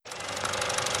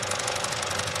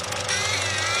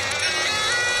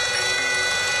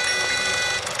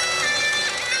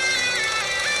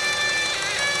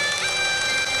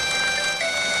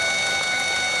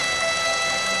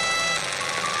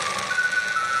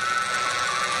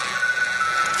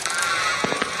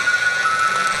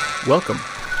Welcome.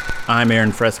 I'm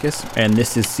Aaron Frescus, and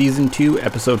this is Season 2,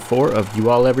 Episode 4 of You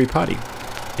All Every Potty.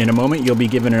 In a moment, you'll be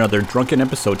given another drunken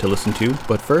episode to listen to,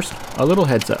 but first, a little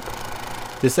heads up.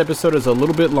 This episode is a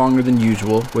little bit longer than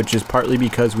usual, which is partly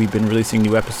because we've been releasing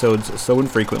new episodes so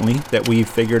infrequently that we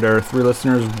figured our 3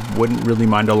 listeners wouldn't really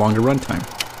mind a longer runtime.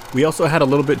 We also had a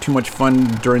little bit too much fun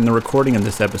during the recording of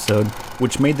this episode,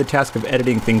 which made the task of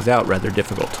editing things out rather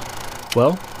difficult.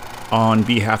 Well, on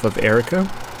behalf of Erica,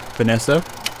 Vanessa,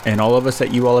 and all of us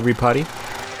at You All Every Potty,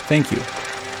 thank you.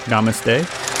 Namaste,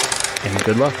 and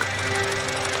good luck.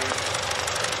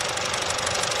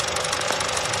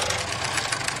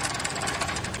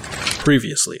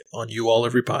 Previously on You All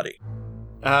Every Potty.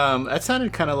 That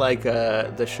sounded kind of like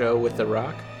the show with The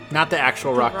Rock. Not the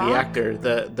actual Rock, the actor.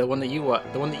 The one that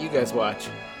you guys watch.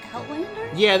 Outlander?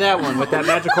 Yeah, that one with that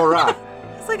magical rock.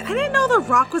 It's like, I didn't know The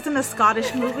Rock was in a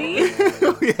Scottish movie.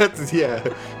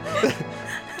 Yeah.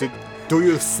 Do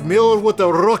you smell what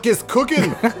the rock is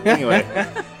cooking? Anyway.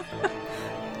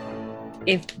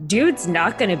 If dude's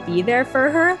not gonna be there for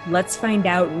her, let's find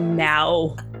out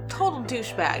now. Total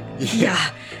douchebag.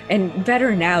 Yeah, and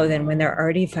better now than when they're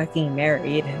already fucking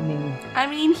married. I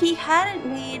mean, he hadn't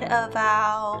made a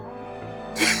vow.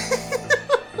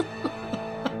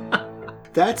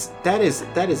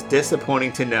 That is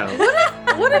disappointing to know.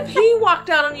 What if he walked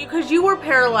out on you because you were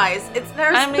paralyzed?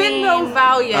 There's been no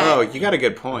vow yet. Oh, you got a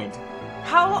good point.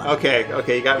 How? Okay,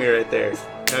 you got me right there.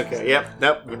 Okay, yep,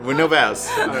 nope, with no vows.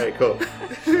 All right, cool.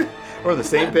 We're on the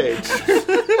same page.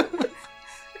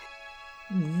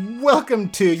 Welcome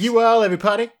to You All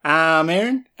Everybody. I'm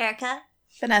Aaron. Erica.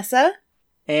 Vanessa.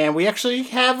 And we actually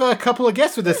have a couple of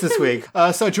guests with us this week.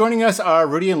 So joining us are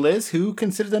Rudy and Liz, who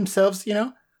consider themselves,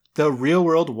 the real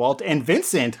world Walt and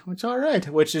Vincent,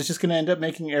 which is just going to end up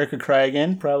making Erica cry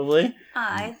again, probably.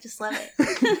 I just love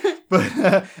it.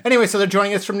 But anyway, so they're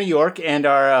joining us from New York and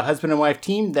our husband and wife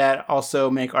team that also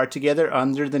make art together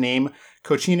under the name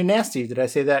Cochina Nasty. Did I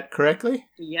say that correctly?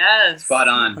 Yes. Spot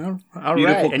on. All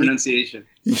Beautiful right. pronunciation.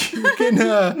 You can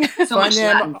So find much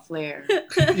them. Latin flair.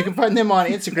 You can find them on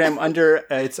Instagram under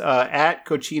it's at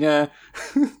Cochina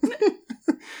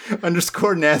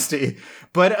 _ Nasty.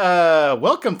 But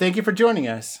welcome. Thank you for joining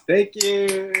us. Thank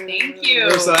you. Thank you.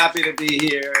 We're so happy to be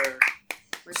here.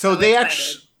 We're So they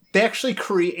excited. they actually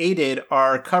created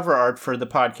our cover art for the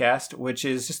podcast, which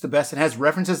is just the best. It has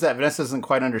references that Vanessa doesn't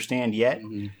quite understand yet.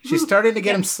 Mm-hmm. She's starting to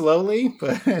get them slowly,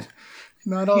 but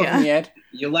not all of them yet.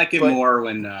 You'll like it But- more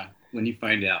when you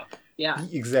find out. Yeah.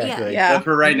 Exactly. Yeah. But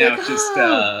for right now, it's just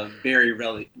very,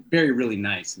 really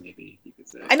nice, maybe you could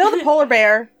say. I know the polar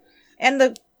bear and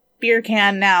the beer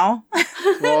can now.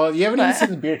 Well, you haven't even seen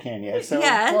the beer can yet. So,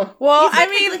 Yeah. Well, You I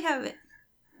technically mean, have it.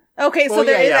 okay, so Well,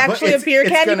 there is yeah, but actually a beer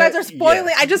can. You guys are spoiling.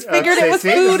 yeah. I just figured Okay, it was see,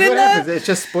 this food is in what happens. the. It's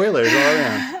just spoilers all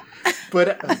around.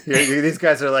 But these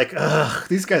guys are like, ugh,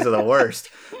 these guys are the worst.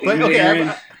 But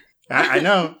okay, I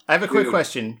know. I have a quick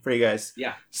question for you guys.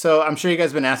 Yeah. So I'm sure you guys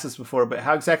have been asked this before, but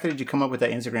how exactly did you come up with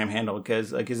that Instagram handle?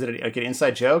 Because is it like an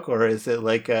inside joke or is it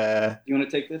like You want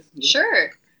to take this?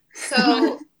 Sure.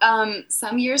 So,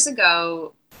 some years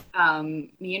ago,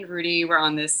 me and Rudy were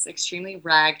on this extremely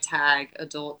ragtag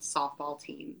adult softball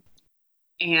team.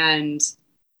 And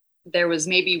there was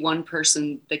maybe one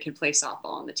person that could play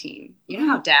softball on the team. You know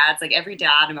how dads, like every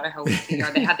dad, no matter how weak they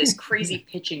are, they have this crazy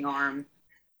pitching arm.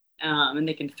 And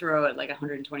they can throw at like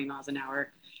 120 miles an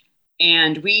hour.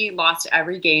 And we lost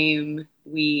every game.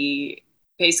 We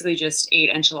basically just ate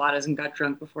enchiladas and got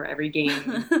drunk before every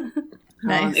game.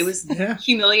 Nice. It was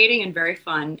humiliating and very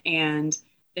fun. And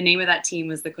the name of that team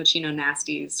was the Cochino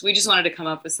Nasties. We just wanted to come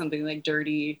up with something like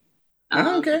dirty.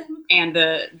 okay. And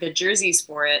the jerseys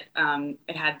for it,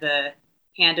 it had the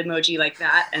hand emoji like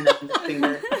that and then the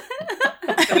finger.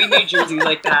 So we made jerseys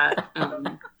like that.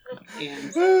 And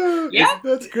yeah.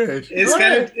 That's great.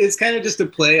 It's kind of just a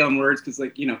play on words because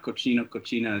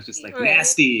cochino is just like Right.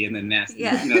 nasty and then nasty.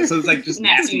 Yeah. So it's like just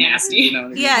nasty. You know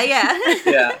what I mean? Yeah.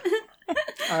 Yeah.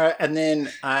 All right, and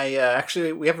then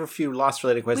we have a few Lost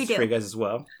related questions We do. for you guys as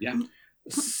well. Yeah.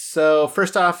 So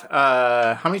first off,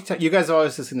 how many times you guys have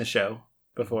always seen the show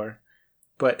before?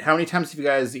 But how many times have you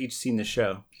guys each seen the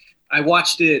show? I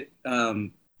watched it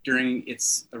during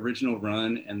its original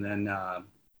run, and then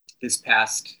this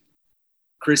past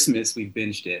Christmas we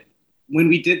binged it. When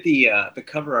we did the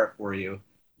cover art for you,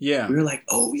 Yeah. we were like,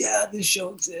 "Oh yeah, this show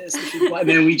exists." And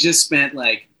then we just spent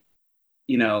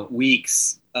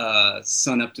weeks,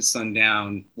 sun up to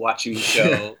sundown, watching the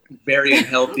show. Very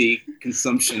unhealthy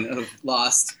consumption of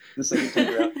Lost. The second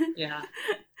time around. Yeah.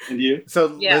 And you?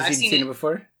 So Yeah, Liz, I've you'd seen seen it it.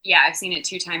 before? Yeah, I've seen it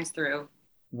 2 times through.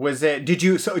 Was it? Did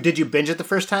you binge it the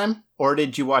first time, or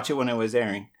did you watch it when it was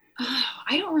airing?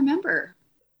 I don't remember.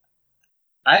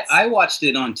 I watched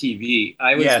it on TV.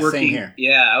 I was Yeah, working. same here.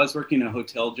 Yeah, I was working a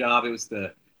hotel job. It was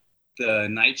the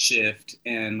night shift,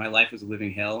 and my life was a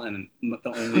living hell. And the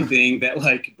only thing that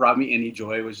like brought me any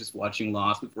joy was just watching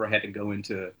Lost before I had to go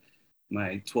into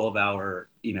my 12-hour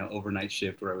overnight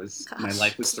shift where my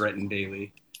life was threatened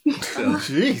daily. So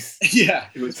Jeez. yeah,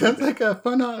 it was Sounds perfect. like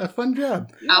a fun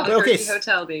job. Albuquerque Okay.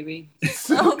 Hotel, baby.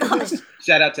 Oh gosh.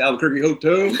 Shout out to Albuquerque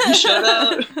Hotel. Shout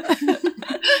out.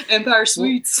 Empire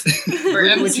Suites. Or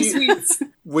Embassy Suites.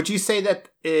 Would you say that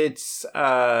it's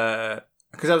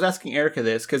because I was asking Erica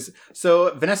this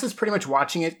so Vanessa's pretty much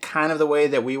watching it kind of the way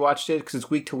that we watched it because it's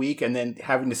week to week and then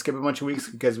having to skip a bunch of weeks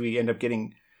because we end up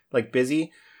getting like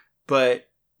busy. But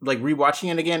like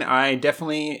rewatching it again, I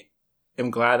definitely am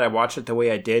glad I watched it the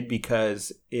way I did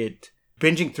because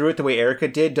binging through it the way Erica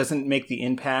did doesn't make the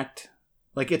impact.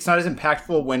 Like it's not as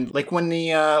impactful when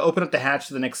they open up the hatch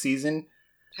to the next season.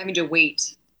 Having to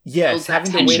wait. Yes,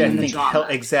 having to wait, tension I and the think, drama.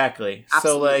 exactly.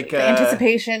 Absolutely. So, like... The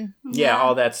Anticipation. Yeah,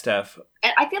 all that stuff.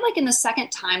 And I feel like in the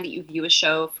second time that you view a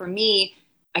show, for me,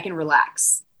 I can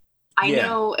relax. I Yeah.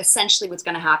 know essentially what's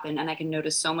going to happen, and I can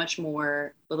notice so much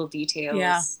more little details.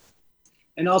 Yeah.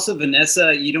 And also,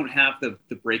 Vanessa, you don't have the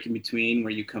break in between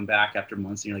where you come back after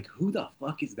months and you're like, who the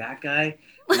fuck is that guy?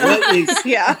 What is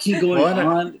Yeah. fucking going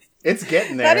on? It's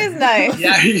getting there. That is nice.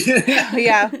 Yeah.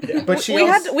 Yeah. But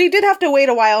we did have to wait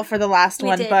a while for the last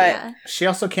one, but she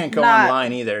also can't go Not-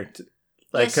 online either.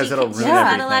 Because it'll ruin She's not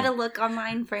everything. allowed to look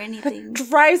online for anything.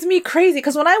 drives me crazy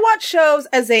because when I watch shows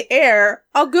as they air,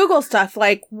 I'll Google stuff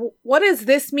like, what does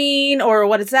this mean? Or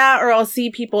what is that? Or I'll see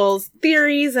people's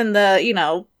theories and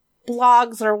the,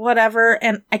 blogs or whatever.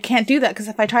 And I can't do that because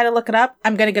if I try to look it up,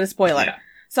 I'm going to get a spoiler. Yeah.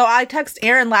 So I text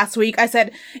Aaron last week. I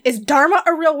said, is Dharma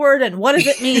a real word and what does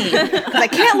it mean? Because I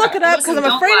can't look it up because I'm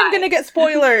Listen, afraid don't I'm lie. going to get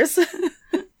spoilers.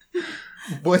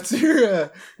 What's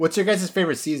your guys'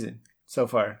 favorite season so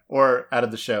far? Or out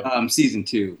of the show? Season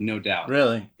 2, no doubt.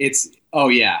 Really? Oh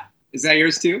yeah. Is that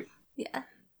yours too? Yeah.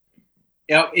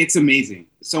 Yeah, it's amazing.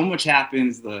 So much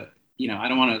happens. I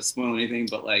don't want to spoil anything,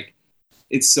 but like,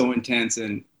 it's so intense,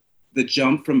 and the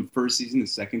jump from first season to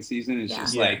second season is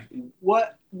just Yeah. like,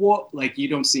 what? Like, you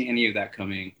don't see any of that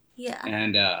coming, Yeah.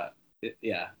 and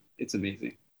it's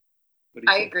amazing. What do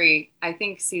you I say? agree. I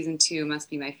think season 2 must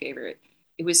be my favorite.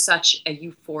 It was such a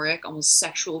euphoric, almost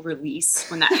sexual release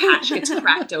when that hatch gets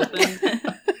cracked open.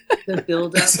 The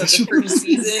build-up of the first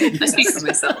season. I speak for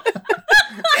myself.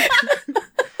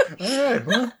 All right.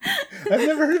 Well, I've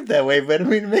never heard it that way, but I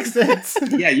mean, it makes sense.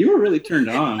 Yeah, you were really turned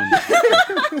on.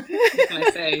 What can I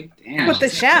say? Damn. With the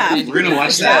shaft. We're gonna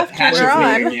watch that Shaft, hatchet we're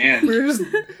on. thing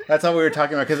again. That's all we were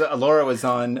talking about because Laura was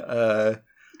on the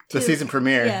season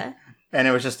premiere. Yeah. And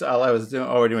it was just all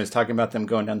we're doing was talking about them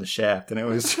going down the shaft, and it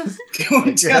was just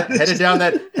Going down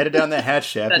the headed down that hatch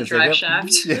shaft. That and it's drive yep.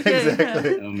 shaft. Yeah,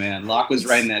 exactly. Oh man, Locke was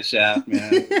riding that shaft,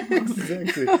 man.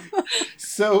 Exactly.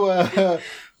 So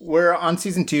we're on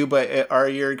season 2, but are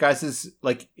your guys'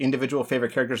 like individual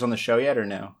favorite characters on the show yet, or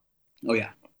no? Oh yeah.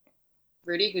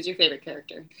 Rudy, who's your favorite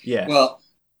character? Yeah. Well,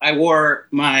 I wore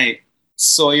my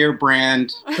Sawyer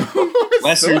brand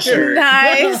Western shirt.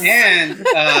 Nice.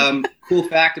 And cool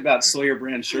fact about Sawyer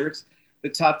brand shirts: the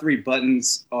top 3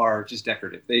 buttons are just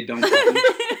decorative; they don't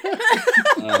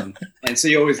button. And so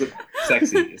you always look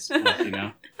sexy,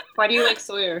 Why do you like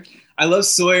Sawyer? I love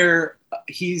Sawyer.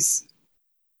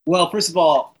 First of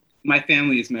all, my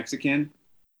family is Mexican,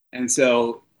 and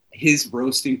so his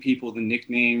roasting people, the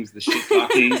nicknames, the shit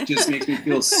talking, just makes me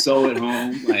feel so at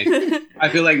home. Like, I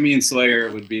feel like me and Sawyer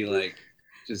would be like,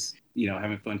 just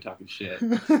having fun talking shit.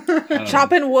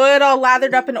 Chopping wood all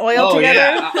lathered up in oil together.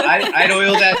 Yeah, I'd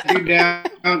oil that dude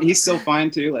down. He's so fine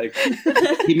too. Like,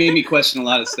 he made me question a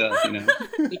lot of stuff.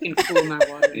 You can cool my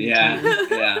water.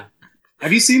 Yeah.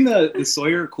 Have you seen the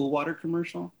Sawyer Cool Water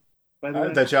commercial? By the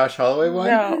way, the Josh Holloway one?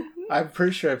 No. I'm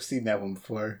pretty sure I've seen that one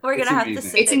before. We're It's gonna have to amazing.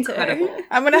 send It's it to her. incredible.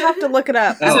 I'm going to have to look it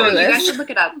up. Oh, So after you this. guys should look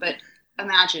it up, but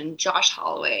imagine Josh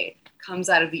Holloway comes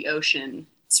out of the ocean,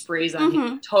 sprays on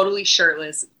him, totally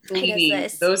shirtless, He does bleeding,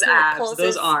 this. those He abs, pulls those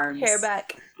his arms. hair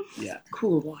back. yeah,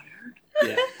 Cool water.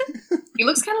 yeah, He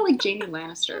looks kind of like Jamie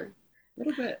Lannister. a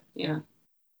little bit. Yeah.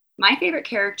 My favorite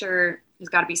character has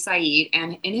got to be Saeed,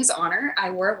 and in his honor,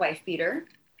 I wore a wife beater.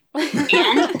 And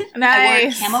I wore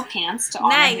Nice. camo pants to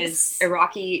honor his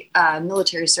Iraqi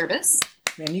military service.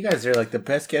 Man, you guys are like the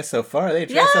best guests so far. They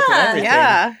dress up and Yeah. everything.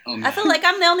 Yeah. Oh, man. I feel like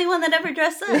I'm the only one that ever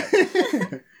dressed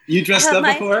up. You dressed I have up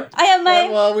my- before? I have my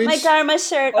Well, we my just- Dharma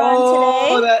shirt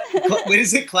on today. What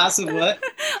is it? Class of what?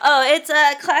 Oh, it's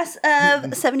a class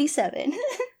of 77.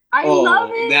 I love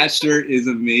it. That shirt is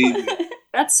amazing.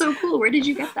 That's so cool. Where did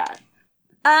you get that?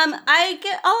 I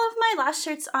get all of my last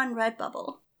shirts on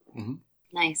Redbubble.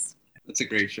 Nice. That's a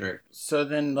great shirt. So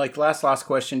then, like, last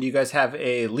question, do you guys have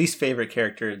a least favorite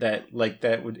character that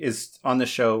is on the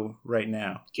show right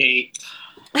now? Kate.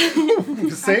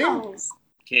 Same?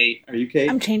 Kate. Are you Kate?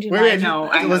 I'm changing Wait,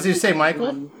 mine. was you say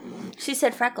Michael? She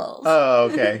said Freckles. Oh,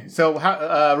 okay. So,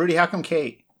 Rudy, how come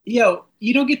Kate? Yo,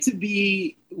 you don't get to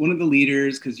be one of the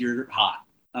leaders because you're hot.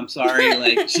 I'm sorry.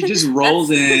 Like, she just rolls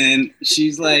in.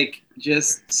 She's, like,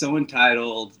 just so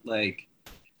entitled. Like,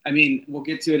 I mean, we'll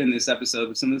get to it in this episode,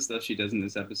 but some of the stuff she does in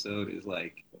this episode is,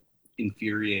 like,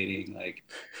 infuriating. Like,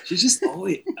 she's just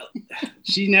always...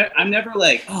 I'm never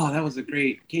like, oh, that was a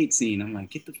great Kate scene. I'm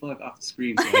like, get the fuck off the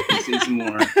screen so I can see some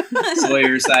more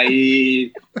Sawyer,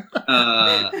 Saeed,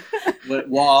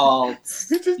 Walt,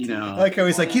 you know. Like how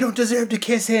he's like, you don't deserve to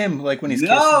kiss him. Like when he's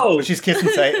No! when she's kissing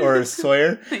or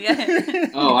Sawyer. Yeah.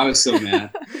 Oh, I was so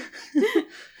mad.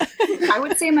 I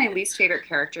would say my least favorite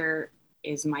character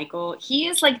is Michael. He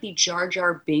is like the Jar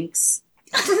Jar Binks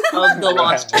of the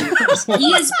Lost Universe. He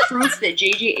is proof that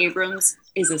J.J. Abrams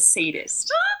is a sadist.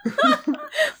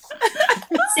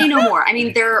 Say no more. I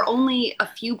mean, there are only a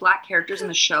few black characters in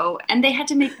the show, and they had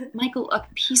to make Michael a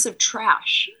piece of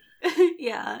trash.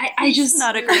 Yeah. I just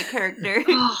not a great character.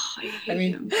 Oh, I hate I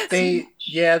mean, him.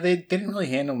 they didn't really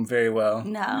handle him very well.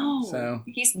 No. So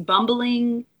He's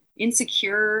bumbling,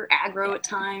 insecure, aggro at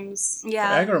times. Yeah.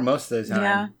 I agree most of the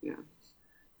time. Yeah.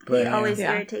 But He always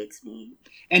Yeah. irritates me.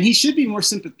 And he should be more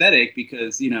sympathetic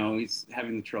because, you know, he's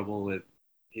having the trouble with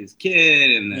his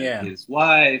kid and his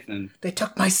wife and they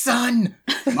took my son.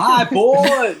 my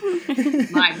boy.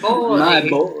 My boy. My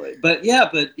boy. But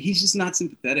he's just not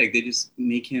sympathetic. They just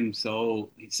make him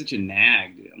he's such a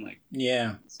nag, dude. I'm like,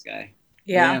 Yeah. this guy.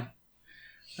 Yeah.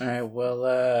 All right. Well,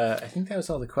 I think that was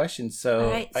all the questions. So, All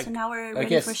right, so now we're ready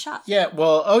guess, for shots. Yeah.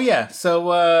 Well. Oh, yeah.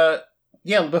 So,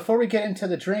 before we get into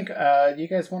the drink, you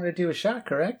guys wanted to do a shot,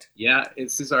 correct? Yeah,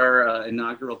 this is our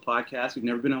inaugural podcast. We've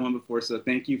never been on one before, so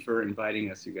thank you for inviting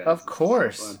us, you guys. Of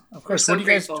course. So Of course. We're so What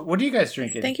grateful. are you guys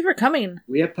drinking? Thank you for coming.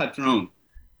 we have Patron.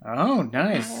 Oh,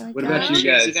 nice. What about you Cheers,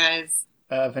 guys? you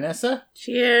guys. Vanessa?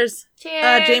 Cheers.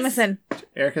 Cheers. Jameson.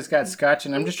 Erica's got scotch,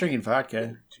 and I'm just drinking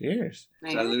vodka. Cheers.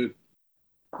 Nice. Salud.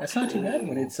 That's not too bad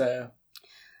when it's I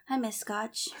miss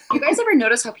scotch. You guys ever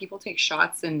notice how people take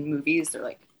shots in movies? They're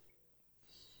like,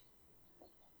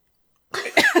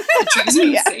 it drives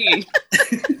me insane.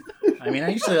 I mean, I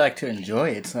usually like to enjoy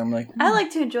it, so I'm like, I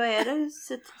like to enjoy it. I just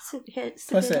sit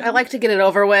Plus it. it- I like to get it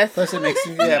over with. plus it makes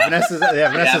Vanessa's like,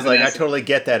 Vanessa. I totally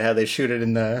get that how they shoot it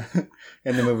in the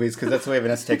movies because that's the way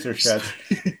Vanessa takes her shots.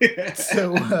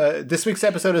 So this week's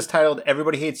episode is titled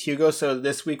 "Everybody Hates Hugo." So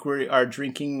this week we are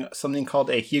drinking something called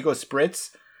a Hugo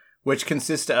Spritz, which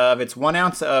consists of 1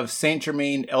 ounce of Saint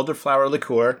Germain elderflower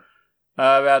liqueur,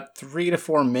 about 3 to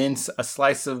 4 mints, a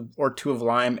slice or two of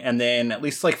lime, and then at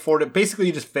least like 4 to basically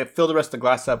you just fill the rest of the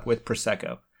glass up with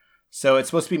prosecco. So it's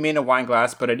supposed to be made in a wine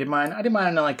glass, but I did mine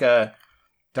in like a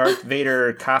Darth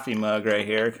Vader coffee mug right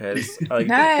here because like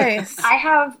Nice. I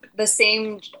have the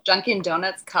same Dunkin'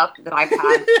 Donuts cup that I've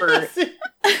had for...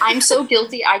 I'm so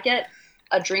guilty. I get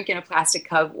a drink in a plastic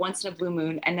cup once in a blue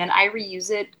moon, and then I reuse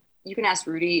it. You can ask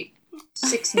Rudy.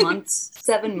 6 months,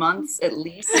 7 months at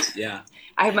least. Yeah.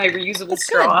 I have my reusable That's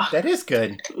straw. good. That is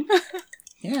good.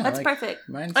 Yeah, That's like, perfect.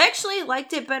 mine's- I actually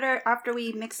liked it better after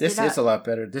we mixed This it up. is a lot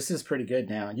better. This is pretty good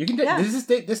now. You can. Yeah. This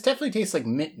definitely tastes like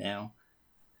mint now.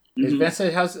 Mhm. Vanessa,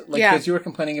 how's it? Like, Yeah. because you were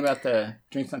complaining about the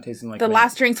drinks not tasting like The mint.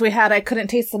 last drinks we had, I couldn't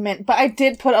taste the mint, but I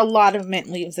did put a lot of mint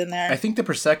leaves in there. I think the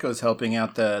prosecco is helping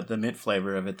out the mint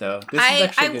flavor of it, though. This is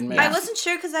actually good mint. I wasn't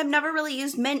sure because I've never really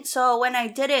used mint, so when I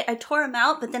did it, I tore them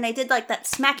out, but then I did like that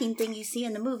smacking thing you see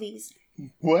in the movies.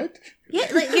 What? Yeah,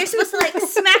 like you're supposed to like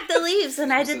smack the leaves,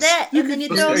 and I did that, and then you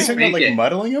could- throw Are you them talking in. about like Make it.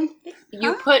 muddling them?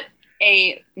 You put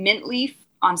a mint leaf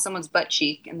on someo's butt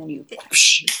cheek, and then you...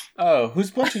 Oh, whose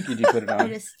butt cheek did you put it I on?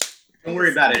 just Don't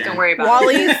worry about it. Don't worry about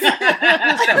Wally's.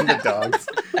 On the dogs.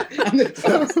 On the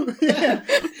dogs. Yeah.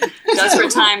 it.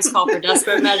 Desperate times call for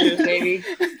desperate measures, baby.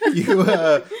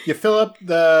 You fill up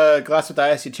the glass with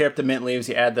ice, you tear up the mint leaves,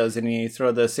 you add those in, and you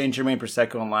throw the Saint Germain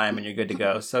prosecco and lime, and you're good to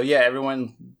go. So yeah,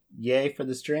 everyone, yay for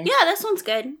this drink. yeah, this one's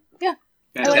good.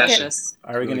 Fantastic. Delicious.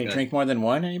 Are we going to Really good. drink more than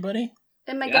one? Anybody?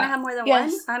 Am I Yeah. gonna have more than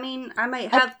Yes. one? I mean, I might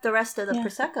have the rest of the Yeah.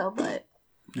 prosecco, but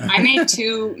I made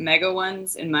 2 mega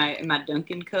ones in my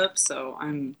Dunkin' cup, so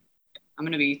I'm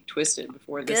gonna be twisted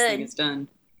before this thing Good. is done.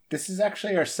 This is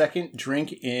actually our second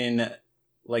drink in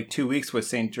like 2 weeks with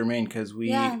Saint Germain because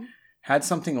we yeah, had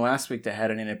something last week that had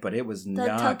it in it, but it was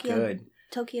not Tokyo. good.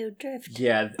 Tokyo Drift.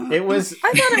 Yeah, it was.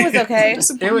 I thought it was okay.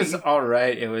 It was all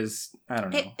right. It was. I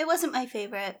don't know. It wasn't my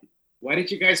favorite. Why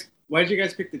did you guys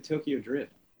pick the Tokyo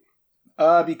Drift?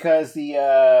 Because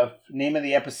the name of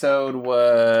the episode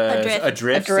was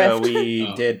Adrift. So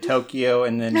we did Tokyo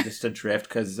and then just Adrift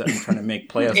because I'm trying to make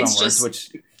plays on words,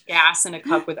 which gas in a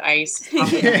cup with ice. And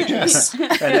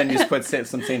then you just put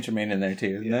some Saint Germain in there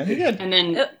too. And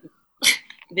then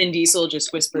Vin Diesel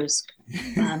just whispers,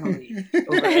 "Family."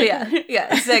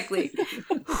 Yeah, exactly.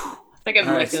 It's like a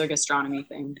molecular gastronomy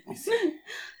thing.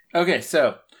 Okay,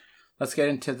 so let's get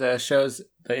into the show's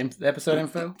the episode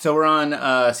info. So we're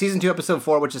on season 2, episode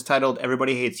 4, which is titled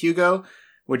 "Everybody Hates Hugo,"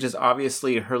 which is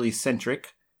obviously Hurley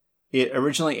centric. It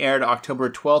originally aired October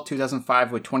 12th,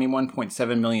 2005 with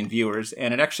 21.7 million viewers,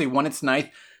 and it actually won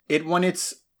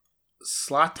its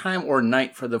slot time or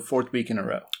night for the 4th week in a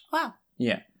row. Wow.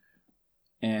 Yeah.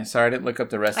 And sorry, I didn't look up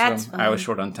the rest That's of them. I was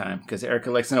short on time because Erica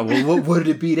likes to know, well, what did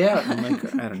it beat out? And I'm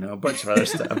like, I don't know, a bunch of other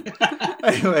stuff.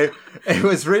 Anyway, it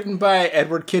was written by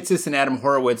Edward Kitsis and Adam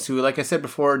Horowitz, who, like I said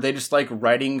before, they just like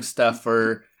writing stuff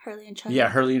for Hurley and Charlie. Yeah,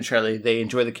 Hurley and Charlie. They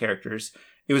enjoy the characters.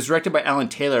 It was directed by Alan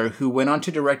Taylor, who went on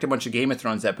to direct a bunch of Game of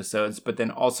Thrones episodes, but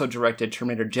then also directed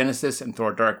Terminator Genesis and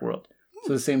Thor Dark World.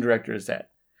 So the same director as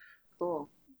that. Cool.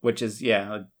 Which is,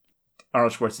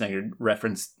 Arnold Schwarzenegger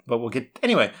reference, but we'll get...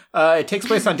 Anyway, it takes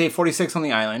place on day 46 on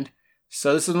the island.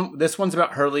 So this one's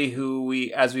about Hurley, who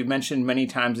as we've mentioned many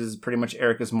times, is pretty much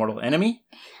Erica's mortal enemy.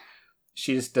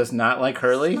 She just does not like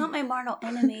Hurley. He's not my mortal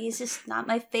enemy. He's just not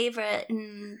my favorite,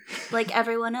 and like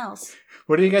everyone else.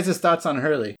 What are you guys' thoughts on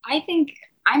Hurley? I think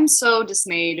I'm so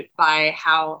dismayed by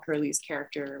how Hurley's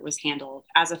character was handled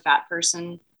as a fat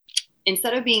person.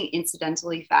 Instead of being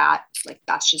incidentally fat, like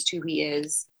that's just who he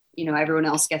is, everyone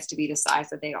else gets to be the size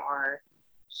that they are.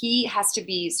 He has to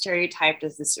be stereotyped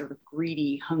as this sort of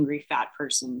greedy, hungry, fat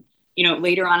person.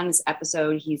 Later on in this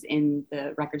episode, he's in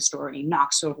the record store and he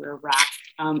knocks over a rack.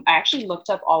 I actually looked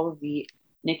up all of the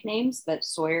nicknames that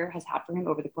Sawyer has had for him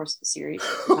over the course of the series.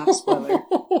 Not a spoiler.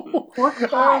 Pork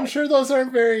pie. I'm sure those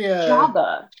aren't very...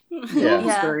 Jabba.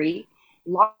 Pillsbury.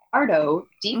 Lardo.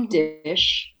 Deep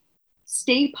dish.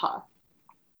 Stay Puft.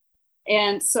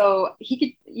 And so he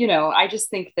could, I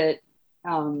just think that,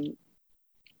 I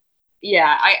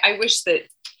wish that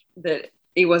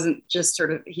it wasn't just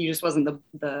he just wasn't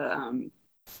the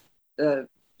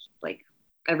like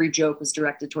every joke was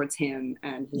directed towards him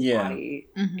and his body.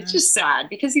 Mm-hmm. It's just sad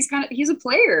because he's a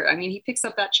player. I mean, he picks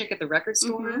up that chick at the record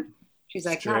store. Mm-hmm. She's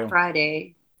like, not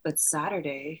Friday, but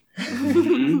Saturday.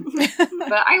 Mm-hmm.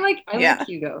 But I like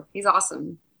Hugo. He's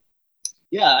awesome.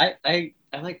 Yeah, I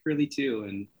like Hurley too,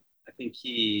 and I think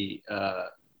he's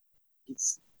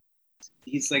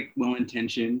like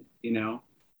well-intentioned, and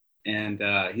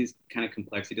he's kind of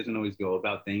complex. He doesn't always go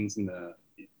about things in the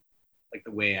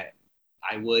way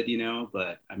I would,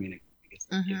 but I mean, I guess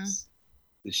that gives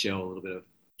the show a little bit of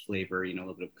flavor, a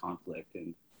little bit of conflict,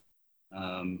 and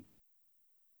I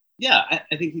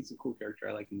think he's a cool character.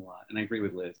 I like him a lot, and I agree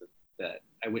with Liz that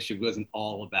I wish it wasn't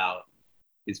all about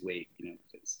his weight,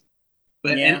 because.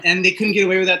 But and they couldn't get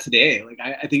away with that today. Like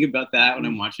I think about that when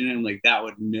I'm watching it. I'm like, that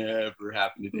would never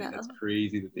happen today. No. That's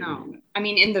crazy that they were doing that. I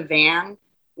mean, in the van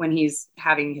when he's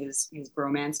having his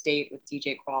bromance date with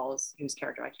DJ Qualls, whose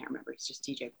character I can't remember. It's just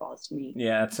DJ Qualls to me.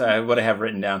 Yeah, that's what I have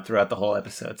written down throughout the whole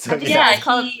episode. So I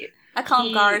call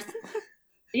him Garth.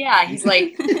 Yeah, he's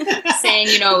like saying,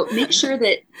 make sure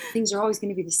that things are always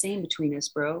going to be the same between us,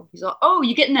 bro. He's like, oh,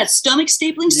 you getting that stomach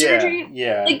stapling surgery?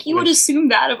 Yeah. Like, you would assume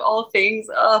that of all things.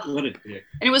 Ugh. What a dick.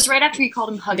 And it was right after he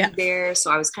called him Huggy Bear,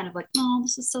 so I was kind of like, oh,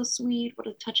 this is so sweet. What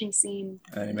a touching scene.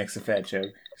 And he makes a fat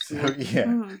joke. So, yeah.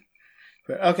 Mm-hmm.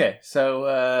 But, okay,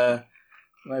 so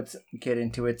let's get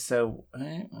into it. So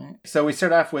we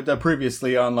start off with the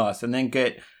previously on Lost, and then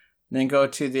go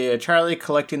to the Charlie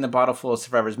collecting the bottle full of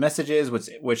survivors' messages,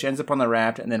 which ends up on the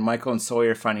raft, and then Michael and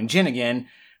Sawyer finding Jin again,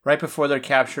 right before they're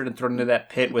captured and thrown into that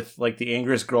pit with like the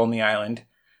angriest girl on the island,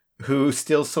 who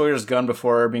steals Sawyer's gun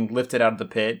before being lifted out of the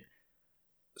pit.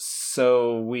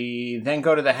 So we then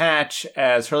go to the hatch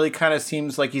as Hurley kind of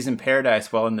seems like he's in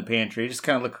paradise while in the pantry, just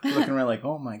kind of looking around like,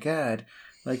 oh my god.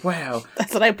 Like, wow.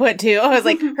 That's what I put too. I was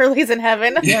like, Hurley's in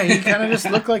heaven. Yeah, he kind of just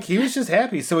looked like he was just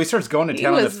happy. So he starts going to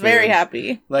town. He was very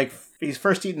happy. Like, he's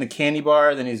first eating the candy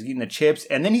bar, then he's eating the chips,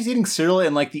 and then he's eating cereal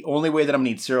in like the only way that I'm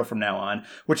going to eat cereal from now on,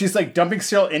 which is like dumping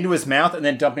cereal into his mouth and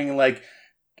then dumping like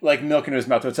milk into his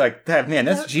mouth. So it's like, man,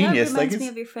 that's genius. That reminds me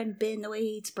of your friend Ben, the way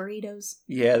he eats burritos.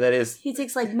 Yeah, that is. He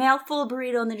takes like mouthful of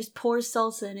burrito and then just pours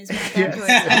salsa in his mouth afterwards.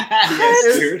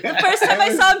 Yes, the first time I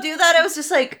saw him do that, I was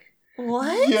just like,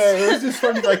 What? Yeah, it was just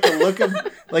funny, like the look of,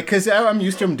 like, because I'm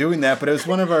used to him doing that, but it was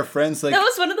one of our friends, like, that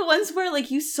was one of the ones where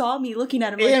like you saw me looking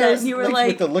at him like yeah, that, and you were like,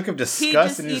 with the look of disgust, he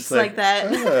just and eats just like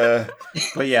that.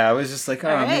 But yeah, I was just like, oh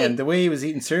All right. man, the way he was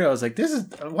eating cereal, I was like,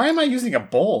 why am I using a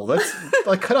bowl? Let's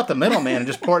like cut out the middleman and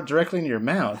just pour it directly into your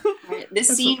mouth. This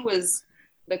scene was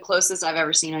the closest I've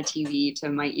ever seen on TV to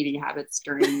my eating habits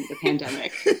during the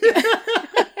pandemic.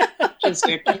 Just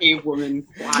a cave woman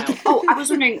wild. Oh, I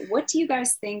was wondering, what do you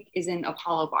guys think is in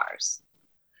Apollo bars?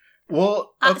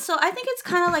 Well, So I think it's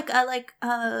kind of like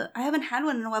I haven't had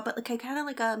one in a while, but like kind of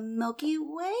like a Milky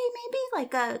Way, maybe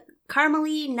like a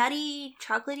caramely, nutty,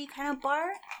 chocolatey kind of bar.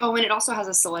 Oh, and it also has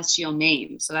a celestial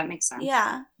name, so that makes sense.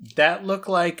 Yeah, that looked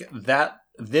like that.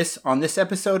 On this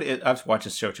episode, I've watched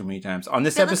this show too many times. On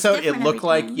this It looks episode, it different looked every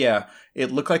like time.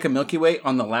 it looked like a Milky Way.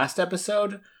 On the last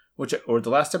episode, the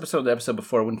last episode, the episode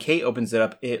before, when Kate opens it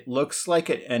up, it looks like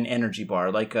an energy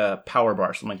bar, like a power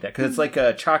bar, something like that. Because it's like a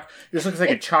it just looks like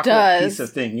a chocolate piece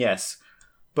of thing. Yes,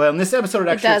 but on this episode, it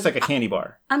actually looks like a candy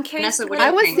bar. I'm curious. Vanessa, what what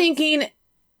I was thinking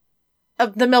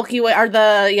of the Milky Way, or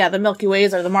the Milky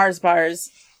Ways or the Mars bars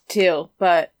too,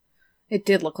 but it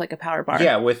did look like a power bar.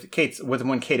 Yeah, with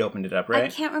when Kate opened it up, I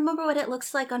right? can't remember what it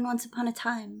looks like on Once Upon a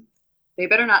Time. They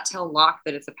better not tell Locke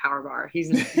that it's a power bar. He's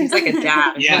like a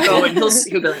dad. Yeah. He'll go and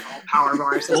he'll be like, oh, power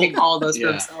bars. He'll take all of those for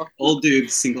Yeah. himself. Old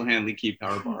dudes single-handedly keep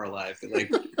Power Bar alive. They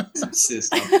like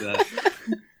subsist off that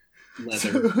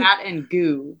leather. That and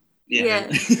goo. Yeah.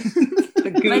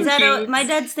 The goo cubes. My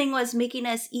dad's thing was making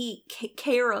us eat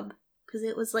carob because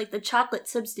it was like the chocolate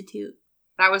substitute.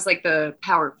 That was like the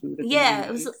power food. Of the Yeah,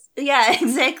 it was. Yeah,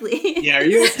 exactly. Yeah, are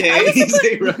you okay?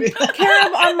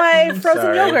 Carob on my frozen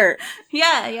Sorry. yogurt.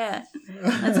 Yeah.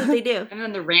 That's what they do. And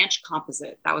then the ranch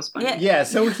composite. That was funny. Yeah. Yeah,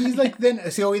 so he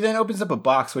then opens up a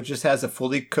box which just has a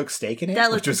fully cooked steak in it.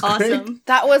 That which looks was great. awesome.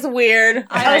 That was weird.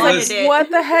 I was wanted like, it. what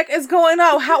the heck is going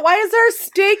on? Why is there a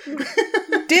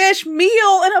steak dish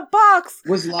meal in a box?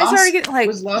 Was I started getting like,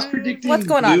 Lost predicting what's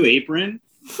going Blue on? Apron?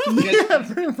 Yeah,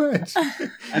 pretty much.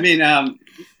 I mean,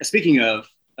 speaking of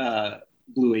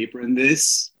Blue Apron,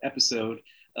 this episode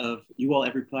of You All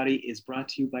Everybody is brought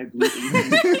to you by Blue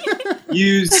Apron.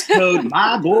 Use code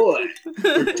MYBOY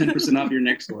for 10% off your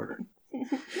next order.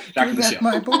 Back to the show.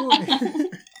 My boy.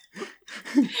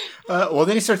 Well,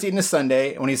 then he starts eating a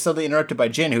sundae when he's suddenly interrupted by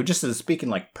Jin, who just is speaking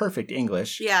like perfect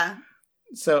English. Yeah.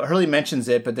 So Hurley mentions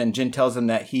it, but then Jin tells him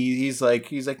that he's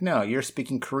like, no, you're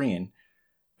speaking Korean.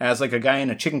 As like a guy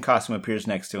in a chicken costume appears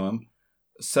next to him.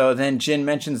 So then Jin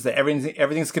mentions that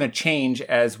everything's going to change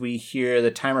as we hear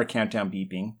the timer countdown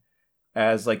beeping.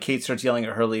 As like Kate starts yelling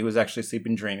at Hurley, who was actually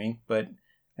sleeping dreaming. But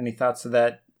any thoughts of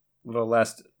that little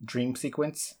last dream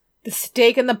sequence? The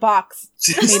steak in the box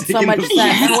made so in much the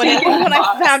sense. box. When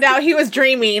I found out he was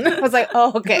dreaming, I was like,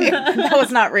 oh, okay. That was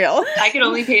not real. I could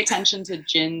only pay attention to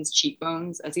Jin's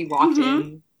cheekbones as he walked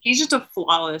in. He's just a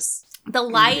flawless. The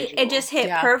light, individual. it just hit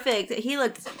perfect. He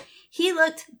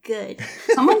looked good.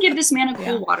 Someone give this man a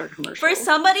cool water commercial. For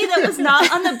somebody that was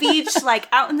not on the beach, like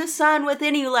out in the sun with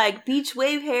any like beach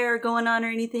wave hair going on or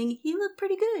anything, he looked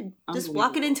pretty good. Just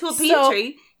walking into a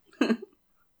pantry.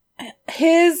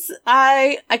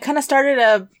 I kind of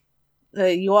started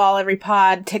the You All Every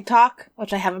Pod TikTok,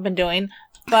 which I haven't been doing,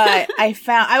 but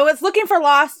I was looking for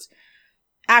lost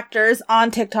actors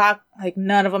on TikTok. Like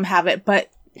none of them have it,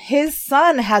 but his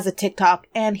son has a TikTok,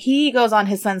 and he goes on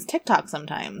his son's TikTok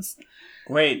sometimes.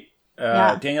 Wait,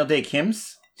 Yeah. Daniel Day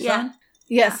Kim's son? Yeah.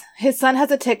 Yes, his son has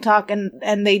a TikTok,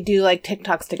 and they do like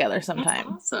TikToks together sometimes.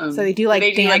 That's awesome. So they do like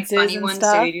they do, dances funny and ones,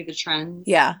 stuff. So they do the trends.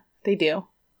 Yeah, they do.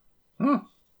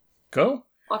 Cool.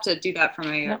 I'll have to do that for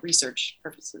my research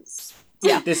purposes.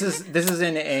 Yeah. This is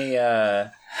in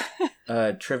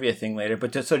a trivia thing later.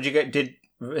 But this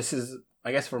is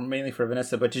I guess mainly for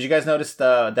Vanessa. But did you guys notice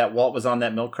that Walt was on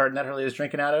that milk carton that Hurley was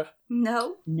drinking out of?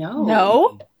 No.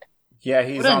 No. Yeah,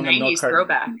 he's What a on the milk 90s carton.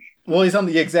 throwback. Well, he's on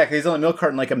the milk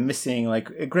carton like a missing,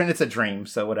 like, granted it's a dream,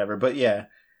 so whatever. But yeah,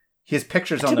 his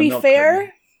picture's on To the be milk fair,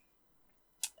 carton.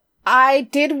 I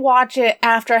did watch it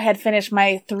after I had finished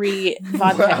my 3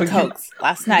 vodka Wow, and Cokes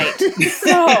last night.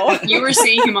 So, You were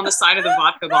seeing him on the side of the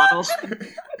vodka bottle.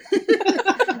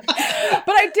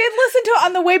 but I did listen to it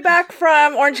on the way back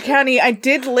from Orange County. I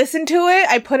did listen to it.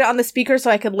 I put it on the speaker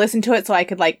so I could listen to it so I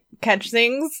could like catch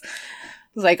things.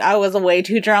 It was like I was way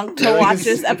too drunk to watch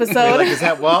this episode. Like, is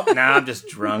that Walt? Nah, I'm just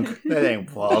drunk. That ain't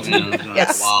Walt.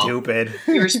 That's stupid.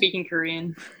 You were speaking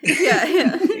Korean.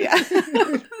 Yeah.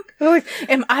 Yeah. Like,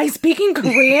 am I speaking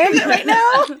Korean right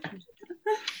now?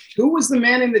 Who was the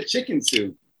man in the chicken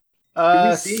suit? Did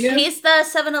we see him? He's the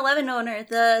 7-Eleven owner,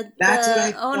 the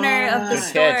owner of the Good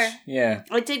store. catch. Yeah.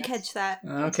 I did catch that.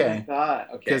 Okay. Okay.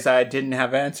 Because I didn't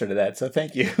have an answer to that, so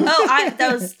thank you. That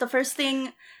was the first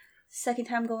thing. Second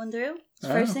time going through,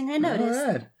 first thing I noticed. All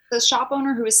right. The shop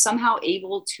owner who was somehow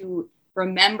able to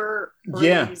remember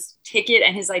his ticket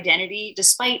and his identity,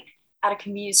 despite at a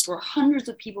convenience store, hundreds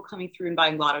of people coming through and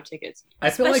buying lotto tickets. I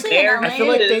feel like they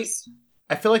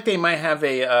might have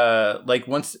a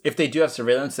once if they do have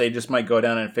surveillance, they just might go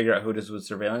down and figure out who it is with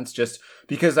surveillance. Just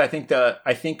because I think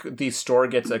the store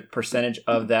gets a percentage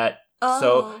of that. Oh.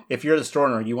 So if you're the store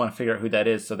owner, you want to figure out who that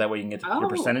is, so that way you can get your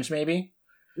percentage, maybe.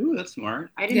 Ooh, that's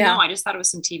smart. I didn't know. I just thought it was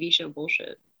some TV show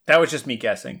bullshit. That was just me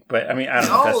guessing, but I mean, I don't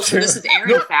know if that's true. So this is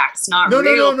Aaron facts, not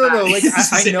real facts. No. Like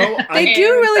I know they do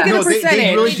really get a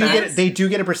percentage. They do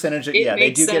get a percentage.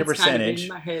 They do get a percentage. Kind of in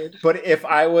my head. But if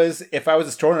I was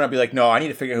a store owner, I'd be like, no, I need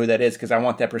to figure out who that is because I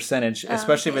want that percentage,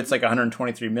 especially if it's like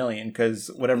 123 million, because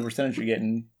whatever percentage you're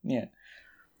getting, yeah.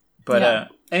 But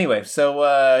anyway,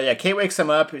 so Kate wakes him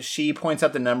up. She points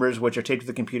out the numbers, which are taped to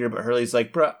the computer, but Hurley's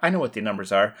like, bro, I know what the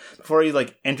numbers are. Before he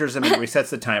enters them and resets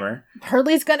the timer.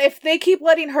 Hurley's gonna, if they keep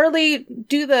letting Hurley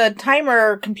do the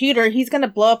timer computer, he's gonna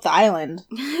blow up the island.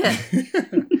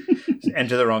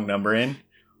 Enter the wrong number in.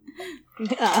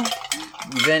 Yeah.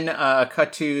 Then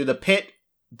cut to the pit,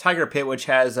 Tiger Pit, which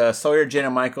has Sawyer, Jen,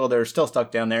 and Michael. They're still stuck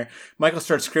down there. Michael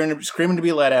starts screaming to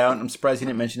be let out. I'm surprised he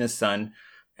didn't mention his son.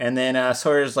 And then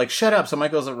Sawyer's like, shut up. So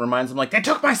Michael reminds him, like, they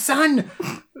took my son.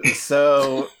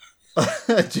 So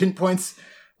Jen points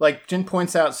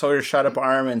out Sawyer's shot up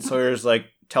arm, and Sawyer's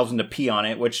tells him to pee on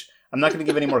it, which I'm not going to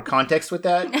give any more context with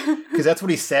that because that's what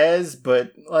he says.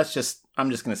 But I'm just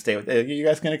going to stay with it. You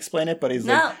guys can explain it, but he's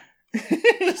no.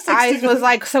 I was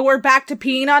like, so we're back to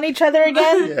peeing on each other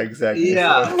again? Yeah, exactly.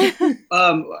 Yeah.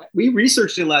 We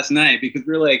researched it last night because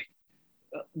we're like,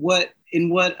 in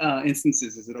what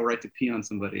instances is it all right to pee on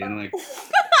somebody? And like,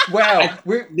 wow,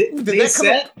 they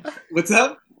said, what's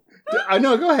up? I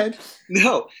know. Go ahead.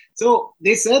 No, so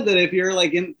they said that if you're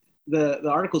in the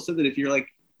article said that if you're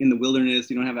in the wilderness,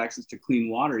 you don't have access to clean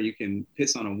water, you can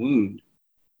piss on a wound.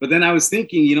 But then I was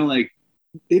thinking,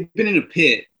 they've been in a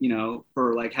pit,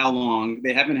 for how long?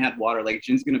 They haven't had water.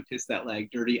 Jen's gonna piss that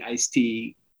dirty iced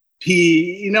tea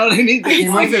pee. You know what I mean?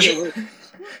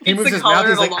 It's the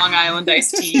color of a Long Island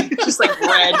iced tea, just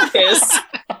red piss.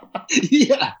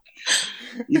 Yeah,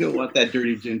 you don't want that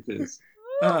dirty gin piss.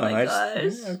 Oh my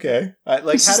gosh. Okay. How did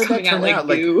that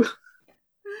turn out?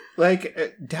 How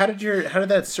did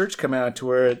that search come out to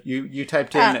where you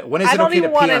typed in when is it okay to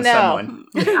pee on someone?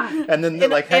 And then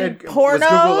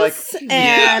pornos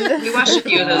and we watched a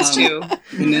few of those too.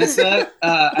 Vanessa,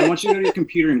 I want you to go to your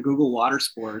computer and Google water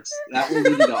sports. That will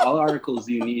lead you to all articles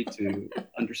you need to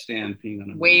understand peeing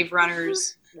on a wave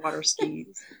runners, water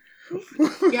skis.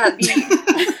 Yeah,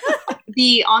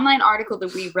 the online article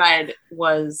that we read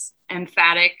was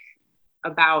emphatic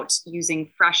about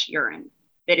using fresh urine.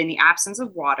 That in the absence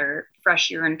of water,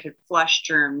 fresh urine could flush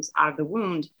germs out of the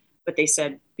wound, but they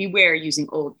said, beware using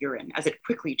old urine, as it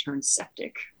quickly turns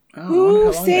septic.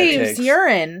 Oh, who saves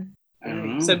urine? I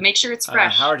don't know. So make sure it's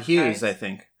fresh. Howard Hughes, guys. I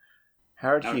think.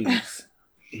 Howard Hughes.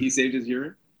 He saved his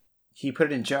urine? He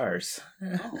put it in jars.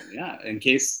 Oh, yeah, in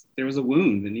case there was a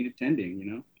wound that needed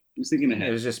tending, Who's thinking ahead?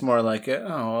 It was just more like,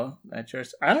 that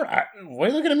jars. Why are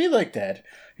you looking at me like that?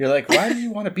 You're like, why do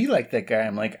you want to be like that guy?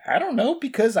 I'm like, I don't know,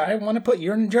 because I want to put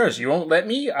urine in jars. You won't let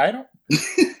me? I don't.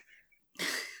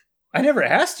 I never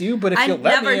asked you, but if you'll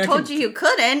let me, I never told you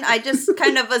couldn't. I just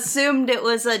kind of assumed it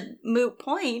was a moot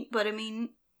point, but I mean,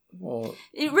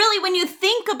 really, when you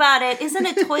think about it, isn't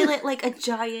a toilet like a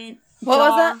giant What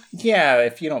was that? Yeah,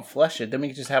 if you don't flush it, then we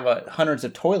can just have hundreds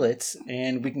of toilets,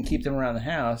 and we can keep them around the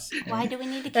house. Why do we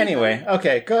need to keep Anyway, them?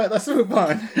 Okay, go ahead. Let's move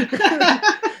on.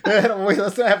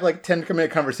 Let's not have 10-minute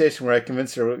conversation where I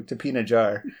convince her to pee in a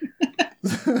jar.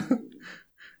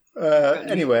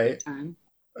 Anyway.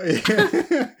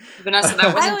 Vanessa,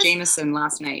 that wasn't Jameson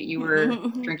last night. You were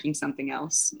drinking something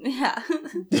else. Yeah.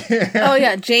 Oh,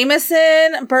 yeah.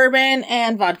 Jameson, bourbon,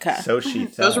 and vodka. So she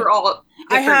thought. Those were all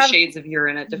different shades of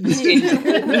urine at different stages of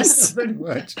illness. Pretty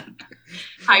much.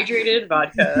 Hydrated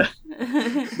vodka.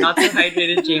 Not so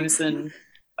hydrated Jameson.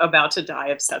 About to die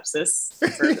of sepsis.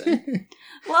 Bourbon.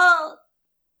 Well,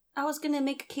 I was going to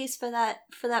make a case for that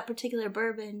particular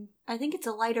bourbon. I think it's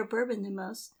a lighter bourbon than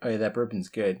most. Oh, yeah, that bourbon's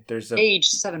good. There's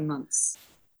aged 7 months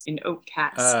in oak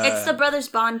cask. It's the Brothers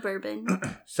Bond bourbon.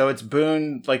 So it's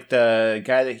Boone, like the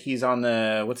guy that he's on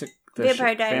the, what's it? The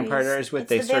Vampire Diaries with.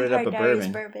 They started up a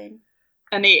bourbon.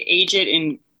 And they age it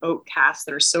in oak casks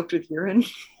that are soaked with urine.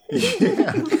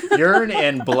 Urine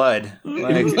and blood.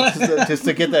 Like, just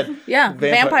to get that. Yeah,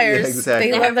 vampires. Yeah,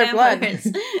 exactly. They love their blood.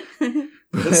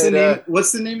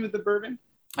 What's the name of the bourbon?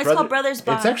 It's called Brothers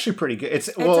Bar. It's actually pretty good. It's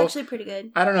actually pretty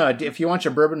good. I don't know if you want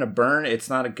your bourbon to burn, it's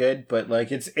not a good, but like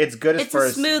it's good as far as.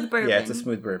 It's a smooth bourbon. Yeah, it's a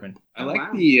smooth bourbon. I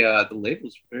like the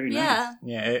labels. Very nice.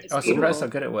 Yeah, I was surprised how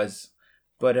good it was.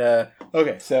 But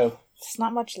okay, so there's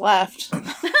not much left. so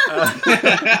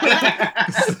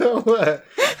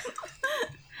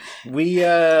you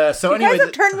anyway, guys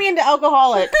have turned me into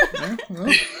alcoholic.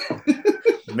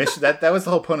 That was the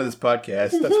whole point of this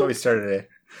podcast. That's why we started it.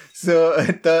 So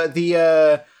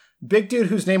the big dude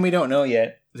whose name we don't know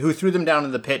yet, who threw them down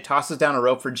in the pit, tosses down a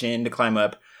rope for Jin to climb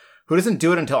up, who doesn't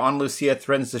do it until Ana Lucia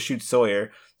threatens to shoot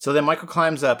Sawyer. So then Michael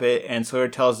climbs up it, and Sawyer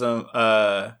tells him,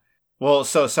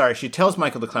 she tells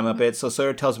Michael to climb up it, so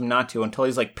Sawyer tells him not to until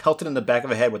he's like pelted in the back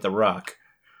of the head with a rock.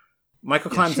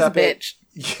 Michael climbs up it.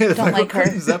 Yeah, don't like her.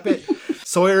 Climbs up it.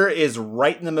 Sawyer is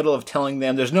right in the middle of telling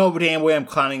them, "There's no damn way I'm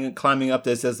climbing up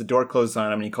this," as the door closes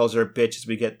on him, and he calls her a bitch as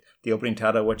we get the opening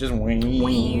title, which is we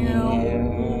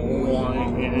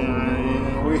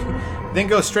then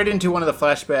go straight into one of the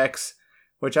flashbacks,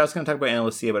 which I was going to talk about Ana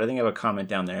Lucia, but I think I have a comment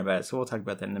down there about it, so we'll talk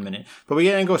about that in a minute. But we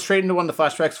then go straight into one of the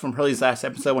flashbacks from Hurley's last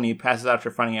episode when he passes out after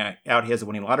finding out he has a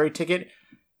winning lottery ticket.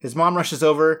 His mom rushes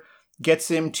over, gets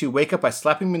him to wake up by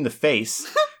slapping him in the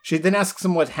face. She then asks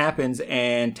him what happens,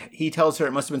 and he tells her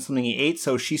it must have been something he ate,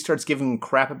 so she starts giving him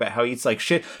crap about how he eats like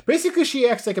shit. Basically, she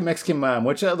acts like a Mexican mom,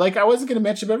 which, I wasn't going to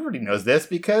mention, but everybody knows this,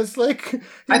 because, like...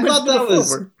 I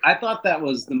thought that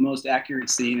was the most accurate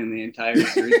scene in the entire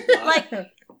series.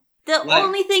 The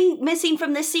only thing missing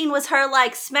from this scene was her,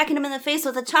 smacking him in the face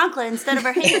with a chocolate instead of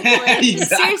her hand.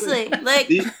 Exactly.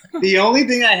 Seriously. The only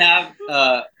thing I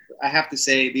have to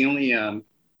say, the only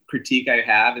critique I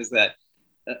have is that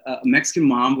a Mexican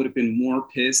mom would have been more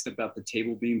pissed about the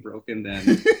table being broken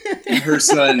than her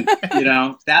son.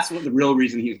 That's what the real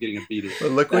reason he was getting a beating.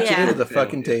 Well, look what you did to the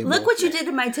fucking table. Look what you did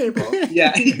to my table.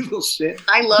 Yeah, you little shit.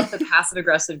 I love the passive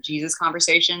aggressive Jesus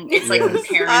conversation. It's like when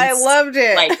parents, I loved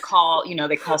it. Call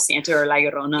they call Santa or La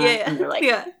Llorona, and they're like,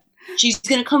 she's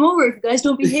gonna come over if you guys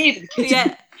don't behave.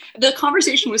 The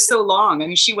conversation was so long. I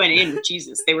mean, she went in with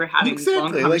Jesus. They were having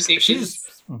long conversations. She's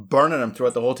burning him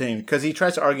throughout the whole thing because he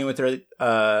tries to argue with her.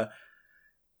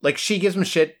 She gives him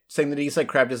shit saying that he's like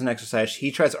crap doesn't exercise.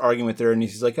 He tries to argue with her, and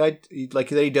he's like, that he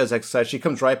does exercise. She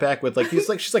comes right back with she's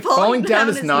falling down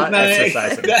is not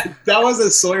exercising. That was a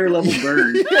Sawyer level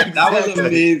burn. Exactly. That was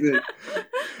amazing.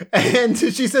 And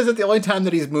she says that the only time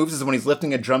that he moves is when he's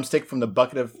lifting a drumstick from the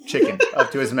bucket of chicken up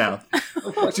to his mouth.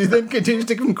 She then continues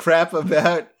to give him crap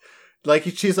about.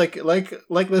 She's like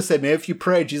Liz said, maybe if you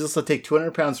pray, Jesus will take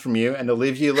 200 pounds from you and he'll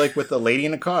leave you with a lady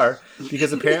in a car,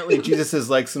 because apparently Jesus is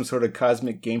some sort of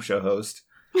cosmic game show host.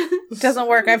 It doesn't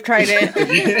work. I've tried it.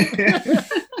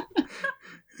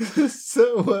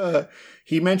 So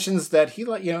he mentions that he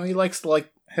likes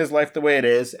his life the way it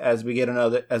is as we get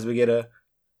a.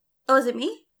 Oh, is it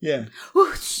me? Yeah.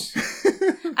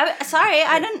 Sorry,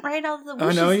 I didn't write all the whooshes. Oh,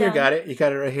 no, you down. got it. You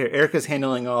got it right here. Erica's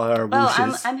handling all our whooshes.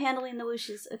 Oh, I'm handling the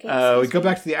whooshes. Okay. We go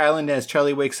back to the island as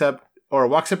Charlie walks up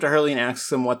to Hurley and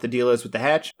asks him what the deal is with the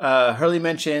hatch. Hurley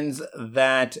mentions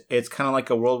that it's kind of like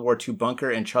a World War II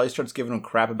bunker, and Charlie starts giving him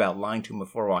crap about lying to him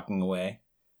before walking away.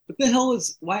 What the hell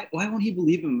why won't he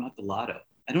believe him about the lotto?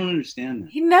 I don't understand that.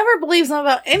 He never believes him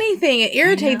about anything. It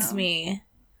irritates me.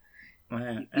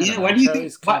 Man, why do you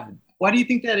think? Why do you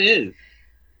think that is?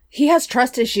 He has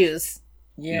trust issues.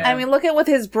 Yeah. I mean, look at with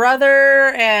his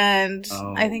brother, and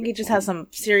I think he just has some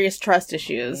serious trust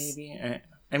issues. Maybe.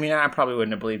 I mean, I probably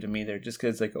wouldn't have believed him either, just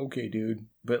because, okay, dude.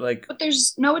 But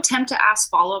there's no attempt to ask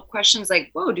follow-up questions like,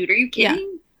 whoa, dude, are you kidding?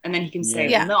 Yeah. And then he can say,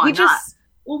 yeah. no, I'm not.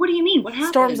 Well, what do you mean? What happened?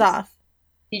 Storms off.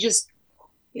 He just,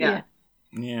 Yeah.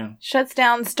 Shuts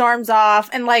down, storms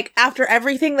off, and after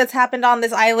everything that's happened on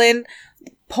this island,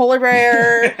 polar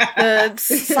bear, the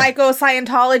psycho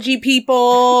Scientology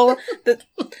people, the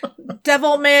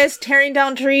devil mist tearing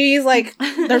down trees,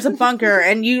 there's a bunker,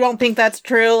 and you don't think that's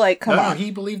true? Come on. No,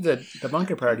 he believed the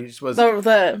bunker part. He just was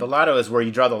the lotto is where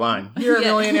you draw the line. You're a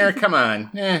millionaire. Come on.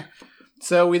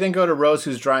 So we then go to Rose,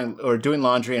 who's doing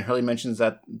laundry, and Hurley mentions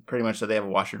that pretty much that they have a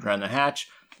washer dryer in the hatch.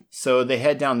 So they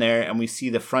head down there, and we see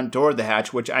the front door of the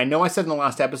hatch, which I know I said in the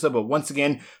last episode, but once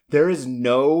again, there is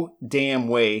no damn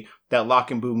way that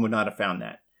Locke and Boom would not have found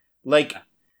that.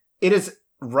 It is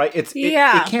right. It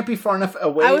can't be far enough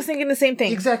away. I was thinking the same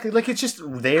thing. Exactly. It's just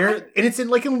there, and it's in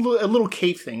a little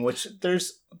cave thing, which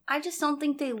there's. I just don't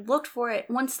think they looked for it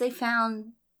once they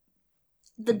found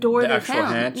the door they actual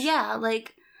found. Hatch. Yeah,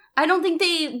 I don't think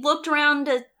they looked around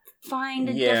to find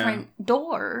a different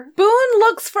door.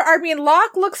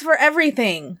 Locke looks for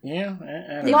everything.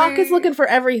 Yeah. Locke is looking for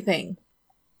everything.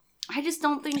 I just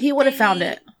don't think he would have found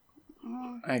it.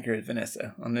 I agree with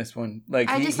Vanessa on this one. Like,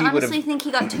 I just honestly think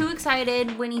he got too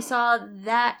excited when he saw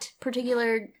that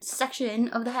particular section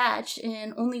of the hatch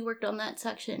and only worked on that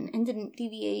section and didn't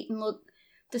deviate and look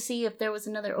to see if there was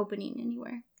another opening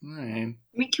anywhere. All right. I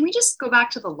mean, can we just go back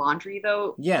to the laundry,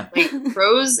 though? Yeah. Like,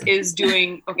 Rose is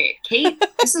doing... Okay, Kate,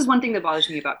 this is one thing that bothers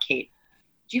me about Kate.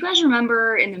 Do you guys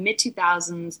remember in the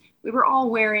mid-2000s, we were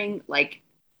all wearing, like,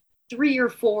 3 or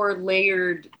 4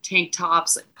 layered tank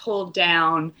tops, like, pulled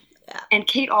down... Yeah. And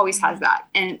Kate always has that.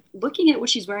 And looking at what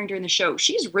she's wearing during the show,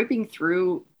 she's ripping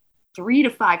through 3 to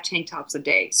 5 tank tops a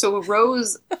day. So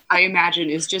Rose, I imagine,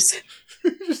 is just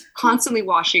constantly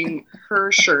washing her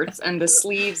shirts and the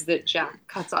sleeves that Jack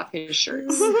cuts off his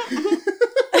shirts.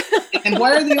 And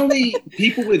why are the only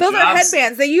people with those jobs... are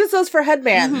headbands. They use those for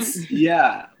headbands.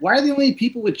 Yeah. Why are the only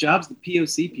people with jobs the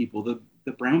POC people,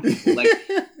 the brown people? Like,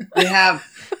 they have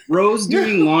Rose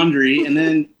doing laundry, and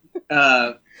then...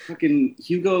 fucking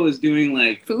Hugo is doing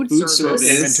like food service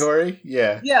inventory.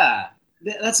 Yeah,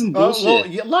 that's some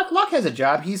bullshit. Locke has a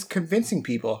job. He's convincing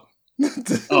people.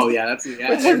 Oh yeah, that's what he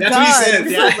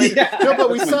said. Yeah. No,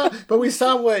 but we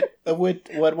saw what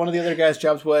one of the other guys'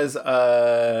 jobs was.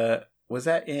 Was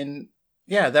that in?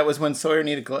 Yeah, that was when Sawyer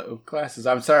needed glasses.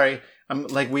 I'm sorry. I'm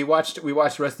like we watched the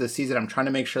rest of the season. I'm trying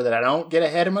to make sure that I don't get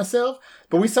ahead of myself.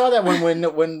 But we saw that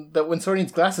when Sawyer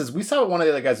needs glasses, we saw what one of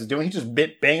the other guys was doing. He just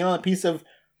banging on that piece of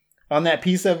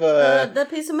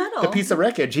metal. The piece of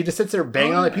wreckage. He just sits there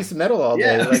banging on that piece of metal all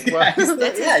day. Like, well,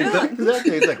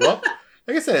 exactly. He's like, well,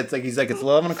 like I said, it's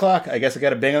 11 o'clock. I guess I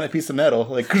got to bang on that piece of metal.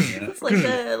 Like, it's like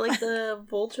the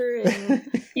vulture. And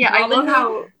yeah, I love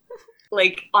how,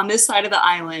 like, on this side of the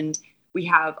island, we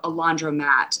have a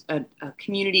laundromat, a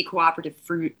community cooperative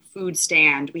food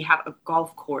stand. We have a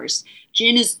golf course.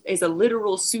 Jin is a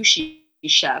literal sushi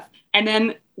chef. And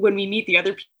then when we meet the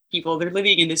other people, they're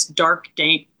living in this dark,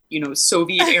 dank,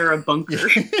 Soviet era bunker.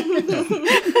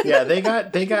 Yeah, they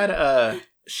got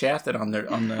shafted on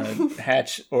the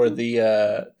hatch or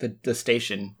the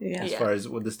station as far as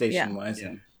what the station was.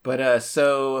 Yeah. But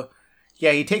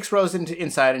he takes Rose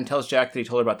inside and tells Jack that he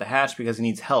told her about the hatch because he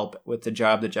needs help with the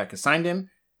job that Jack assigned him.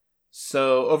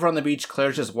 So over on the beach,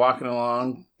 Claire's just walking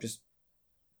along, just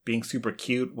being super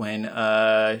cute when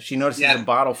she notices a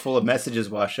bottle full of messages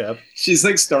wash up. She's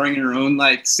like starring in her own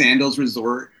like Sandals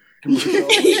Resort commercial. You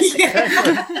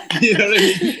know what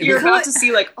I mean? You're about to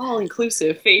see like all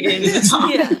inclusive fade in the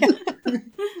top. Yeah.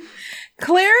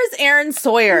 Claire's Aaron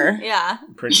Sawyer. Yeah.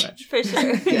 Pretty much. For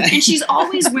sure. Yeah. And she's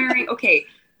always wearing, okay,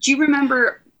 do you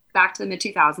remember back to the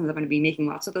mid-2000s, I'm going to be making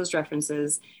lots of those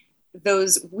references,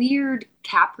 those weird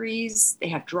capris, they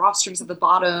have drawstrings at the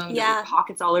bottom,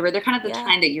 pockets all over. They're kind of the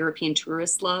kind that European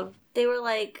tourists love. They were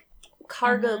like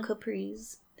cargo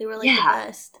capris. They were like the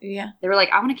best. Yeah. They were like,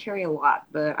 I want to carry a lot,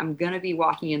 but I'm going to be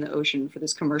walking in the ocean for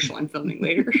this commercial I'm filming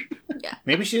later. Yeah.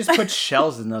 Maybe she just puts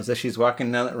shells in those as she's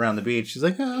walking around the beach. She's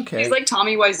like, oh, okay. She's like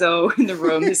Tommy Wiseau in the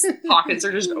room. His pockets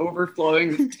are just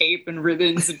overflowing with tape and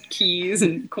ribbons and keys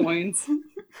and coins.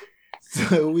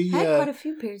 So I had quite a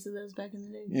few pairs of those back in the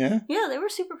day. Yeah? Yeah, they were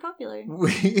super popular.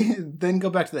 We then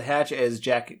go back to the hatch as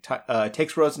Jack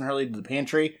takes Rose and Hurley to the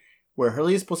pantry, where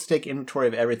Hurley is supposed to take inventory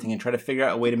of everything and try to figure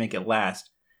out a way to make it last.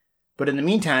 But in the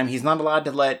meantime, he's not allowed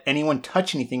to let anyone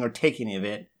touch anything or take any of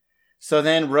it. So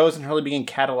then Rose and Hurley begin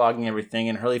cataloging everything,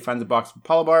 and Hurley finds a box of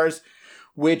Apollo bars,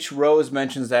 which Rose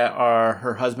mentions that are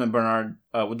her husband Bernard,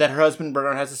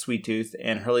 Bernard has a sweet tooth,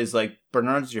 and Hurley's like,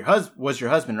 Bernard's was your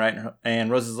husband, right?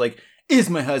 And Rose is like, is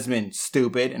my husband,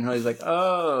 stupid? And Hurley's like,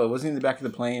 oh, wasn't he in the back of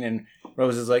the plane? And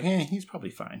Rose is like, he's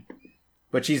probably fine.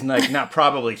 But she's like, not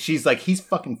probably. She's like, he's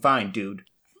fucking fine, dude.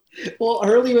 Well,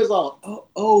 Hurley was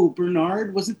all, oh,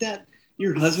 Bernard, wasn't that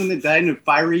your husband that died in a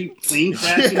fiery plane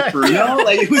crash in Bruno?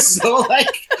 Like, it was so,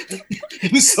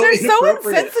 it was so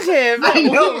inappropriate. So insensitive. I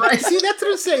know, right? See, that's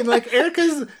what I'm saying. Like,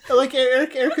 Erica's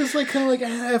like, kind of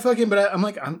like, fucking, but I'm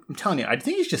like, I'm telling you, I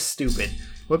think he's just stupid.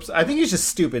 Whoops, I think he's just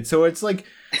stupid. So it's like,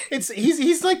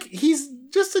 he's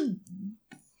just a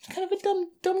kind of a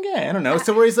dumb guy. I don't know.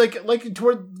 So where he's like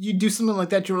toward you do something like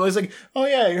that, you realize like, oh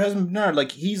yeah, your husband Bernard,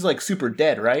 like he's like super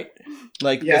dead, right?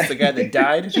 Like that's the guy that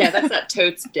died. Yeah, that's that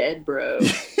totes dead, bro.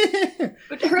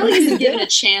 But Hurley isn't given a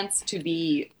chance to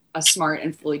be a smart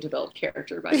and fully developed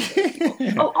character by people.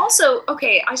 Oh, also,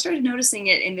 okay, I started noticing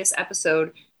it in this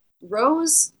episode.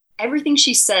 Rose, everything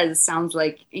she says sounds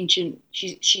like ancient.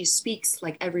 She speaks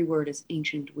like every word is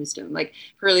ancient wisdom. Like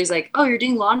Hurley's like, oh, you're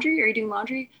doing laundry? Are you doing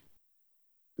laundry?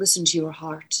 Listen to your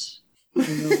heart. I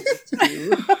don't know what to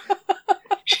do.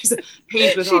 She's like,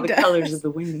 paint with She all the does. colors of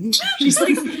the wind. She's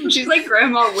like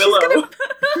Grandma Willow.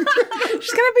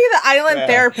 She's gonna be the island Yeah.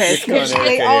 therapist You're because going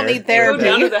they okay all here. need therapy.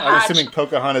 Go down to the I'm hatch. assuming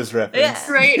Pocahontas reference.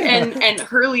 Yeah. Right, and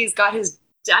Hurley's got his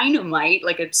dynamite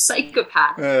like a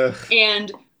psychopath, Ugh.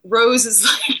 and Rose is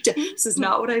like, "This is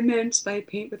not what I meant by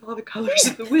paint with all the colors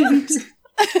of the wind."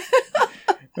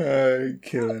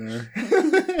 Killing her.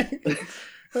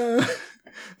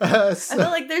 I So- feel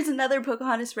like there's another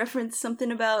Pocahontas reference,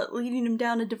 something about leading him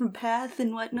down a different path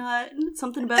and whatnot.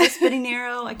 Something about a spinning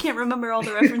arrow. I can't remember all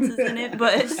the references in it,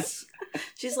 but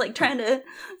she's like trying to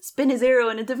spin his arrow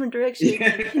in a different direction.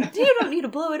 Like, you don't need to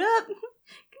blow it up.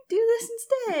 Do this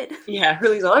instead. Yeah,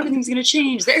 Hurley's all, everything's gonna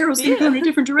change. The arrow's gonna go in a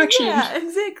different direction. Yeah,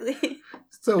 exactly.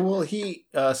 So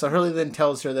so Hurley then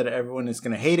tells her that everyone is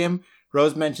going to hate him.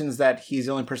 Rose mentions that he's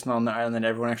the only person on the island that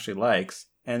everyone actually likes.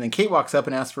 And then Kate walks up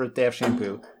and asks for if they have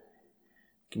shampoo.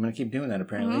 I'm going to keep doing that,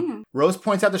 apparently. Mm. Rose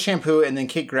points out the shampoo, and then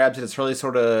Kate grabs it as Hurley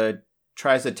sort of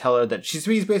tries to tell her that he's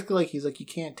basically like, he's like, you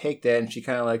can't take that. And she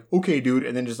kind of like, okay, dude.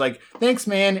 And then just like, thanks,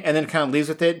 man. And then kind of leaves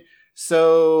with it.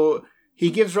 So he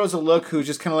gives Rose a look who's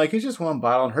just kind of like, it's just one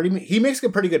bottle. And he makes a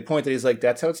pretty good point that he's like,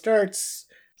 that's how it starts.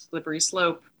 Slippery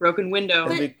slope, broken window.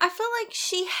 But I feel like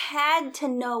she had to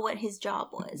know what his job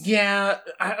was. Yeah,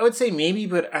 I would say maybe,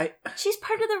 but She's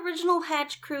part of the original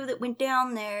Hatch crew that went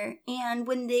down there, and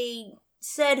when they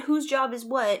said whose job is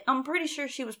what, I'm pretty sure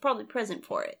she was probably present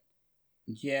for it.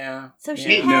 Yeah. So she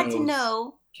Kate had knows. to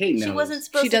know. Kate knows. She wasn't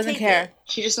supposed She to doesn't take care. it.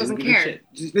 She just doesn't Doesn't give a care.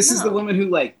 shit. This is the No. woman who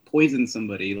like poisoned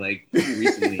somebody like pretty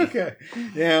recently. Okay.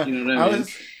 Yeah. You know what I mean?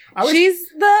 She's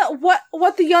the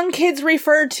what the young kids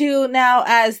refer to now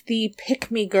as the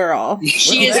pick-me girl.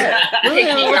 She is a pick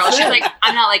me girl. She's like,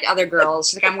 I'm not like other girls.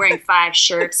 She's like, I'm wearing 5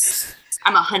 shirts.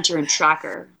 I'm a hunter and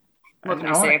tracker. What can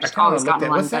I say? I've just always gotten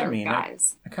along better with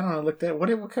guys. I kind of want to look that.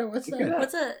 What's that?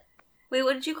 What's a... Wait,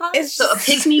 what did you call it? It's- So a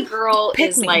pick me girl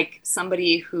is Pick-me. like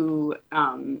somebody who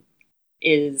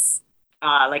is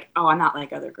like, oh, I'm not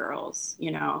like other girls.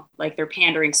 You know, like they're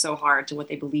pandering so hard to what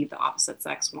they believe the opposite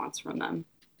sex wants from them.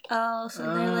 Oh, so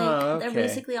they're Oh, they're okay.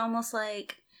 basically almost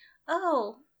like,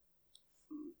 oh,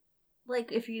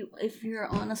 like if you're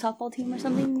on a softball team or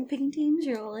something, you're picking teams,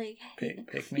 you're like, hey,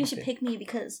 Pick me. you should pick me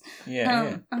because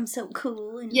Yeah. I'm so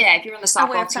cool. And Yeah, if you're on the I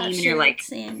wear softball team fat and you're like,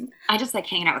 shirts and I just like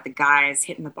hanging out with the guys,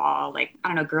 hitting the ball. Like, I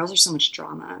don't know, girls are so much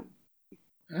drama.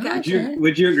 Gotcha.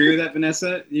 Would you agree with that,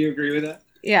 Vanessa? Do you agree with that?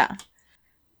 Yeah.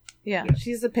 Yeah,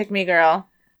 she's the pick-me girl.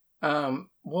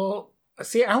 Well,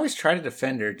 see, I always try to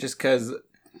defend her just because.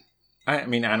 I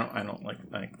mean, I don't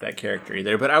like that character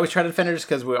either, but I always try to defend her just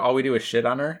because all we do is shit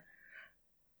on her,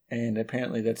 and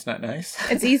apparently that's not nice.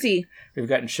 It's easy. We've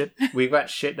got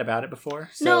shit about it before.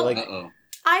 So No. like, Uh-oh.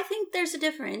 I think there's a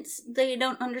difference. They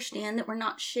don't understand that we're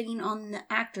not shitting on the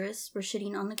actress, we're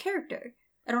shitting on the character.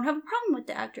 I don't have a problem with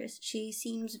the actress. She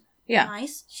seems Yeah.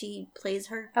 nice. She plays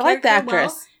her I like the character well.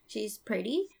 actress. She's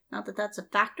pretty. Not that that's a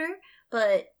factor,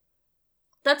 but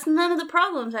that's none of the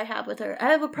problems I have with her. I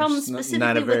have a problem It's not a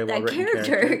specifically very with that well-written character.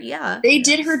 character. Yeah. They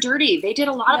did her dirty. They did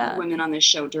a lot of Yeah. the women on this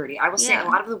show dirty. I will say Yeah. a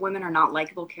lot of the women are not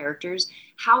likable characters.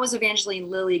 How is Evangeline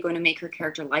Lilly going to make her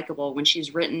character likable when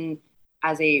she's written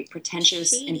as a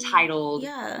pretentious, Shady. entitled,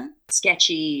 Yeah.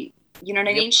 sketchy, you know what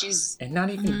I mean? She's and not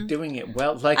even Mhm. doing it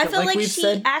well. Like I feel like we've she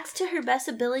said. acts to her best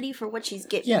ability for what she's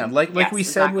getting. Yeah, like Yes, we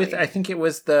said with, exactly. I think it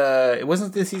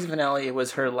wasn't the season finale. It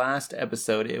was her last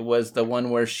episode. It was the one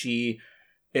where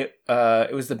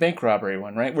it was the bank robbery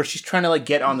one, right? Where she's trying to like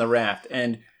get on the raft,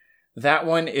 and that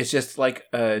one is just like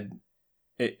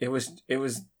it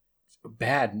was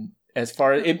bad as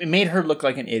far as it made her look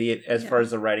like an idiot as far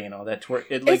as the writing and all that. To where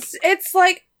it like It's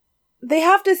like they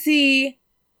have to see.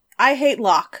 I hate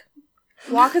Locke.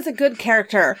 Locke is a good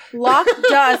character. Locke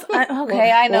does.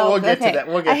 I know. We'll get okay. to that.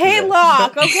 We'll get I to hate that.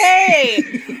 Locke.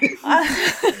 Okay.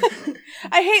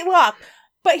 I hate Locke,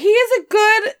 but he is a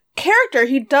good character.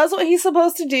 He does what he's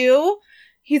supposed to do.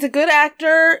 He's a good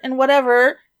actor and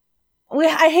whatever.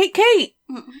 I hate Kate.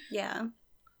 Yeah.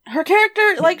 Her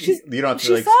character, like she's You don't have to,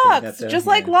 she like, explain that sucks, there. just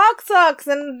Yeah. like Locke sucks,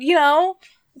 and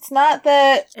it's not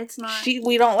that It's not.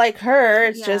 we don't like her.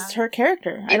 It's Yeah. just her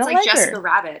character. I it's don't like like Jessica her.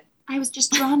 Rabbit. I was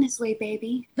just drawn this way,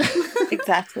 baby.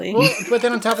 Exactly. Well, but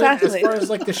then on top of that, Exactly. as far as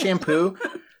like the shampoo,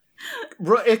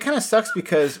 it kind of sucks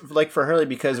because, like for Hurley,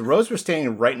 because Rose was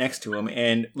standing right next to him,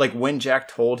 and like when Jack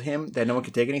told him that no one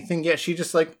could take anything, yeah, she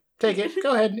just like take it,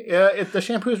 go ahead. The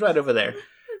shampoo's right over there.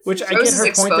 Which I Rose get is her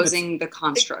point that exposing the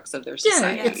constructs of their yeah,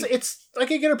 society. it's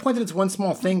like I get her point that it's one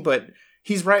small thing, but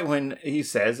he's right when he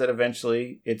says that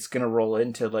eventually it's gonna roll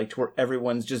into like to where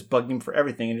everyone's just bugging him for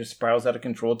everything and just spirals out of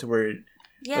control to where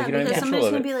Yeah, like, you don't have because control somebody's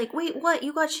of gonna it. be like, "Wait, what?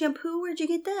 You got shampoo? Where'd you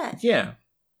get that?" yeah.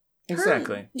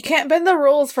 Exactly. You can't bend the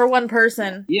rules for one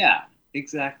person. Yeah,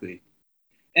 exactly.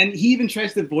 And he even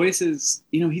tries to voice his,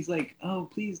 he's like, "Oh,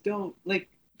 please don't, like,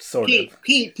 Sort Pete, of.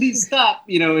 Pete, please stop,"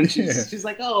 and she's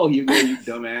like, "Oh, you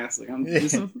dumbass, like, I'm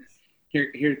just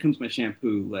here comes my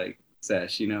shampoo, like,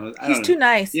 sesh, I don't know. He's too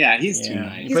nice. Yeah, he's too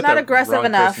nice. He's not aggressive wrong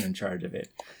enough. person in charge of it.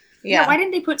 Yeah. Why didn't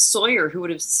they put Sawyer, who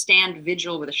would have stand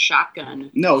vigil with a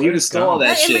shotgun? No, he would have stole all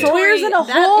that shit. Sawyer's in a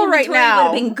hole right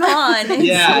now. Would have been gone.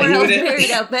 Yeah, somewhere he else would've- buried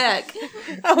out back.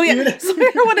 Oh yeah, Sawyer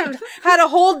would have had a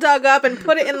hole dug up and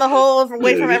put it in the hole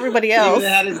away from everybody He else. would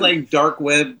have had his like dark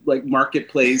web like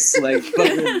marketplace like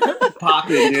fucking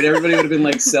popping, dude. Everybody would have been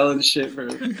like selling shit for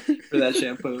that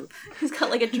shampoo. He's got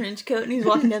like a trench coat and he's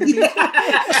walking down the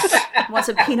beach. Want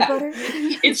some peanut butter?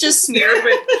 It's just smeared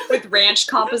with ranch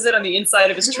composite on the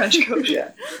inside of his trench coat.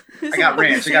 Yeah. I got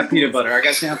ranch, I got peanut butter, I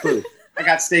got shampoo, I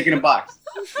got steak in a box.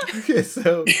 Okay,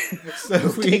 so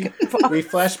we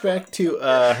flash back to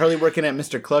Hurley working at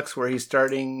Mr. Cluck's where he's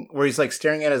like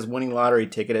staring at his winning lottery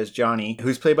ticket as Johnny,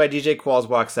 who's played by DJ Qualls,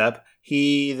 walks up.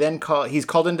 He's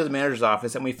called into the manager's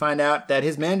office, and we find out that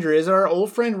his manager is our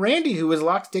old friend Randy, who was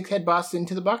Locke's dickhead boss in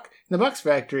the Bucks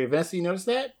factory. Vanessa, you noticed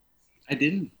that? I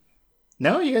didn't.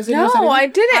 No, you guys didn't notice that? No, I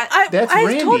didn't. That's I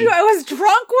Randy. told you I was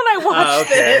drunk when I watched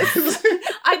this.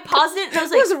 I paused it and I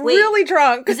was I like, was wait, really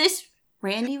drunk. is this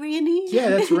Randy? Yeah,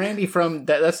 that's Randy from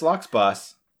that's Locke's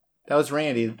boss. That was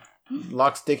Randy,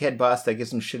 Locke's dickhead boss that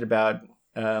gives him shit about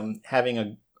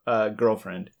having a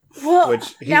girlfriend. Well,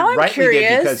 Which he now I'm rightly curious.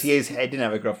 did because he didn't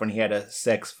have a girlfriend. He had a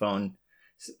sex phone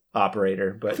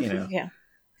operator, but Yeah.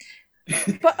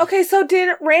 But okay, so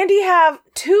did Randy have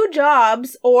two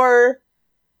jobs or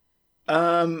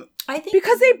I think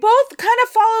because they both kind of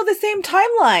follow the same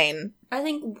timeline? I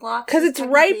think Locke Because it's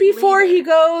right before he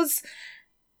goes.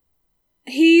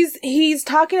 He's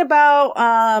talking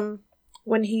about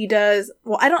when he does.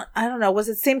 Well, I don't know. Was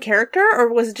it the same character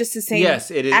or was it just the same?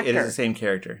 yes, it is. actor? It is the same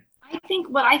character. I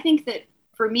think that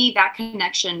for me, that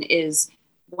connection is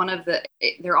one of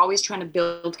they're always trying to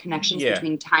build connections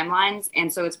between timelines.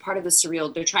 And so it's part of the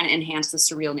surreal. They're trying to enhance the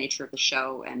surreal nature of the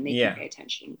show and make you pay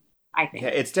attention. I think. Yeah,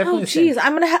 it's definitely. Oh, the same. jeez,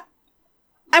 I'm gonna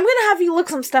have you look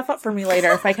some stuff up for me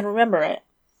later if I can remember it.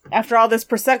 After all this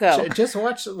prosecco, Just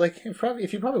watch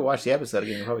if you probably watch the episode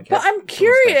again, you probably but catch I'm some stuff,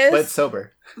 curious. but it's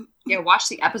sober. Yeah, watch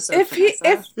the episode. If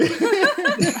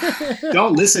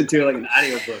Don't listen to it like an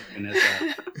audiobook,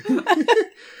 Vanessa.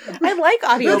 I like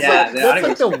audiobooks. Yeah, That's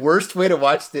like the worst way to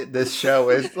watch this show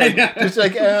is like just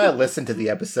like listen to the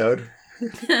episode.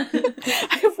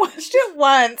 I watched it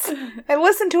once. I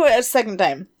listened to it a second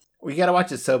time. We gotta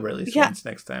watch it sober at least once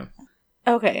next time.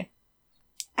 Okay.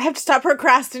 I have to stop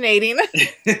procrastinating.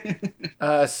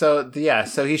 So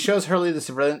he shows Hurley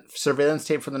the surveillance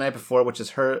tape from the night before, which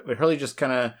is Hurley just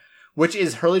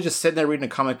sitting there reading a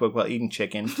comic book while eating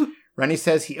chicken. Rennie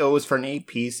says he owes for an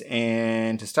 8-piece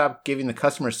and to stop giving the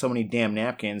customers so many damn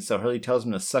napkins. So Hurley tells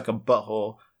him to suck a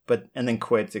butthole, and then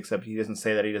quits. Except he doesn't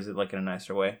say that. He does it like in a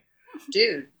nicer way.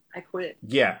 Dude, I quit.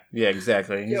 Yeah,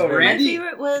 exactly. Yo, My Randy.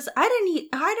 favorite was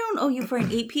I don't owe you for an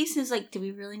 8-piece. It's like, do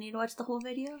we really need to watch the whole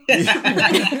video?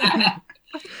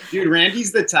 Dude,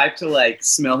 Randy's the type to like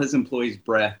smell his employees'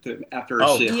 breath after a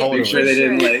shift. totally. Make sure they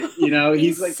didn't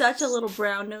he's like such a little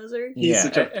brown noser. he's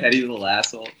such a petty little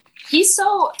asshole. He's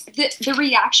so the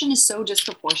reaction is so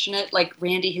disproportionate. Like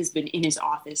Randy has been in his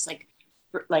office, like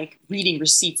reading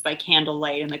receipts by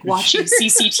candlelight and like watching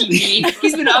CCTV.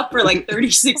 He's been up for like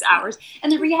 36 hours,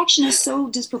 and the reaction is so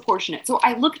disproportionate. So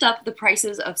I looked up the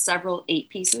prices of several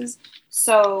 8-pieces.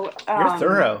 So You're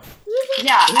thorough.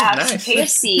 Yeah, at Nice.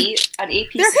 KFC, an 8-piece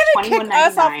They're is gonna kick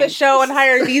us off the $21.99. show and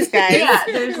hire these guys. Yeah,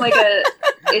 there's like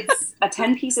it's a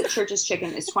 10-piece at Church's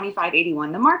Chicken is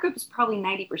 $25.81. The markup is probably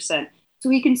 90%. So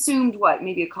he consumed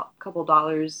maybe a couple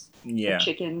dollars of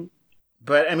chicken.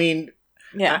 But I mean,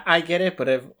 Yeah. I get it. But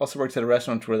I've also worked at a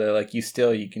restaurant where they're like, you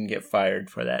can get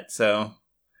fired for that. So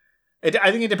I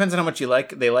think it depends on how much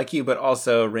they like you, but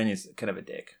also Randy's kind of a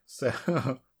dick. So.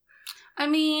 I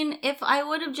mean, if I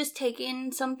would have just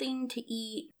taken something to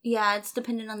eat, yeah, it's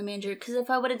dependent on the manager. Because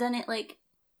if I would have done it like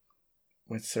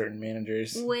with certain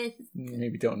managers,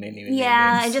 maybe don't name any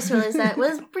yeah, names. I just realized that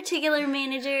was a particular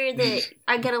manager that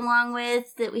I get along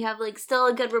with, that we have like still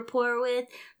a good rapport with.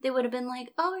 They would have been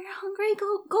like, "Oh, you're hungry?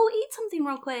 Go eat something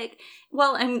real quick."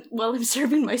 While I'm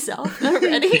serving myself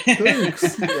already.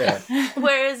 Thanks. Yeah.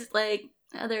 Whereas like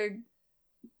other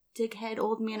dickhead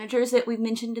old managers that we've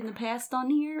mentioned in the past on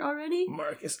here already.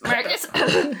 Marcus.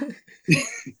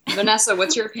 Vanessa,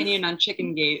 w's your opinion on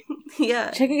Chicken Gate?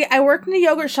 Yeah. I worked in a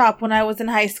yogurt shop when I was in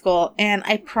high school, and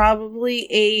I probably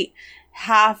ate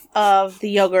half of the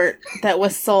yogurt that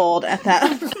was sold at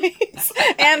that place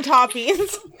and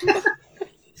toppings.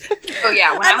 Oh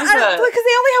yeah, when I was because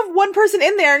they only have one person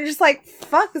in there, and just like,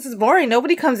 fuck, this is boring.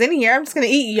 Nobody comes in here. I'm just gonna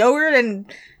eat yogurt and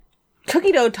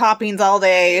cookie dough toppings all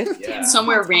day. Yeah.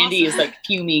 somewhere Randy is like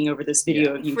fuming over this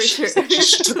video of you. for sure. She's like,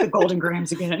 she took the Golden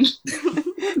Grams again.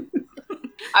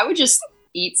 I would just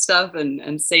eat stuff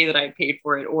and say that I had paid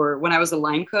for it. Or when I was a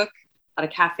line cook at a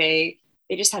cafe,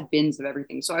 they just had bins of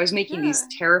everything. So I was making these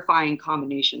terrifying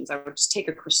combinations. I would just take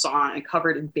a croissant and cover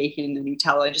it in bacon and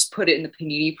Nutella and just put it in the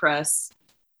panini press.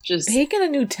 Just Bacon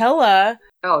and Nutella.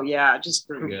 Oh yeah, just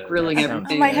grilling That sounds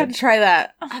everything. I might have to try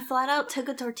that. I flat out took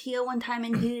a tortilla one time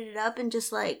and heated it up and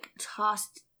just like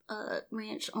tossed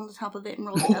ranch on the top of it and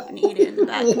rolled it up and ate it in the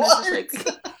back. And it was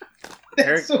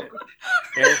just like,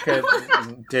 Erica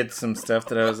did some stuff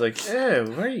that I was like,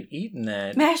 ew, why are you eating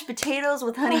that? mashed potatoes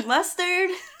with honey mustard.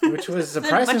 Which was Then a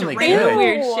bunch of surprisingly random good.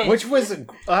 weird shit. Which was,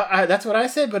 that's what I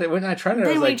said, but when I tried it, I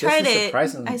was Then like, we tried this is it.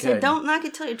 surprisingly I good. said, "Don't knock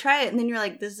it till you try it." And then you're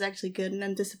like, "This is actually good," and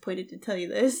I'm disappointed to tell you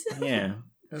this. Yeah.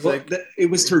 I was Well, like, it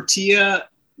was tortilla,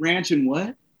 ranch, and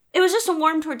what? It was just a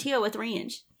warm tortilla with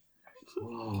ranch.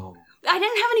 Whoa. I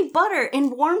didn't have any butter,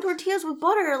 and warm tortillas with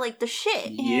butter are like the shit.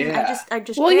 And Yeah. I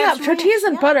just. Well, yeah, grabbed some tortillas ranch,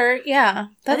 and yeah. butter. Yeah,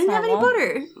 I that's didn't have any normal.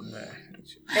 butter.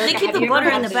 They Erica, keep have the you ever butter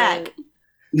in had the to- back.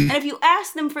 And if you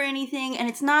ask them for anything, and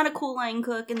it's not a cool line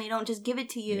cook, and they don't just give it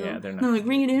to you, Yeah, they're not like, gonna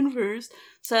bring do it in first.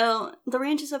 So the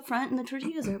ranch is up front, and the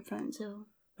tortillas are up front. So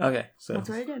okay, so that's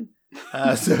what I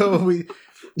did. so we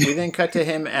then cut to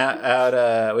him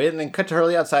out. We then cut to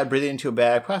Hurley outside, breathing into a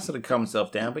bag, possibly to calm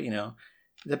himself down. But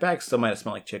the bag still might have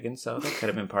smelled like chicken, so that could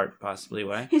have been possibly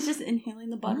why. He's just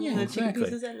inhaling the bottom Yeah, of the chicken exactly.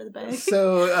 pieces out of the bag.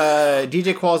 So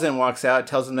DJ calls in and walks out,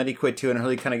 tells him that he quit too, and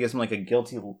Hurley kind of gives him like a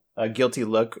guilty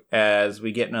look as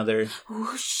we get another.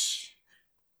 Whoosh.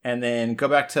 And then go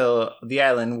back to the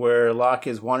island where Locke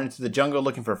is wandering through the jungle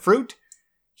looking for fruit.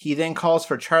 He then calls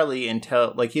for Charlie and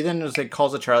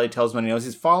calls to Charlie, tells him when he knows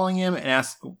he's following him, and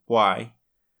asks why.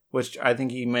 Which I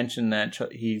think he mentioned that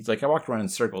he's like, I walked around in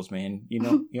circles, man.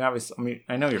 You obviously,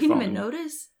 I know you're He didn't following even me.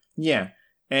 notice. Yeah.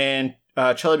 And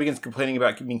Charlie begins complaining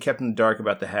about being kept in the dark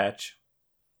about the hatch.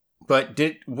 But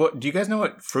do you guys know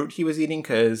what fruit he was eating?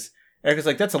 Because Erica's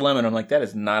like, that's a lemon. I'm like, that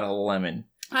is not a lemon.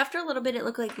 After a little bit, it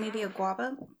looked like maybe a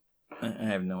guava. I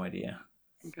have no idea.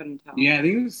 I couldn't tell. Yeah, I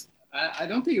think it was. I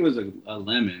don't think it was a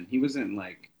lemon. He wasn't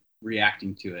like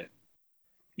reacting to it.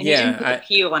 And he didn't put the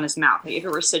peel on his mouth. Like, if it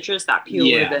were citrus, that peel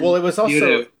would have been. Well, it was He also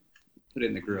would've put it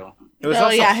in the grill. it was Oh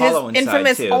also yeah, hollow his inside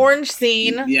infamous too. orange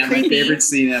scene. Yeah, Creepy. my favorite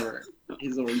scene ever.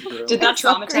 His orange grill. Did that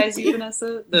So traumatize creepy. you,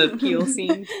 Vanessa? The peel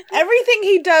scene? Everything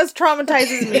he does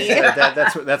traumatizes me.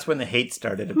 That's when the hate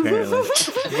started, apparently.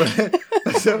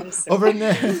 So over in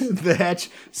the hatch,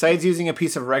 Saeed's using a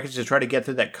piece of wreckage to try to get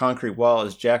through that concrete wall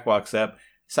as Jack walks up.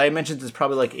 Saeed mentions it's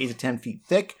probably like 8 to 10 feet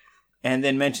thick, and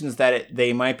then mentions that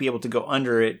they might be able to go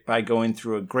under it by going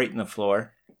through a grate in the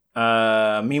floor.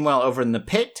 Meanwhile, over in the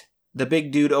pit, the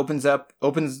big dude opens up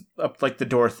like the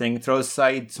door thing, throws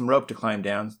Saeed some rope to climb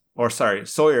down.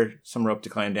 Sawyer some rope to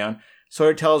climb down.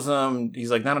 Sawyer tells him,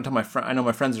 he's like, not until I know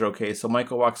my friends are okay. So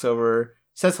Michael walks over,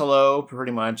 says hello,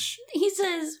 pretty much. He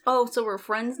says, "Oh, so we're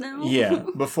friends now?" Yeah,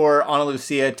 before Ana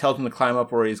Lucia tells him to climb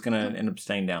up where he's going to end up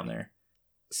staying down there.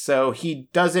 So he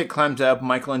does it, climbs up.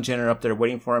 Michael and Jen are up there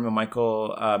waiting for him, and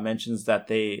Michael mentions that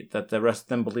the rest of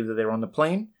them believe that they were on the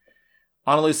plane.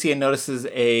 Ana Lucia notices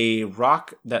a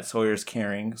rock that Sawyer's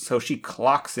carrying, so she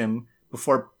clocks him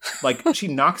before, she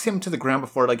knocks him to the ground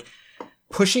before,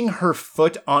 pushing her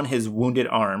foot on his wounded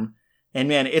arm. And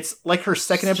man, it's like her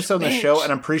second episode in the show, and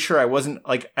I'm pretty sure I wasn't,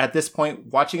 at this point,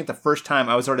 watching it the first time,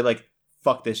 I was already like,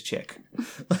 fuck this chick.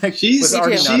 She's not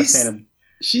a fan of...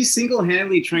 She's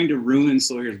single-handedly trying to ruin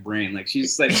Sawyer's brain.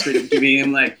 She's straight up giving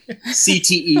him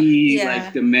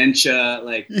CTE, dementia.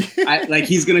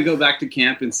 He's gonna go back to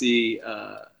camp and see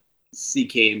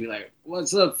CK and be like,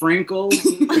 "What's up, Frankel?"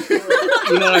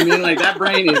 You know what I mean? That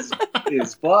brain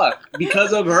is fucked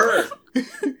because of her.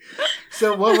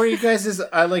 So what were you guys'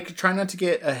 try not to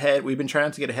get ahead. We've been trying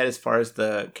not to get ahead as far as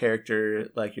the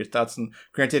character, your thoughts. And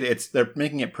granted, they're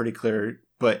making it pretty clear,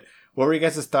 but what were you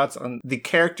guys' thoughts on the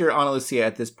character Ana Lucia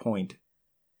at this point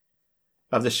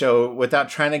of the show without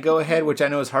trying to go ahead, which I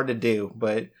know is hard to do,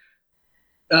 but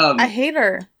I hate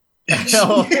her. I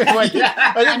think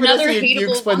Another Vanessa, you hateable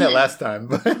explained that woman. last time.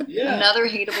 But Another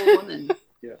hateable woman.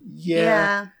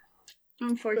 yeah.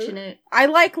 Unfortunate. I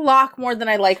like Locke more than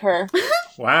I like her.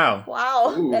 Wow.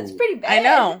 Wow, Ooh. that's pretty bad. I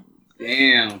know.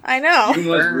 Damn. I know. You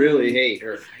must really hate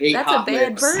her. Hate That's hot a bad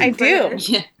lips. burn. I do. for her.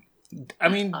 Yeah. I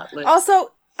mean,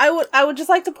 Also, I would just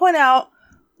like to point out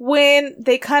when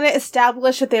they kind of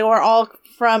established that they were all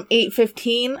from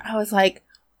 815, I was like,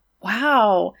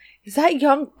 wow, is that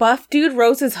young buff dude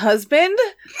Rose's husband?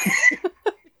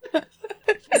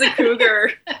 He's a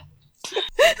cougar.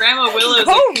 Grandma Willow's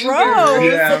Go a cougar. Rose!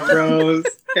 Yeah, Rose.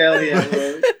 Hell yeah,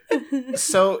 Rose.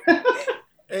 So,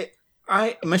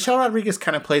 Michelle Rodriguez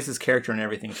kind of plays this character in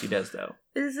everything she does, though.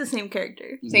 It is the same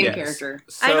character. Same Yes. character.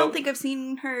 So, I don't think I've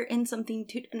seen her in something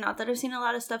too. Not that I've seen a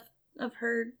lot of stuff of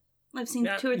her. I've seen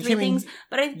Yeah, 2 or I 3 mean, things,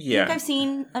 but I yeah. think I've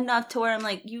seen enough to where I'm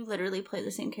like, you literally play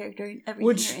the same character in everything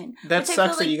Which, you're in. that Which I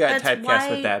sucks feel that you got that's typecast why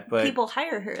with that, but people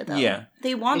hire her though. Yeah.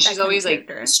 They want And that she's kind always of like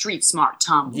character. street smart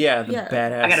Tom. yeah, the Yeah.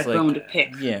 badass. I got a like, bone to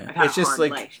pick. Yeah, I got it's a just hard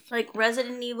like life. Like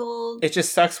Resident Evil. it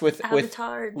just sucks with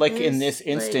Avatar, like in this like-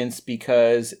 instance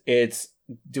because it's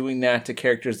doing that to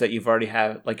characters that you've already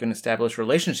have like an established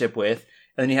relationship with,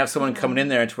 and then you have someone coming in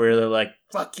there to where they're like,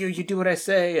 "Fuck you, you do what I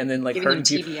say," and then like Giving hurting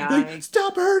them people. TBI. Like,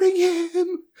 stop hurting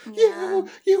him,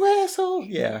 you asshole.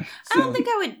 Yeah, I don't think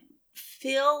I would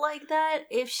feel like that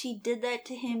if she did that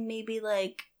to him. Maybe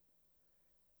like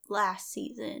last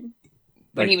season.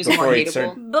 When he was before more he hateable.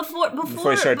 started-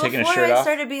 Before he started taking his before shirt I off?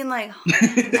 started being like,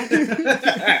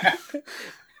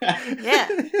 yeah.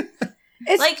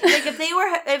 Like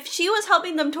if she was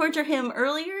helping them torture him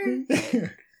earlier,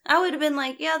 I would have been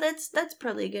like, yeah, that's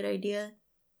probably a good idea.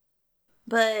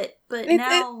 But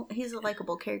now he's a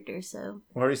likable character, so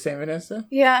What are you saying, Vanessa?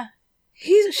 Yeah.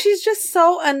 She's just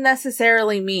so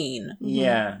unnecessarily mean.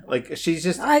 Yeah, like she's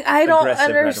just I don't aggressive right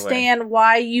away. understand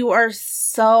why you are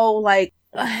so like.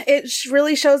 It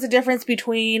really shows the difference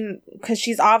between, because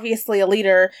she's obviously a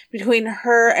leader, between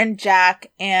her and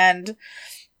Jack, and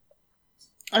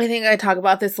I think I talk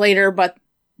about this later, but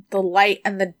the light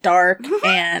and the dark,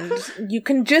 and you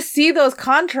can just see those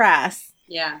contrasts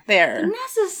Yeah. there.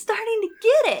 Vanessa's starting to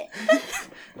get it.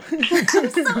 I'm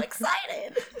so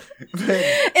excited.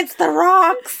 It's the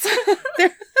rocks.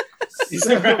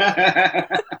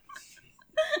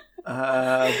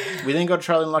 We then go to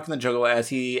Charlie and Locke in the jungle as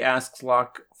he asks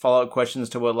Locke follow-up questions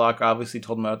to what Locke obviously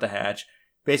told him about the hatch.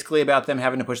 Basically about them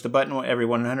having to push the button every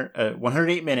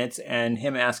 108 minutes and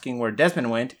him asking where Desmond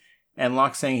went and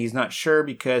Locke saying he's not sure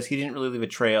because he didn't really leave a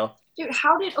trail. Dude,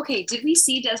 did we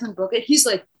see Desmond book it? He's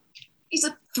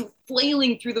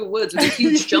flailing through the woods with a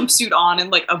huge jumpsuit on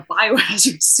and like a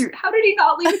biohazard suit. How did he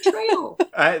not leave a trail?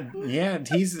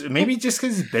 He's maybe just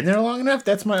because he's been there long enough.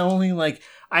 That's my only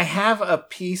I have a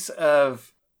piece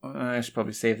of. I should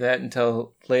probably save that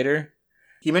until later.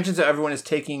 He mentions that everyone is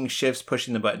taking shifts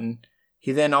pushing the button.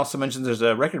 He then also mentions there's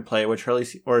a record player, which Charlie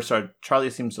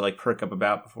seems to perk up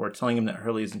about before telling him that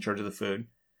Hurley is in charge of the food.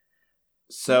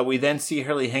 So we then see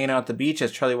Hurley hanging out at the beach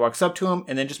as Charlie walks up to him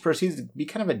and then just proceeds to be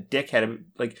kind of a dickhead,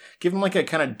 give him a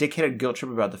kind of dickheaded guilt trip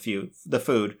about the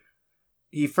food.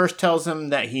 He first tells him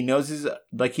that he knows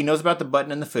about the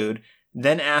button and the food,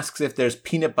 then asks if there's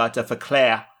peanut butter for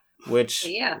Claire, which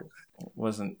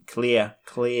wasn't Claire.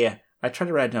 I tried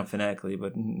to write it down phonetically,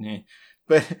 but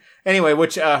anyway,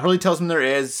 which Hurley tells him there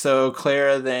is. So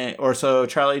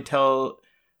Charlie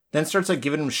then starts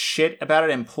giving him shit about it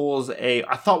and pulls I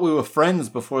thought we were friends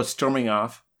before storming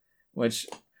off, which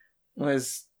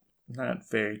was not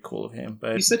very cool of him.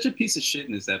 But he's such a piece of shit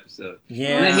in this episode.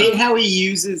 Yeah, and I hate how he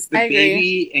uses the I agree.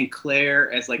 baby and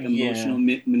Claire as emotional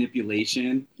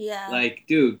manipulation. Yeah.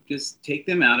 Dude, just take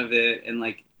them out of it and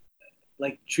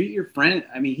treat your friend.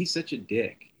 I mean, he's such a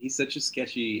dick. He's such a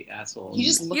sketchy asshole. He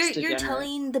just looks You're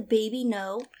telling the baby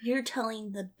no. You're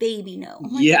telling the baby no.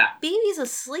 I'm like, Yeah. Baby's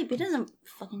asleep. He doesn't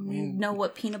fucking know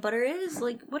what peanut butter is.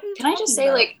 What are you Can I talking just say,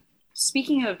 about?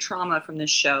 speaking of trauma from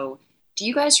this show, do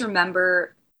you guys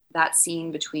remember that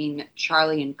scene between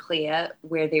Charlie and Clea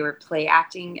where they were play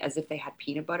acting as if they had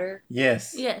peanut butter?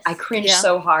 yes. Yes. I cringed Yeah.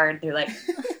 so hard. They're did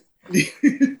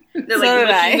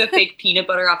I. licking the fake peanut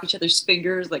butter off each other's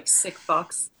fingers like sick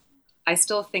fucks. I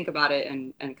still think about it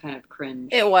and kind of cringe.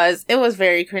 It was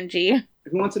very cringy.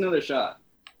 Who wants another shot?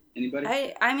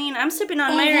 Anybody? I mean, I'm sipping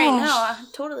on mine right now.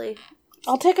 Totally.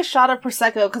 I'll take a shot of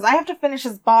Prosecco because I have to finish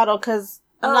this bottle because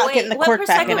I'm not getting the what cork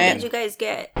back in Prosecco it. did you guys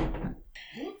get?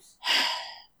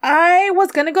 I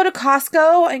was going to go to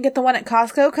Costco and get the one at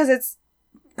Costco because it's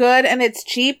good and it's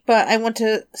cheap, but I went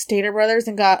to Stater Brothers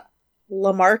and got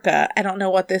La Marca. I don't know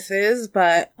what this is,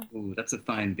 but... Ooh, that's a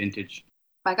fine vintage.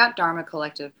 I got Dharma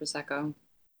Collective Prosecco.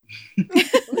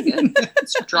 Really good.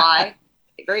 It's dry,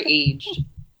 very aged.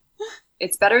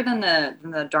 It's better than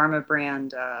the Dharma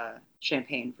brand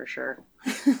champagne for sure.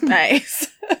 Nice.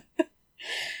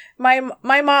 My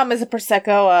mom is a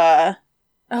Prosecco,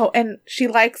 and she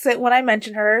likes it when I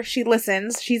mention her. She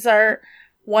listens. She's our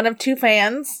one of 2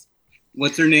 fans.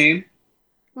 What's her name?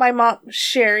 My mom,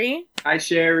 Sherry. Hi,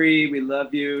 Sherry. We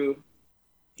love you.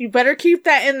 You better keep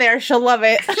that in there. She'll love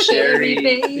it. Sherry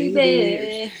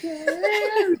baby.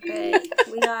 Okay,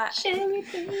 we got Sherry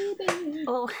baby.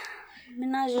 oh,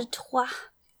 Menage a Trois.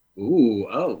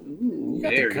 Ooh,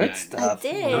 very good nice. stuff. I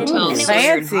did. Don't And tell it us was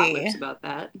Fancy. about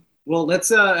that. Well, let's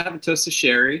have a toast to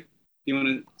Sherry. You want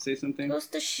to say something? close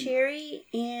to Sherry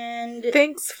and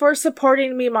Thanks for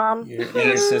supporting me, Mom.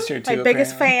 Your sister too. My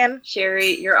biggest apparently. fan.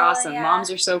 Sherry, you're Oh, awesome. yeah.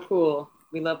 Moms are so cool.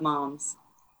 We love moms.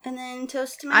 and then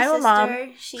toast to my I'm a sister.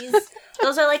 mom. She's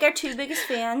those are like our two biggest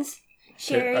fans.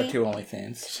 Sherry, Our two only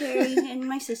fans. Sherry, and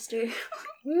my sister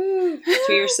To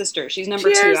your sister. She's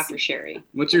number Cheers. 2 after Sherry.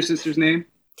 What's your sister's name?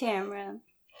 Tamara.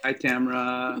 Hi,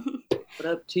 Tamara. What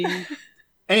up, T?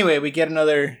 Anyway, we get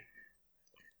another.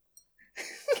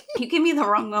 You gave me the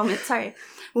wrong moment. Sorry.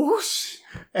 Whoosh.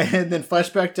 And then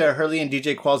flashback to Hurley and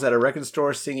DJ Qualls at a record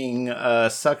store singing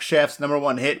Suck Chef's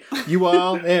 #1 hit, You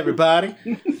All, Everybody.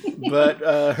 But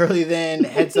Hurley then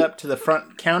heads up to the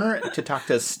front counter to talk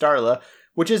to Starla,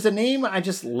 which is a name I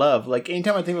just love. Like,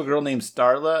 anytime I think of a girl named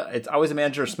Starla, it's always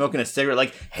imagine her smoking a cigarette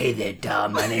like, hey there, doll,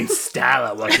 my name's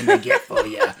Starla, what can I get for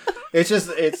you? It's just,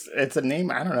 it's a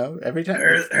name, I don't know, every time.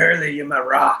 Hurley, you're my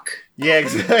rock. Yeah,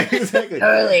 exactly.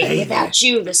 Hurley, without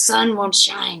you, the sun won't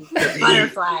shine. The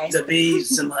butterflies. The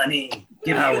bees, some honey.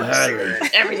 Give me Oh, Hurley.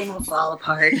 Everything will fall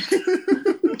apart.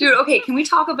 Dude, okay, can we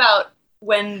talk about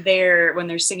when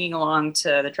they're singing along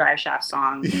to the Drive Shaft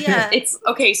song? Yeah. It's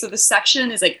okay, so the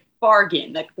section is like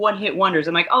bargain, like one-hit wonders.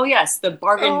 I'm like, oh yes, the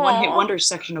bargain Aw. one-hit wonders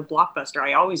section of Blockbuster.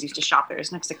 I always used to shop there.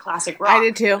 It's next to Classic Rock. I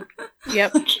did too.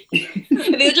 Yep.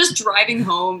 And they're just driving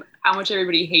home how much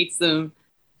everybody hates them,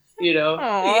 you know?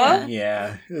 Aww.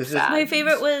 Yeah. This is, Sad. My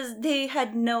favorite was they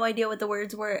had no idea what the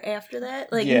words were after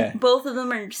that. Like, Yeah. both of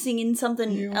them are singing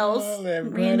something You else all,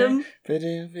 everybody. random.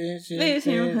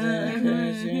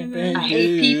 I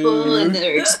hate people and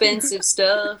their expensive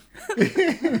stuff.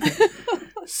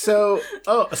 So,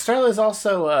 Starla is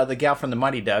also the gal from the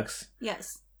Mighty Ducks.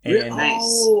 Yes. And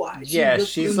Nice. yeah,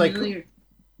 she's like,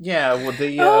 yeah, well,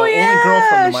 the Oh, only girl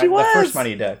yeah, from she the was. first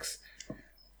Mighty Ducks.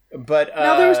 But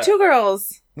No, there was 2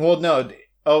 girls. Well, no.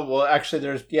 Oh, well, actually,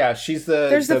 she's the.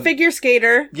 There's the figure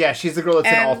skater. Yeah, she's the girl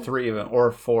that's in all And- 3 of them,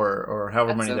 or 4, or however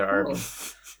That's many so there cool. are.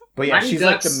 But yeah, Mighty she's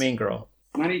Ducks. like the main girl.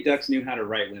 Mighty Ducks knew how to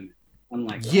write women,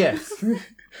 unlike us. Yes.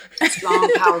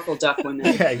 Strong, powerful duck women.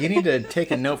 Yeah, you need to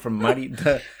take a note from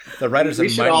the writers We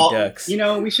of should Mighty all, Ducks.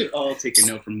 we should all take a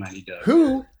note from Mighty Ducks.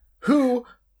 Who,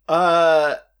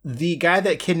 the guy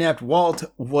that kidnapped Walt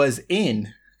was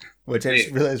in, which I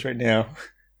just Wait. realized right now.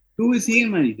 Who is he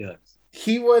in Mighty Ducks?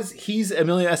 He's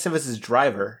Emilio Estevez's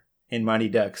driver in Mighty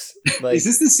Ducks. Like, Is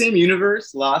this the same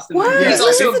universe? Lost in What? Mighty Yeah. Is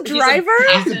Ducks? this the driver?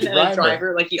 Captain He's a and a driver.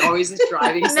 driver. Like he always is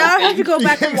driving something. Now I have to go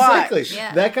back and watch. exactly.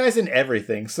 Yeah. That guy's in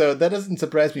everything, so that doesn't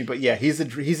surprise me. But yeah, he's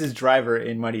his driver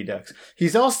in Mighty Ducks.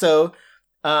 He's also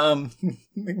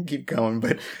keep going,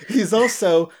 but he's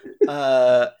also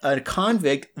a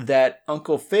convict that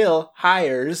Uncle Phil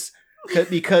hires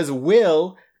because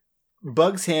Will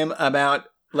bugs him about,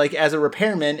 like, as a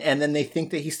repairman, and then they think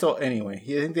that he stole. Anyway,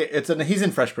 he's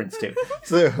in Fresh Prince too.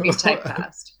 So He's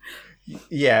typecast.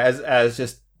 yeah, as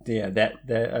just that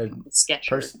Sketch.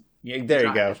 person. Yeah, there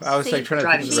you go. I was like trying to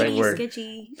think of the right Shady, word.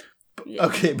 sketchy. Yeah.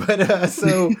 Okay, but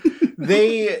so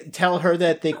they tell her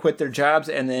that they quit their jobs,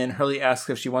 and then Hurley asks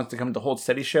if she wants to come to the Hold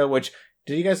Steady show. Which,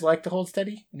 did you guys like the Hold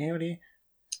Steady? Anybody?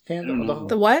 Fan don't know.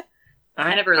 The what?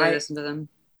 I never really listened to them.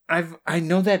 I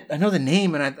know the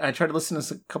name, and I tried to listen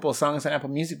to a couple of songs on Apple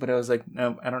Music, but I was like,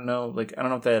 no, I don't know. Like, I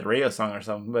don't know if that's a radio song or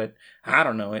something, but I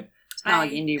don't know it. It's kind of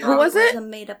like indie rock. Who was it? a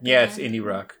made-up Yeah, it's band. indie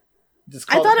rock. It's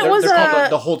I thought it they're was called a-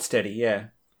 the Hold Steady. Yeah,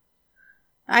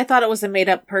 I thought it was a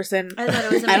made-up person. I thought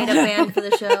it was a I don't made-up know. band for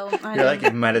the show. you're like,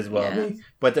 it might as well Yeah. be.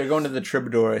 But they're going to the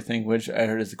Troubadour, I think, which I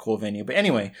heard is a cool venue. But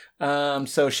anyway,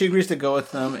 so she agrees to go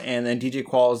with them, and then DJ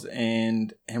Qualls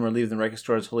and him are leaving the record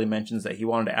store as Hurley mentions that he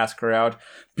wanted to ask her out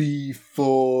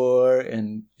before,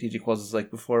 and DJ Qualls is like,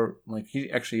 before, like,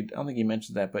 he actually, I don't think he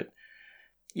mentioned that, but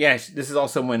yeah, this is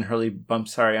also when Hurley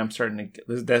bumps, sorry, I'm starting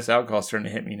to, this alcohol's starting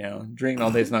to hit me now. Drinking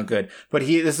all day is not good. But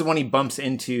this is when he bumps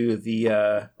into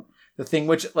the thing,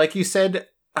 which, like you said,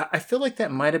 I feel like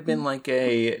that might have been like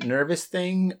a nervous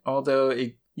thing, although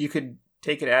you could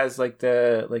take it as like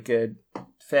a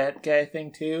fat guy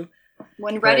thing too.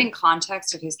 When read in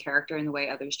context of his character and the way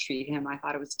others treat him, I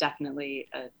thought it was definitely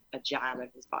a jab at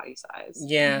his body size.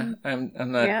 Yeah, I'm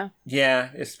not. Yeah. Yeah,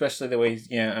 especially the way he's.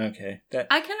 Yeah, okay. That.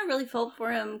 I kind of really felt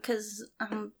for him because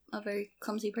I'm a very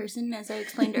clumsy person, as I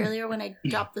explained earlier when I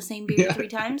dropped the same beer 3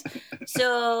 times.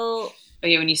 So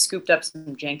But yeah, when he scooped up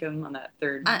some Jankum on that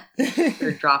third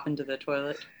drop into the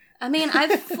toilet. I mean,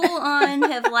 I've full on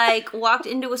have like walked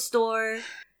into a store,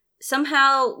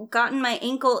 somehow gotten my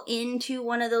ankle into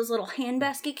one of those little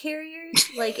handbasket carriers.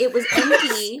 Like it was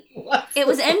empty. It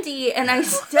was empty, and I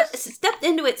stepped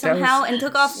into it somehow and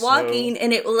took off walking,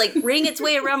 and it will like ring its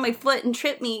way around my foot and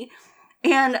trip me.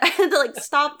 And I had to like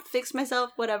stop, fix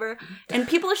myself, whatever. And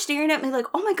people are staring at me like,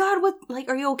 "Oh my god, what? Like,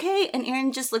 are you okay?" And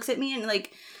Aaron just looks at me and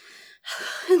like.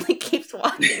 And like keeps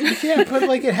walking. Yeah, but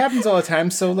like it happens all the time.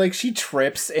 So like she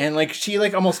trips and like she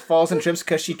like almost falls and trips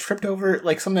because she tripped over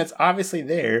like something that's obviously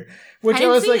there. Which I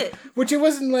was like, which it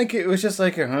wasn't like it was just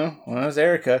like, well, it was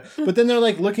Erica. But then they're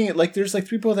like looking at like there's like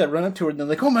three people that run up to her and they're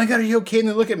like, "Oh my god, are you okay?" And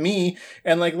they look at me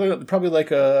and like look, probably like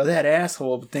that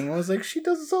asshole thing. I was like, she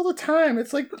does this all the time.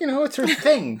 It's like, you know, it's her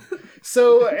thing.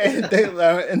 So and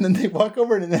then they walk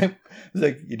over and then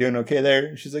like, "You doing okay there?"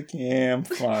 And she's like, "Yeah, I'm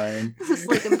fine." It's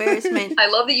like embarrassment. I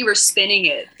love that you were spinning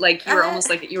it. Like you were almost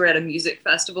like you were at a music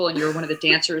festival and you were one of the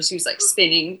dancers who's like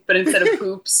spinning, but instead of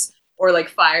hoops or like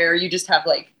fire, you just have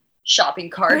like shopping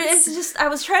carts. It's just I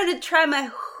was trying to try my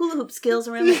hula hoop skills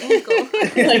around my ankle.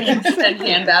 Like and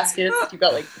hand baskets. You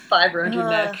got like 5 around your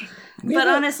neck. But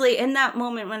honestly, in that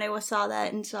moment when I saw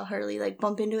that and saw Hurley like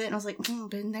bump into it, and I was like,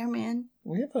 "Been there, man."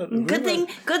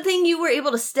 Good thing you were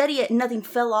able to steady it and nothing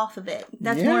fell off of it.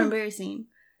 That's more embarrassing.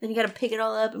 Then you got to pick it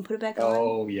all up and put it back on.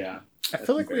 Oh yeah. I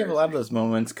feel like we have a lot of those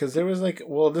moments because there was like,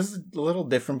 well, this is a little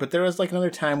different, but there was like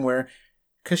another time where,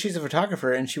 because she's a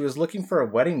photographer and she was looking for a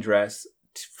wedding dress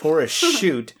for a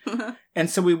shoot, and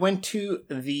so we went to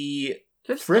the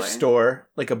thrift store,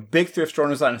 like a big thrift store,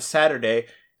 and it was on a Saturday.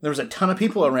 There was a ton of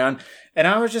people around, and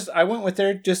I went with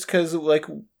her just because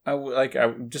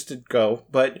I just to go,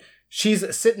 but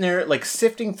she's sitting there like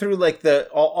sifting through like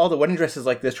all the wedding dresses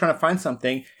like this, trying to find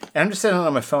something, and I'm just sitting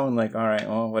on my phone like, all right,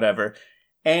 well, whatever.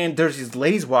 And there's these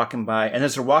ladies walking by, and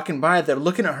as they're walking by, they're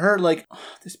looking at her like, "Oh,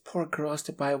 this poor girl has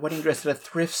to buy a wedding dress at a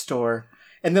thrift store,"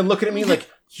 and then looking at me like,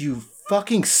 "You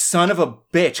fucking son of a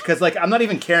bitch," because like I'm not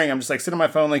even caring. I'm just like sitting on my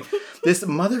phone like, this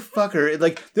motherfucker,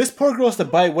 like this poor girl has to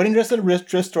buy a wedding dress at a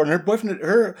thrift store, and her boyfriend,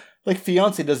 her like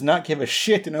fiance, does not give a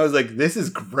shit. And I was like, this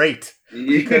is great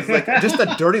because like just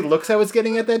the dirty looks I was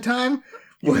getting at that time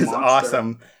was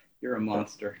awesome. You're a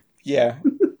monster. Yeah.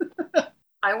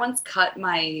 I once cut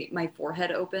my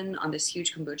forehead open on this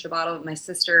huge kombucha bottle. My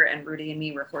sister and Rudy and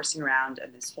me were horsing around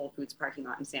in this Whole Foods parking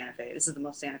lot in Santa Fe. This is the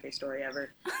most Santa Fe story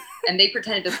ever. And they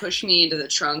pretended to push me into the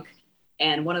trunk,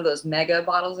 and one of those mega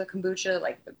bottles of kombucha,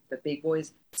 like the big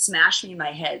boys, smashed me in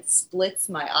my head, splits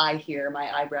my eye here,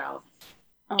 my eyebrow.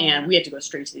 Oh. And we had to go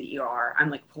straight to the ER. I'm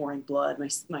like pouring blood.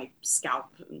 My scalp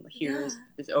here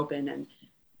is open, and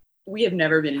we have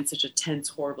never been in such a tense,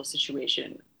 horrible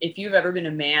situation. If you've ever been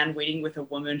a man waiting with a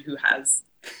woman who has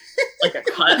like a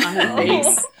cut on her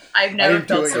face, I've never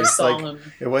felt so solemn. Like,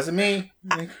 it wasn't me.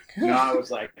 No, I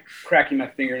was like cracking my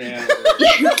fingernails.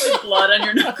 You have like blood on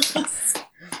your knuckles.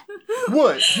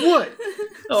 What?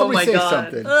 Oh Somebody my say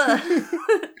God. something.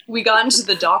 We got into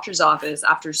the doctor's office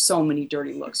after so many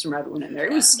dirty looks from everyone in there.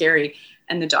 It was scary.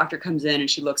 And the doctor comes in and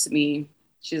she looks at me.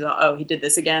 She's like, "Oh, he did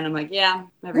this again?" I'm like, "Yeah,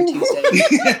 every Tuesday."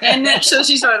 And then, so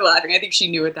she started laughing. I think she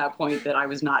knew at that point that I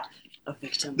was not a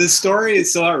victim. The story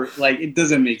is so, like, it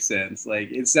doesn't make sense.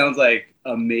 Like, it sounds like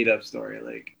a made-up story.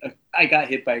 Like, I got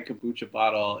hit by a kombucha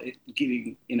bottle,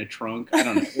 getting in a trunk. I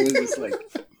don't know. It was just like,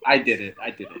 I did it.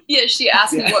 Yeah, she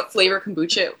asked me what flavor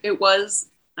kombucha it was.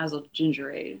 I was like,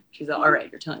 ginger ale. She's like, "All right,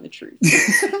 you're telling the truth."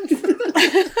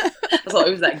 I thought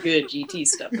it was that good GT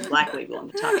stuff, the Black Label on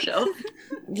the top shelf.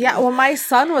 Yeah, well, my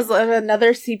son was at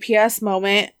another CPS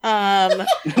moment. We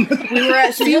were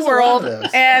at SeaWorld,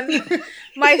 and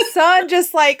my son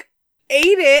just like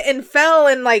ate it and fell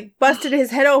and like busted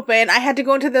his head open. I had to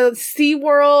go into the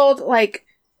SeaWorld like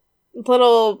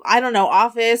little, I don't know,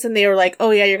 office, and they were like,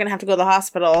 "Oh yeah, you're gonna have to go to the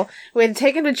hospital." We had to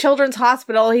take him to Children's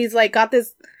Hospital. He's like got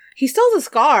this. He still has a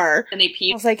scar. And they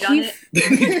peed. I was like, on it.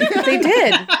 They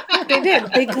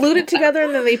did. They glued it together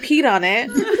and then they peed on it.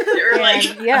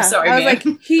 Yeah. I'm sorry, I was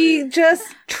man. like, he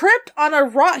just tripped on a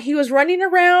rock. He was running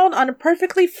around on a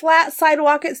perfectly flat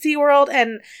sidewalk at SeaWorld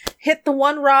and hit the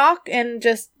one rock and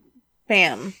just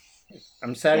bam.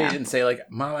 I'm sad he didn't say like,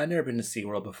 "Mom, I've never been to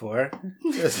SeaWorld before."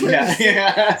 Yeah.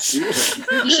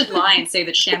 You should lie and say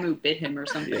that Shamu bit him or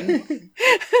something.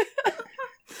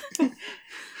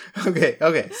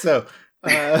 Okay. So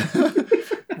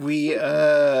we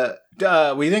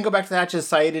then go back to the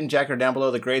hatches. Sayid and Jack are down below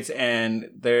the grates, and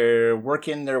they're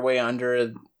working their way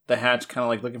under the hatch, kind of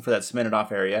like looking for that cemented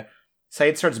off area.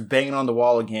 Sayid starts banging on the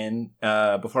wall again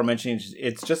before mentioning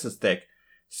it's just as thick.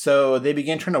 So they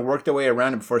begin trying to work their way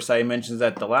around it before Sayid mentions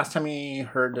that the last time he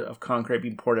heard of concrete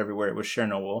being poured everywhere, it was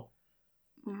Chernobyl.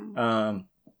 Mm-hmm.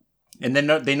 And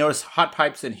then they notice hot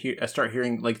pipes and start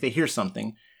hearing, like, they hear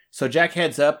something. So Jack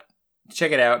heads up to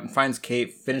check it out and finds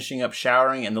Kate finishing up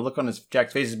showering. And the look on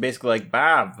Jack's face is basically like,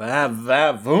 bah, bah,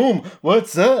 bah, boom,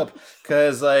 what's up?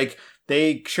 Because, like,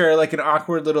 they share, like, an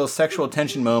awkward little sexual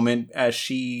tension moment as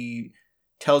she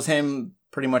tells him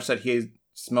pretty much that he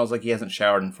smells like he hasn't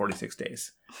showered in 46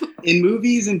 days. In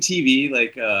movies and TV,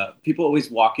 like, people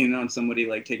always walk in on somebody,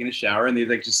 like, taking a shower, and they,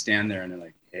 like, just stand there and they're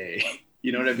like, hey.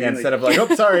 You know what I mean? Yeah, instead of like,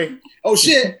 oh, sorry. Oh,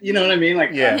 shit. You know what I mean?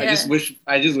 Like, yeah. I just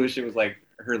wish it was, like,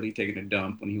 Hurley taking a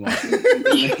dump when he walked in.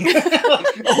 Like,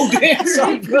 oh, damn,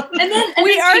 sorry, bro. And then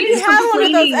We already have one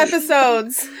of those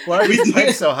episodes. Why are these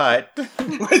pipes so hot?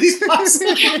 Why are these pipes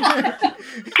so hot?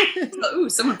 Ooh,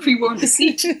 someone pre-warmed the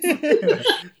seat.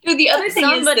 No, the other thing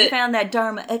Somebody is that found that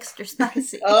Dharma extra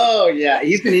spicy. Oh, yeah.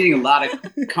 He's been eating a lot of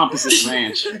composite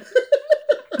ranch.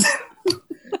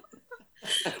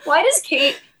 why does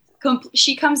Kate,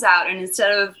 she comes out and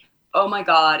instead of, oh my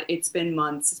God, it's been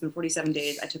months, it's been 47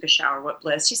 days, I took a shower, what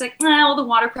bliss. She's like, well, the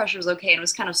water pressure was okay and it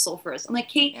was kind of sulfurous. I'm like,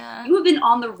 Kate, you have been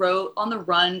on the road, on the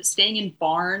run, staying in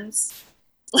barns,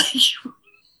 like,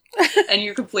 and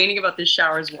you're complaining about this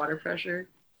shower's water pressure.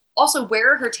 Also,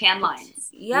 where are her tan lines?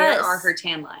 Yes. Where are her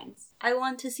tan lines? I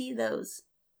want to see those.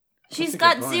 That's She's a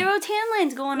got good point. 0 tan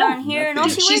lines going on here, and all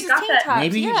she wears She's is got tank that- tops.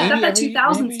 Maybe- yeah. She's got that maybe-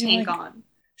 2000s maybe, tank like- on.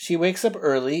 She wakes up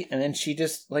early and then she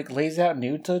just like lays out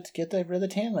nude to get rid of the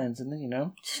tan lines, and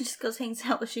then She just goes hangs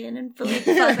out with Shannon for like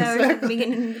 5 hours at the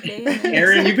beginning of the day. and then-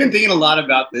 Aaron, you've been thinking a lot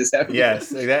about this, haven't you?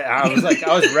 Yes, I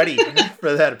was ready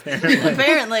for that apparently.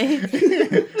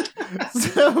 Apparently.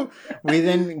 So we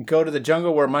then go to the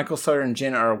jungle where Michael, Sawyer, and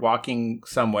Jin are walking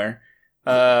somewhere.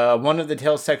 One of the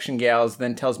Tales section gals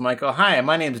then tells Michael, "Hi,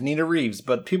 my name's Nina Reeves,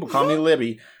 but people call me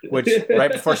Libby," which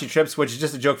right before she trips, which is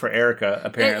just a joke for Erica,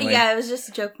 apparently. Yeah, it was just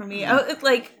a joke for me.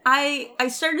 I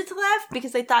started to laugh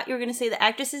because I thought you were going to say the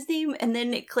actress's name, and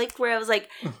then it clicked where I was like,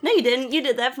 no, you didn't. You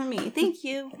did that for me. Thank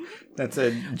you. That's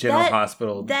a General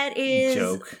Hospital That is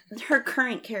joke. her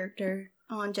current character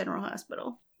on General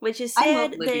Hospital, which is I sad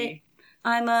love that Libby.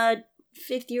 I'm a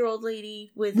 50-year-old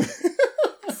lady with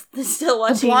still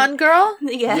watching Blonde girl?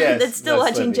 Yeah, Yes, that's still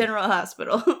that's watching Libby. General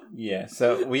Hospital. Yeah,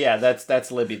 so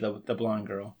that's Libby, the blonde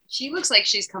girl. She looks like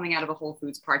she's coming out of a Whole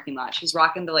Foods parking lot. She's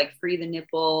rocking the like free the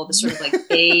nipple, the sort of like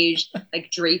beige, like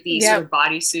drapey sort of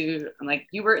bodysuit. I'm like,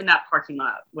 you were in that parking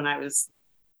lot when I was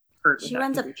hurt. She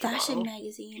runs a fashion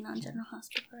magazine on General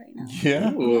Hospital right now.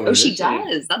 Yeah. Oh, she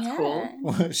does. That's cool.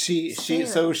 Well,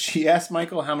 she asked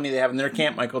Michael how many they have in their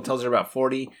camp. Michael tells her about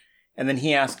 40, and then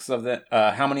he asks of the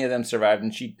how many of them survived,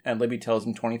 and Libby tells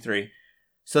him 23.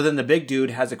 So then the big dude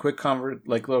has a quick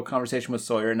little conversation with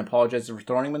Sawyer and apologizes for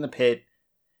throwing him in the pit.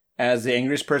 As the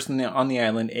angriest person on the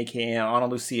island, aka Ana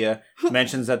Lucia,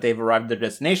 mentions that they've arrived at their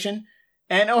destination.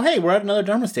 And oh hey, we're at another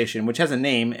Dharma station, which has a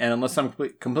name. And unless I'm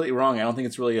completely wrong, I don't think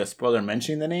it's really a spoiler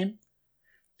mentioning the name.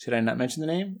 Should I not mention the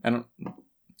name?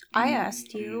 I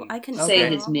asked you. I can say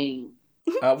his name.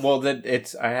 Well,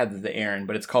 I had the Aaron,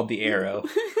 but it's called the Arrow.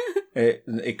 It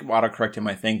auto-corrected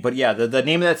my thing. But yeah, the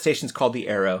name of that station is called the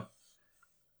Arrow.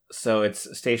 So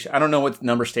it's station. I don't know what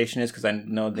number station is because I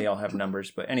know they all have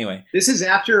numbers. But anyway, This is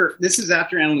after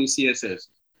Ana Lucia says,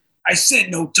 "I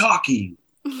said no talking."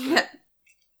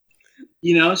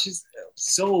 You know, she's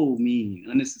so mean,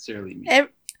 unnecessarily mean.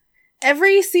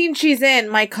 Every scene she's in,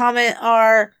 my comment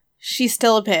are, she's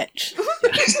still a bitch.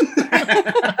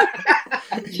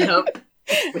 Yep.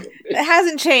 It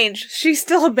hasn't changed. She's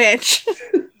still a bitch.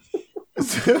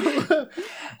 So,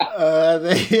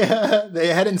 they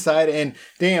head inside and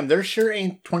damn, there sure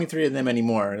ain't 23 of them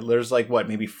anymore. There's like what,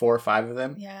 maybe 4 or 5 of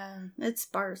them. Yeah, it's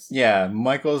sparse. Yeah,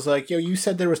 Michael's like, yo, you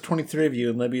said there was 23 of you,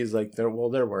 and Libby's like, there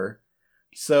were.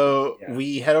 So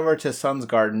we head over to Sun's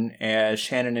Garden as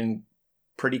Shannon and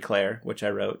Pretty Claire, which I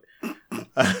wrote,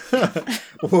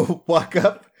 walk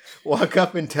up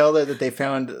and tell her that they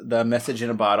found the message in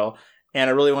a bottle. And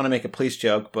I really want to make a police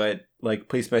joke, but like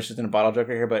police message in a bottle joke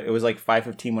right here. But it was like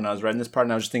 5:15 when I was writing this part,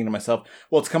 and I was just thinking to myself,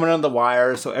 well, it's coming on the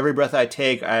wire, so every breath I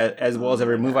take, as well as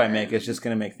every move I make, is just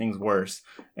going to make things worse.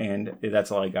 And that's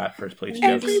all I got for police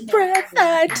jokes. Every breath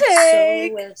I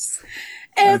take.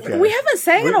 Okay. We haven't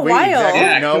sang in a while. Exactly.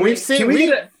 Yeah, No, can we've seen.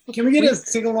 Can we get a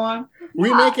sing along?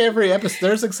 We make every episode.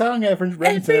 There's a song reference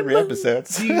in every episode.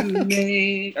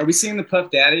 Are we singing the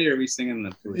Puff Daddy or are we singing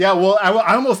the police? Yeah, well,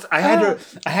 I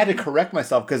had to correct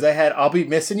myself because I'll be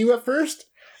missing you at first,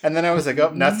 and then I was like,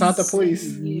 oh, that's not the police.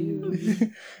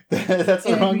 That's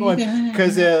the wrong one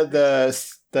because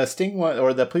the Sting one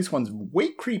or the police one's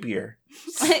way creepier.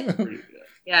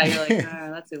 Yeah, you're like,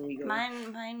 that's illegal.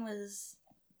 Mine was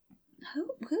who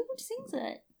sings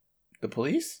it? The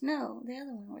police? No, the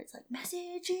other one where it's like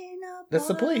message in a That's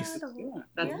the police.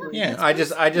 bottle. Yeah, I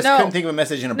just No. couldn't think of a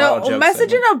message in a bottle joke.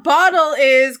 Message in a bottle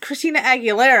is Christina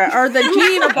Aguilera, or the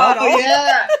genie in a bottle. Oh,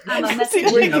 yeah. I'm a message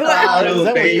Christina in a Aguilera. bottle. Is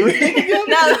that what you were thinking of?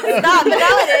 No, it's not, but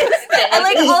now it is. And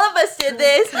like all of us did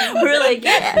this. We're like,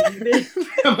 yeah.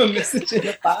 I'm a message in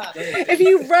a bottle. If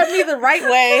you rub me the right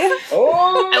way.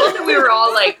 Oh, I love that we were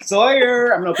all like,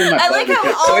 Sawyer. I'm gonna open my I phone like how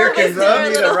because all Sawyer of can us rub are me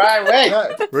the little- right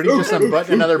way. Rudy just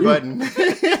unbuttoned another button.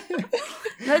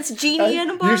 That's genie in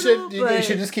a bottle. You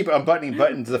should just keep unbuttoning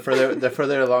buttons the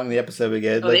further along the episode we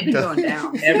get. oh, they've been going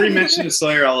down. Every mention of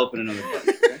Sawyer, I'll open another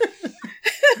button.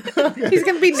 He's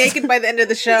going to be naked by the end of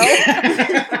the show.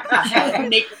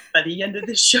 Naked by the end of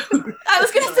the show. I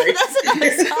was gonna say that's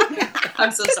another song.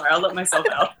 I'm so sorry. I'll let myself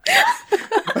out.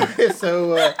 Okay,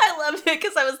 so I loved it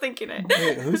because I was thinking it.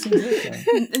 wait, who sings this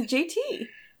one? JT.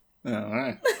 Oh, all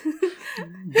right.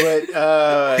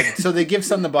 But so they give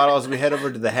Sun the bottle as we head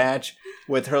over to the hatch,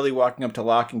 with Hurley walking up to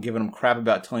Locke and giving him crap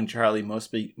about telling Charlie.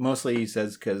 Mostly he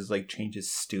says because like change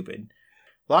is stupid.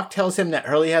 Locke tells him that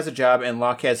Hurley has a job and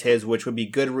Locke has his, which would be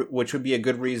a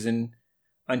good reason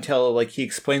until like he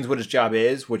explains what his job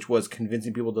is, which was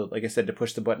convincing people to, like I said, to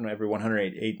push the button every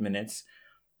 108 minutes.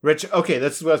 Rich, okay,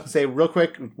 that's what I was gonna say real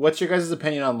quick. What's your guys'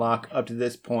 opinion on Locke up to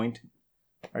this point?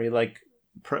 Are you like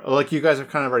you guys have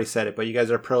kind of already said it, but you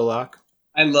guys are pro Locke?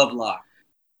 I love Locke.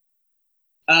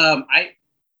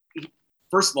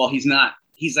 First of all, he's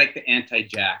like the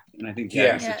anti-Jack, and I think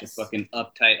Jack is such a fucking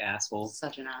uptight asshole.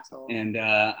 Such an asshole. And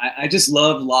I just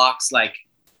love Locke's I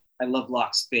love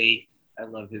Locke's faith. I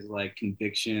love his like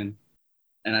conviction,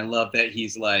 and I love that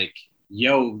he's like,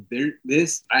 yo,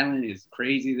 this island is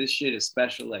crazy. This shit is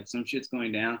special. Like some shit's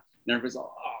going down. And everybody's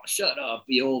all, oh, shut up,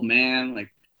 the old man.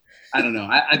 Like, I don't know.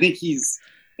 I think he's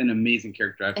an amazing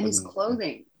character. And his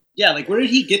clothing. Yeah, like where did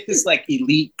he get this like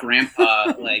elite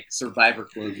grandpa like survivor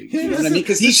clothing? You know what I mean?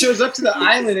 Because he shows up to the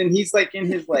island and he's like in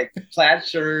his like plaid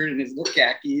shirt and his little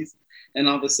khakis, and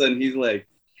all of a sudden he's like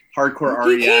hardcore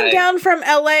REI. He came down from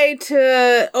LA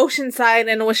to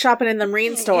Oceanside and was shopping in the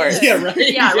marine stores. Yeah, right.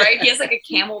 Yeah, right. He has like a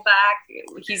camelback.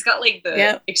 He's got like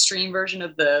the extreme version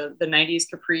of the 90s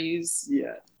capris.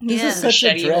 Yeah. This is such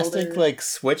a drastic like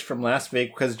switch from last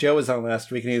week, because Joe was on last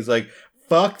week and he was like,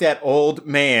 fuck that old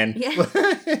man. Yeah.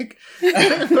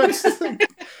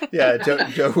 Yeah,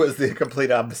 Joe was the complete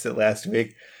opposite last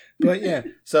week. But yeah,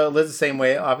 so Liz the same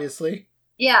way, obviously.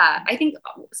 Yeah, I think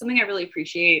something I really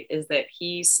appreciate is that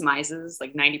he smizes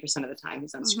like 90% of the time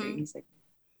he's on screen. He's like,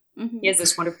 he has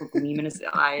this wonderful gleam in his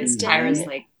eyes. Tyra's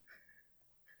like,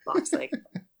 Locke's like.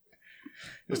 It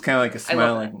was kind of like a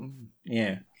smiling.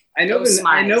 Yeah. I know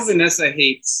Vanessa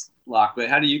hates Locke, but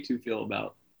how do you two feel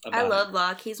about I love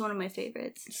Locke. He's one of my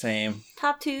favorites. Same.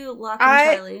 Top two, Locke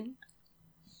and Charlie.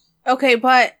 Okay,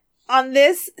 but on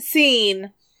this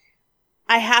scene,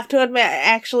 I have to admit, I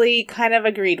actually kind of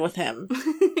agreed with him.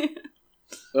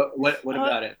 What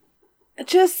about it?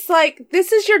 Just like,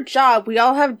 this is your job. We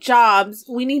all have jobs.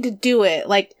 We need to do it.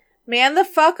 Like, man the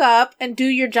fuck up and do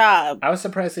your job. I was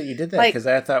surprised that you did that, because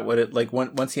I thought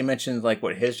once he mentioned like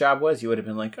what his job was, you would have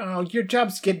been like, oh, your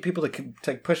job's getting people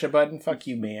to push a button. Fuck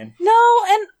you, man. No,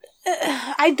 and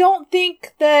I don't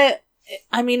think that,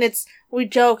 I mean, we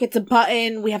joke, it's a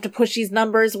button, we have to push these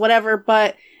numbers, whatever,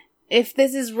 but if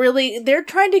this is really, they're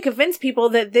trying to convince people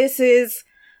that this is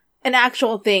an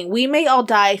actual thing. We may all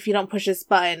die if you don't push this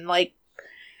button. Like,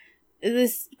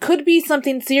 this could be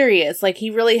something serious. Like,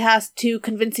 he really has to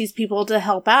convince these people to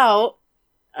help out.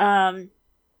 And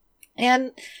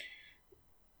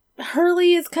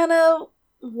Hurley is kind of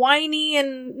whiny,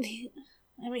 and he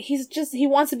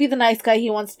wants to be the nice guy. He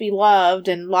wants to be loved.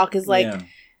 And Locke is like,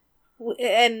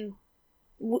 and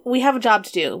we have a job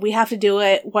to do. We have to do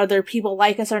it, whether people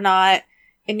like us or not.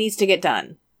 It needs to get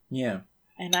done. Yeah.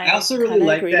 And I also really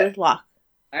like agree that. with Locke.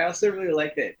 I also really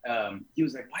like that he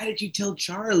was like, why did you tell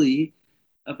Charlie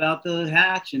about the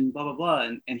hatch and blah, blah, blah?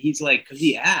 And he's like, because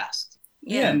he asked.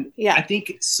 Yeah. And I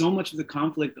think so much of the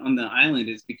conflict on the island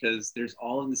is because there's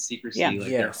all of the secrecy. Yeah. Like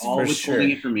they're all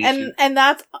withholding information. And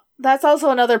that's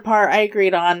also another part I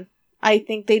agreed on. I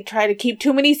think they try to keep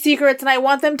too many secrets, and I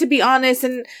want them to be honest.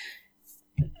 And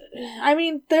I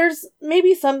mean, there's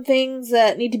maybe some things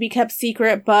that need to be kept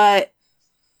secret, but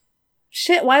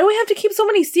shit, why do we have to keep so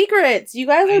many secrets? You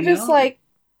guys are just like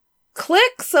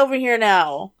clicks over here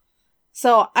now.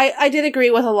 So I did agree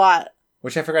with a lot.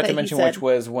 Which I forgot to mention, which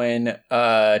was when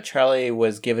Charlie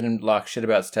was giving Locke shit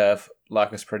about stuff.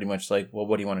 Locke was pretty much like, well,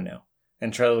 what do you want to know?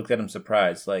 And Charlie looked at him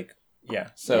surprised, like, yeah.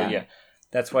 So, yeah.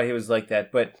 That's why he was like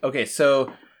that. But, okay,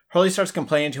 so Hurley starts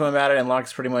complaining to him about it, and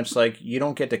Locke's pretty much like, you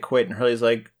don't get to quit. And Hurley's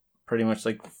like, pretty much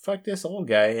like, fuck this old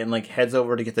guy, and like heads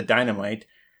over to get the dynamite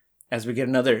as we get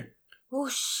another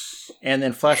whoosh. And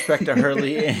then flashback to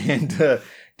Hurley and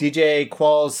DJ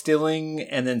Qualls stealing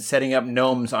and then setting up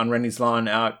gnomes on Randy's lawn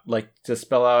out, like, to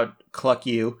spell out "cluck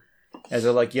you," as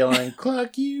they're like yelling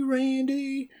 "cluck you,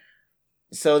 Randy."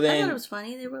 So then, I thought it was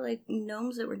funny. They were like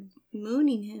gnomes that were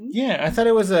mooning him. Yeah, I thought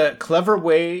it was a clever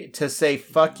way to say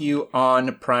 "fuck you"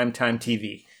 on primetime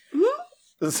TV.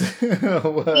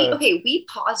 We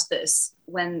paused this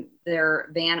when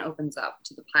their van opens up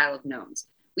to the pile of gnomes.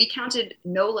 We counted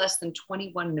no less than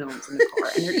 21 gnomes in the car,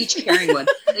 and they're each carrying one.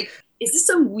 Like, is this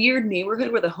some weird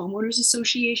neighborhood where the homeowners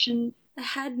association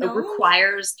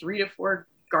requires 3 to 4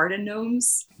 garden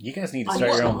gnomes? You guys need to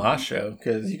start your own Lost show,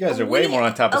 because you guys are way more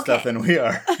on top of stuff than we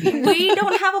are. We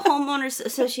don't have a homeowners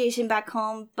association back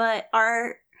home, but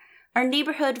our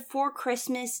neighborhood for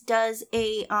Christmas does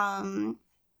a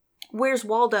Where's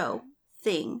Waldo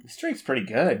thing. This drink's pretty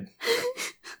good.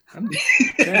 I don't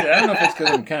know if it's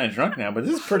because I'm kind of drunk now, but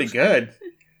this is pretty good.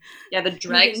 Yeah, the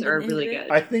dregs are really good.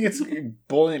 I think it's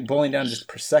boiling down just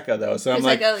Prosecco, though. So I'm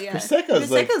like, Prosecco's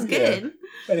good.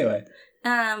 Yeah. Anyway.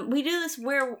 We do this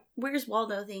Where's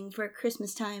Waldo thing for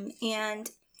Christmas time, and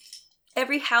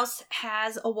every house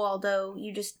has a Waldo.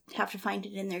 You just have to find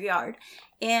it in their yard.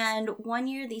 And one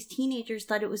year, these teenagers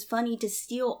thought it was funny to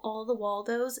steal all the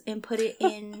Waldos and put it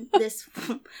in this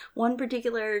one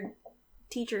particular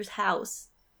teacher's house,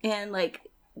 and like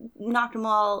knocked them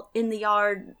all in the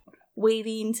yard,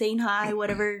 waving, saying hi,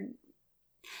 whatever.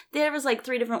 There was like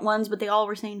 3 different ones, but they all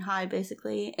were saying hi,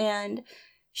 basically. And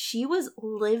she was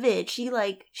livid. She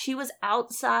was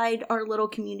outside our little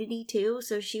community too,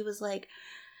 so she was like,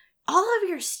 all of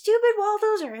your stupid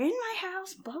Waldos are in my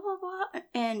house, blah, blah, blah.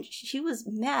 And she was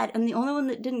mad. And the only one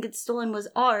that didn't get stolen was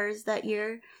ours that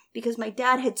year, because my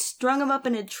dad had strung them up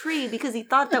in a tree because he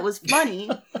thought that was funny.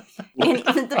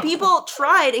 And the people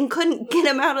tried and couldn't get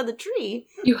him out of the tree.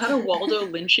 You had a Waldo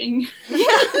lynching? Yeah,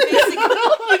 basically.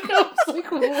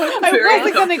 I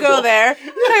wasn't going to go there.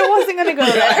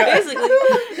 Basically.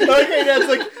 Okay, Dad's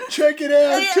like, check it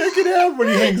out. When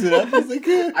he hangs it up, he's like,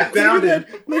 I found it.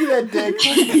 Look at that dead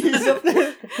he's up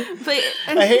there. But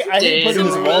I hate putting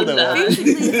this Waldo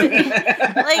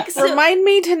on. Like, so, remind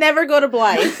me to never go to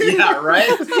Blythe. Yeah, right?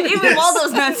 Even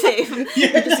Waldo's not safe.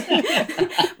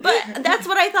 But that's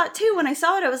what I thought too when I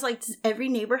saw it. I was like, does every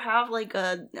neighbor have like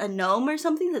a gnome or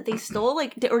something that they stole?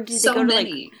 Like, or did they go to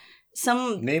like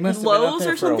some Lowe's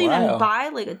or something and buy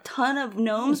like a ton of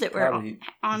gnomes that were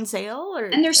on sale? Or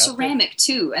and they're ceramic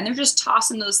too, and they're just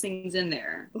tossing those things in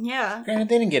there. Yeah. Granted,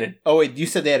 they didn't get it. Oh wait, you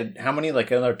said they had how many? Like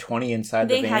another 20 inside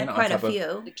the van? They had quite a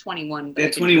few. Like 21. They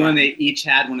had 21. They each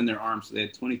had one in their arms, so they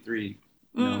had 23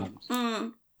 gnomes.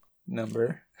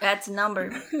 Number. That's a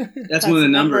number. That's one of the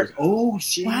numbers. Oh,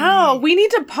 shit. Wow, we need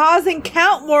to pause and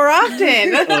count more often.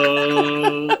 You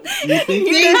think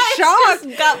Your eyes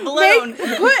just got blown.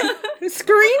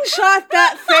 Screenshot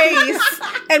that face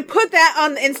and put that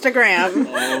on Instagram.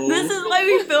 Oh. This is why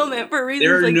we film it, for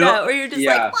reasons like that, where you're just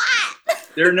like, what?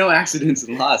 There are no accidents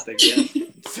in Lost, I guess.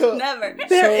 Never.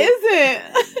 There isn't.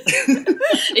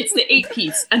 It's the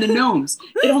 8-piece and the gnomes.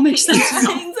 It all makes sense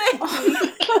now.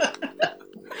 Exactly.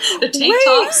 The tank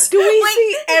tops. Do we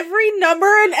see every number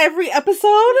in every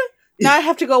episode? Now I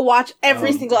have to go watch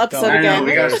every single episode again.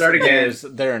 We gotta start again.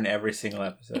 They're in every single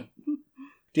episode.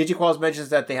 DJ Qualls mentions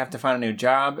that they have to find a new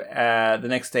job the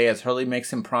next day, as Hurley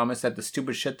makes him promise that the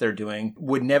stupid shit they're doing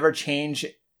would never change.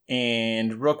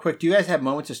 And real quick, do you guys have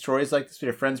moments of stories like this with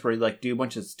your friends where you like do a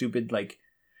bunch of stupid like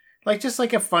just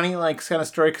like a funny like kind of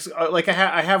story? Because like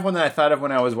I have one that I thought of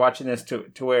when I was watching this to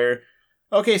where,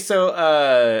 okay,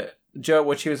 so Joe,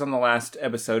 which he was on the last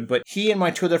episode, but he and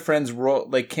my 2 other friends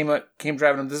came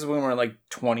driving him. This is when we were like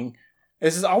 20.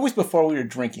 This is always before we were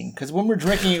drinking, because when we were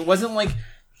drinking, it wasn't like,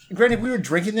 granted we were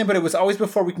drinking them, but it was always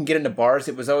before we can get into bars.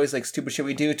 It was always like stupid shit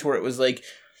we do, to where it was like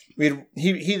they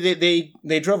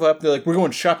drove up. They're like, we're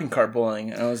going shopping cart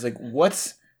bowling, and I was like,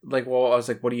 what's like? Well, I was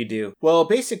like, what do you do? Well,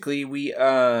 basically we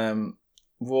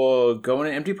we'll go in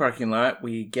an empty parking lot.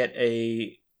 We get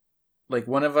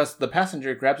one of us, the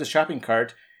passenger, grabs a shopping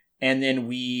cart. And then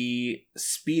we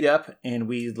speed up and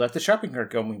we let the shopping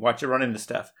cart go and we watch it run into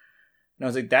stuff. And I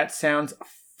was like, that sounds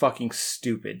fucking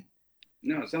stupid.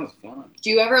 No, it sounds fun.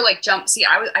 Do you ever like jump? See,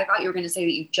 I thought you were going to say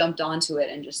that you jumped onto it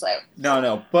and just like.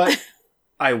 No. But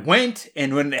I went,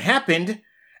 and when it happened,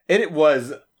 it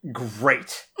was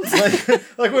great.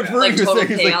 Like what Rudy was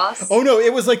saying. Chaos? Like, oh no,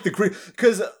 it was like the great,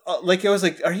 because like I was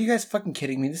like, are you guys fucking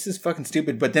kidding me? This is fucking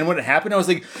stupid. But then when it happened, I was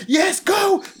like, yes,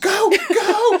 go.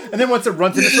 And then once it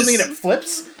runs into something and it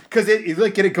flips, because you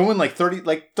like get it going like 30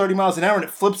 miles an hour, and it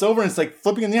flips over, and it's like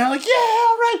flipping in the air, like, yeah,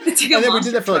 all right. It's like and a then we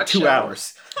did that for like 2 monster truck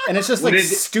hours, and it's just like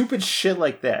stupid shit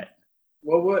like that.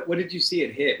 What did you see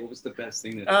it hit? What was the best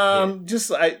thing that it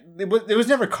hit? It was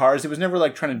never cars. It was never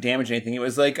like trying to damage anything. It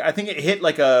was like, I think it hit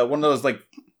like one of those like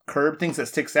curb things that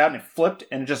sticks out, and it flipped,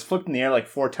 and it just flipped in the air like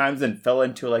 4 times, then fell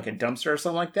into like a dumpster or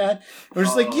something like that. We're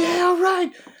just like, yeah, all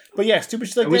right. But yeah, stupid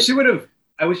shit like that.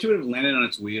 I wish it would have landed on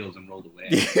its wheels and rolled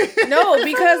away. No,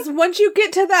 because once you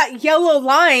get to that yellow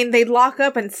line, they lock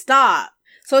up and stop.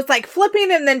 So it's like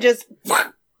flipping and then just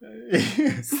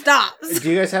stops. Do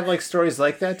you guys have like stories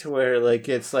like that to where like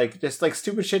it's like just like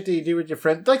stupid shit that you do with your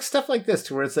friends, like stuff like this,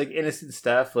 to where it's like innocent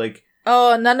stuff? Like,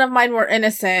 oh, none of mine were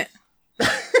innocent.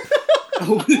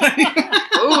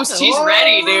 Oh, she's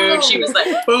ready, dude. She was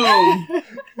like, boom.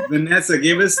 Vanessa,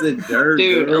 give us the dirt.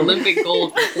 Dude, girl. Olympic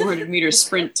gold for 400 meter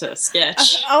sprint to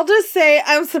sketch. I'll just say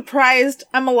I'm surprised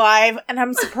I'm alive, and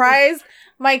I'm surprised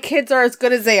my kids are as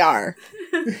good as they are.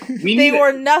 They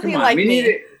were nothing like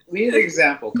me. We need an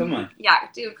example. Come on. Yeah,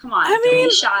 dude, come on. I mean,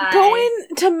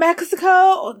 going to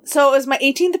Mexico, so it was my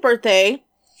 18th birthday,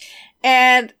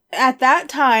 and at that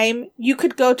time, you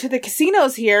could go to the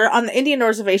casinos here on the Indian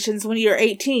reservations when you were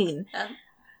 18.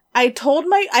 I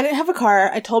didn't have a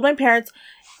car. I told my parents,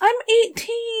 I'm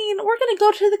 18. We're going to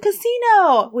go to the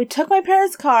casino. We took my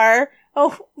parents' car.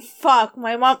 Oh, fuck.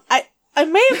 My mom, I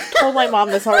may have told my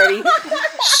mom this already.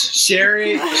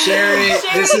 Sherry,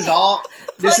 this is all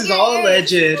alleged.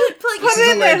 Put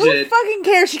it in there. Who fucking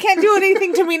cares? She can't do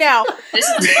anything to me now. This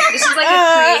is like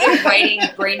a creative writing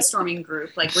brainstorming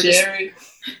group. Like, we're Sherry,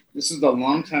 this is a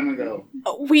long time ago.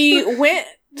 We went,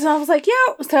 so I was like,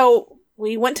 yeah. So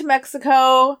we went to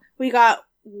Mexico. We got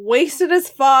wasted as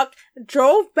fuck.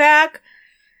 Drove back.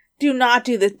 Do not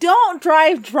do this. Don't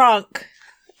drive drunk.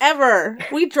 Ever.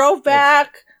 We drove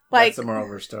back. That's the moral of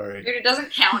her story. Dude, it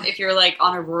doesn't count if you're like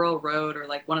on a rural road or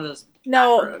like one of those.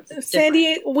 No, San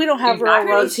Diego, we don't have rural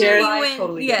roads here.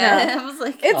 Totally Yeah, No. I was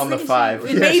like, It's on the 5.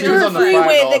 a major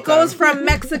freeway that goes from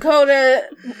Mexico to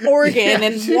Oregon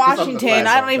and Washington.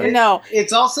 I don't even know.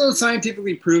 It's also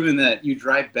scientifically proven that you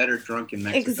drive better drunk in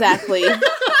Mexico. Exactly.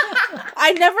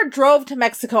 I never drove to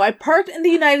Mexico. I parked in the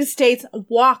United States,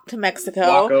 walked to Mexico.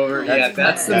 Walk over.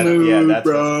 That's the move,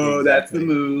 bro. That's the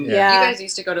move. Yeah. You guys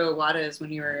used to go to Aguada's when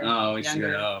you were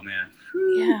younger. Oh, man.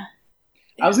 Yeah.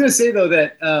 I was going to say, though,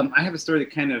 that I have a story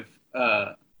that kind of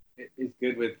is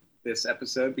good with this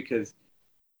episode because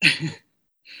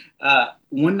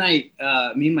one night,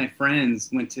 me and my friends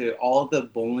went to all the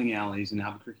bowling alleys in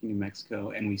Albuquerque, New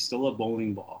Mexico, and we stole a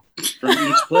bowling ball from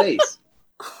each place.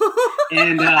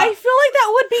 And I feel like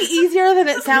that would be easier than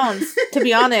it sounds, to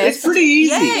be honest. It's pretty easy.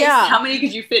 Yes. Yeah. How many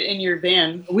could you fit in your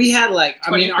van? We had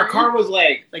our car was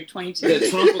like 22. the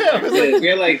trunk was like this. We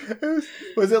had like,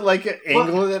 Was it like an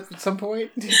angle at some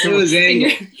point? it was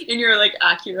angled. In your like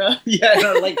Acura. Yeah,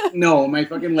 no, my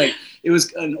fucking it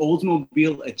was an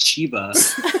Oldsmobile Achieva,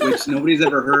 which nobody's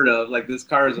ever heard of. Like, this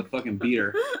car is a fucking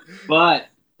beater. But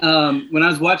when I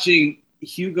was watching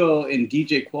Hugo and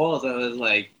DJ Qualls, I was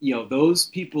like, those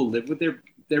people live with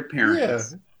their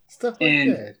parents. Yeah, stuff like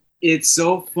and that. It's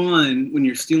so fun when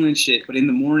you're stealing shit, but in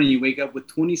the morning you wake up with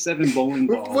 27 bowling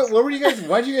balls. What were you guys?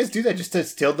 Why'd you guys do that? Just to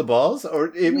steal the balls,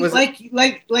 or it was like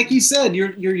you said,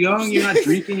 you're young, you're not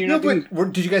drinking, you're not doing.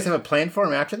 Did you guys have a plan for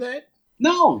them after that?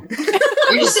 No.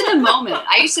 You're just in the moment.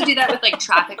 I used to do that with like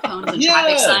traffic cones and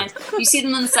traffic signs. You see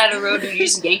them on the side of the road and you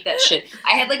just yank that shit.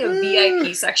 I had like a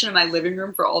VIP section in my living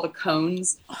room for all the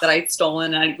cones that I'd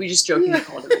stolen, and we just jokingly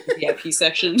called it like the VIP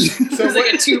section. It was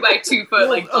like a 2x2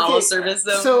 foot follow service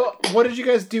though. So what did you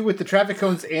guys do with the traffic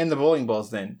cones and the bowling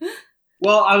balls then?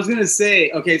 Well, I was gonna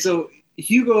say, okay, so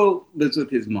Hugo lives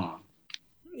with his mom.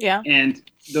 Yeah. And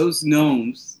those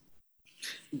gnomes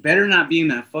better not be in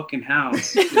that fucking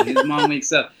house when his mom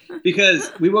wakes up.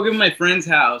 Because we woke up in my friend's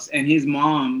house and his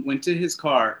mom went to his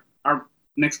car. Our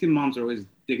Mexican moms are always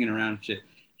digging around and shit.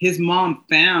 His mom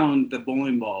found the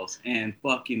bowling balls and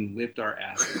fucking whipped our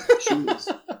asses. She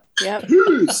was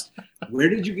pissed. Where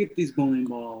did you get these bowling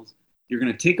balls? You're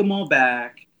going to take them all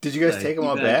back. Did you guys take them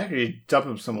all back, or you dump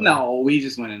them somewhere? No, we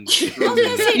just went in. You just rolled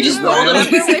it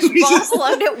over which ball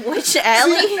belonged at which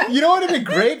alley? You know what would have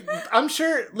been great? I'm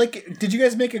sure, did you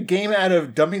guys make a game out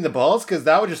of dumping the balls? Because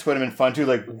that would just would have been fun, too,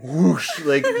 whoosh.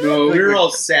 No, we were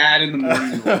all sad in the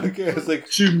morning. Okay, it was like,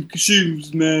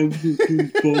 shoes, man.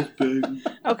 Balls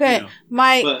back. Okay,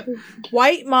 my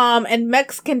white mom and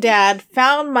Mexican dad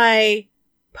found my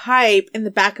pipe in the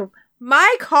back of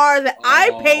my car that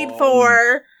I paid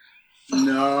for.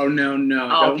 No. Oh, Don't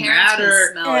parents matter.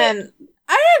 can smell And it.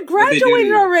 I had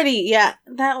graduated already. Yeah,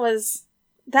 that was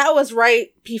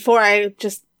right before I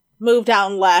just moved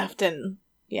out and left, and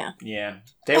yeah. Yeah.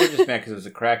 They were just mad because it was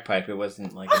a crack pipe. It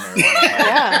wasn't like a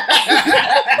marijuana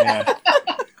pipe.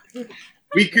 Yeah.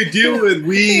 We could deal with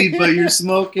weed, but you're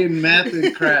smoking meth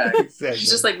and crack. Exactly. It's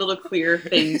just like little clear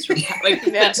things from like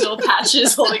fentanyl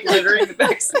patches like littering the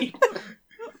backseat.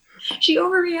 She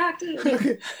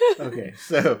overreacted. Okay,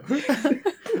 so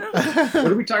What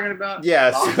are we talking about?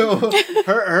 yeah, so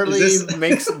Hurley Is this-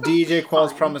 makes DJ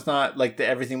Qualls promise not like that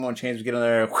everything won't change. We get in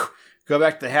there, go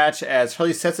back to the hatch as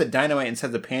Hurley sets a dynamite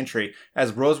inside the pantry.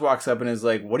 As Rose walks up and is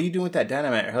like, "What are you doing with that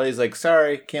dynamite?" Hurley's like,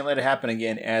 "Sorry, can't let it happen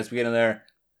again." As we get in there,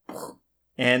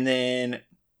 and then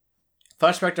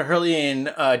flashback to Hurley and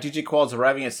DJ Qualls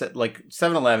arriving at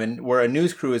 7-Eleven, where a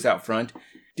news crew is out front.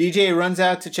 DJ runs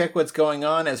out to check what's going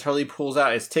on as Hurley pulls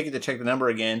out his ticket to check the number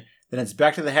again. Then it's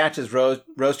back to the hatch as Rose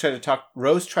tries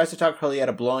to talk Hurley out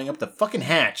of blowing up the fucking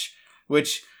hatch,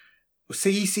 which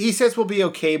he says will be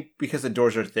okay because the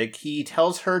doors are thick. He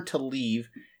tells her to leave,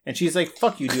 and she's like,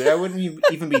 "Fuck you, dude! I wouldn't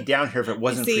even be down here if it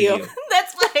wasn't for you."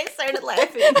 That's when I started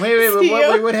laughing.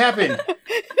 Wait, what happened?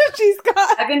 She's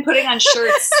got. I've been putting on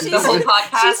shirts the whole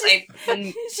podcast.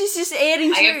 She's just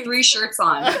adding. I have 3 shirts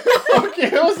on.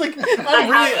 Okay, I was like,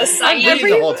 I'm reading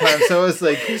the whole time, so it was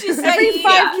like Every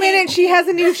 5 minutes, she has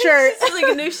a new shirt. It's like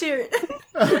a new shirt.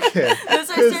 okay. That's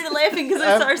why I started laughing because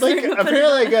I started like, starting to put it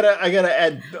apparently, on. I gotta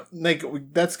add like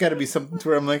that's got to be something to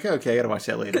where I'm like, okay, I gotta watch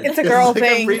that later. It's a girl Like, I'm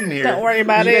thing. reading here. Don't worry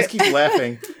about You it. guys keep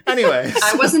laughing. Anyway,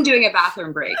 I wasn't doing a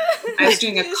bathroom break. I was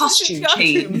doing a costume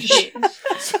change.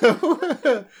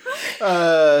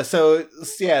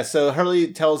 So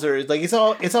Hurley tells her like it's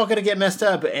all gonna get messed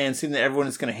up, and seeing that everyone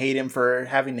is gonna hate him for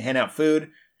having to hand out food,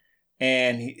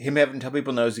 and him having to tell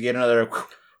people no, to get another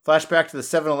flashback to the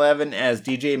 7-Eleven as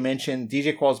DJ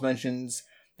Qualls mentions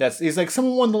that he's like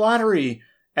someone won the lottery.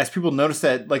 As people notice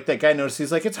that, like that guy notices,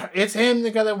 he's like it's him,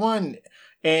 the guy that won.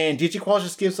 And DJ Qualls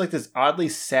just gives like this oddly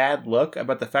sad look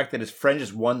about the fact that his friend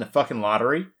just won the fucking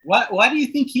lottery. Why do you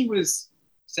think he was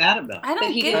sad about it? I But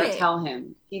don't he get didn't it. tell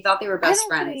him. He thought they were best don't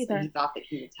get it friends. either. And he thought that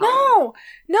he would tell him.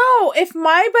 No. If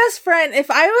my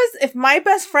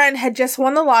best friend had just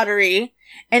won the lottery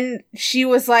and she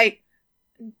was like,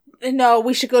 "No,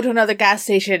 we should go to another gas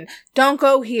station. Don't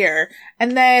go here."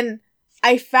 And then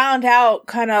I found out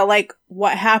kind of like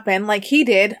what happened, like he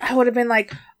did, I would have been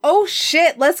like, "Oh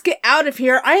shit, let's get out of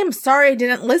here. I am sorry I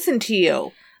didn't listen to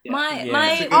you."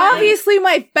 Obviously,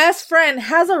 my best friend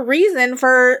has a reason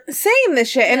for saying this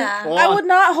shit, and Yeah. I would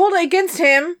not hold it against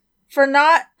him for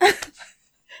not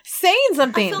saying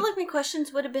something. I feel like my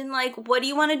questions would have been like, what do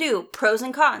you want to do? Pros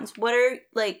and cons. What are,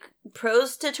 like,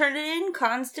 pros to turn it in,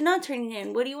 cons to not turn it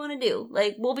in? What do you want to do?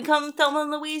 Like, we'll become Thelma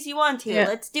and Louise, you want to. Yeah.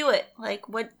 Let's do it. Like,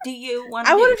 what do you want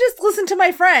to I do? would have just listened to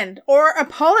my friend or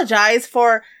apologized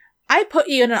for, I put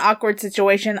you in an awkward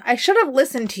situation. I should have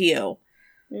listened to you.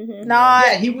 Mm-hmm. Not,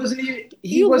 Yeah, he wasn't even.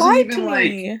 He you wasn't lied even to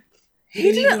like. me. He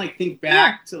didn't even like think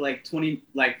back to like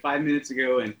 5 minutes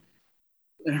ago, and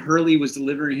Hurley was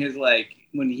delivering his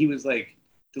when he was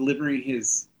delivering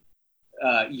his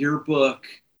yearbook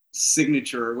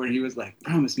signature, where he was like,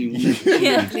 "Promise me we'll never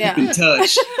Yeah. keep in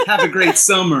touch. Have a great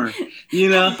summer." You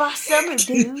know. Boss summer,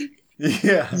 dude.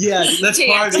 Yeah. Yeah, let's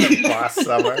Yeah. party. Boss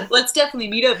summer. Let's definitely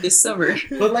meet up this summer.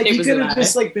 But like, It he was could an have eye.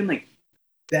 just been like,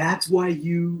 "That's why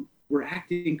you were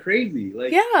acting crazy."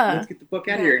 Like, Yeah. let's get the fuck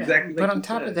out of here. Exactly. But like on you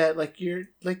top of said. that, like you're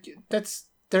like that's.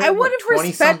 I would have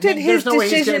respected his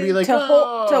decision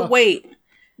to wait.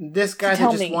 This guy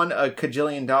tell that just me. won $1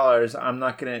 kajillion. I'm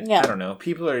not gonna. Yeah. I don't know.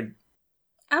 People are.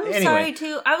 I'm Anyway. sorry,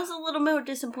 too. I was a little more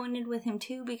disappointed with him,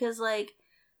 too, because, like,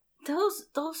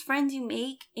 those friends you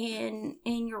make in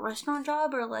your restaurant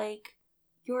job are, like,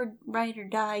 your ride or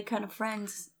die kind of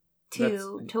friends,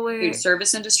 too. That's- To where... Food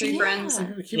service industry Yeah. friends.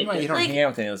 Keep in mind, you don't Like- hang out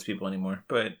with any of those people anymore.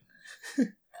 But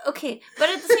Okay, but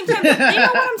at the same time, you know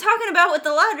what I'm talking about with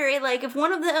the lottery? Like, if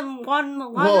one of them won the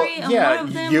lottery and one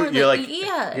of them were you're like,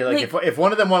 yeah. you're like, if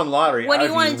one of them won the lottery, what do I'd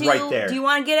you want to be do? right there. Do you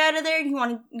want to get out of there? Do you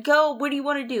want to go? What do you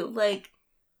want to do? Like,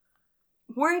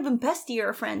 we're even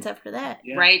bestier friends after that.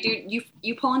 Yeah. Right, dude?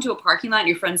 You pull into a parking lot and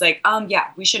your friend's like,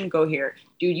 yeah, we shouldn't go here.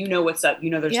 Dude, you know what's up. You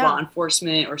know there's Yeah. law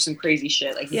enforcement or some crazy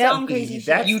shit. Like, Yeah. Some crazy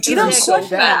That's- shit. you You turn don't so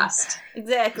question them. fast.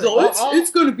 Exactly. So it's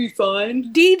gonna be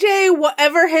fine. DJ,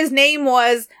 whatever his name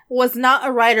was not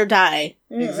a ride or die.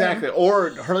 Exactly.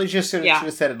 Or Hurley just should Yeah.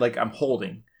 have said it like, I'm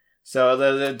holding. So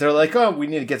they're like, oh, we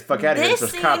need to get the fuck out of here. This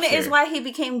There's scene cops is here. why he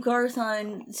became Garth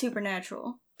on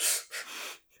Supernatural.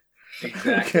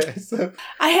 Exactly. Okay, so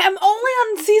I am only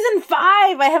on season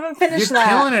 5. I haven't finished you're that.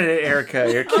 killing it, Erica.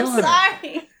 You're killing it. I'm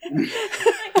sorry.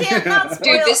 I can't not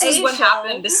spoil Dude, this is a what show.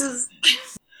 happened. This is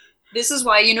This is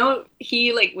why,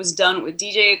 he like was done with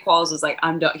DJ Qualls was like,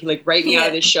 I'm done. He like, write me out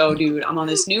of this show, dude. I'm on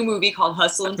this new movie called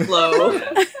Hustle and Flow.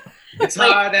 It's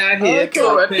hard out here.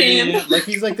 Like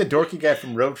he's like the dorky guy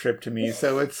from Road Trip to me.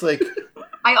 So it's like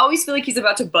I always feel like he's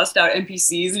about to bust out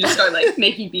NPCs and just start like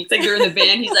making beats. Like they're in the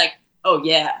van, he's like, oh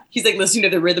yeah. He's like listening to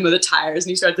the rhythm of the tires and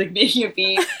he starts like making a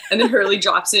beat. And then Hurley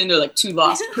drops in. They're like two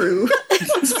lost crew.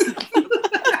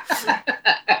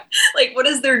 Like, what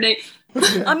is their name?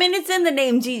 I mean, it's in the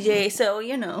name DJ, so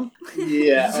you know.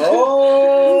 Yeah.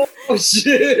 Oh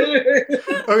shit.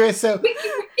 Okay, so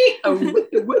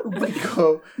we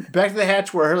go back to the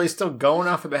hatch where Hurley's still going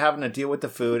off about having to deal with the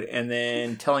food, and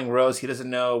then telling Rose he doesn't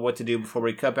know what to do before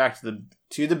we cut back to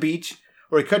the beach,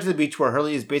 or we cut to the beach where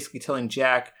Hurley is basically telling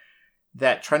Jack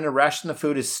that trying to ration the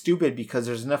food is stupid because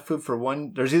there's enough food for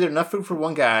one. There's either enough food for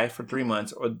one guy for 3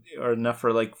 months, or enough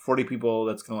for like 40 people.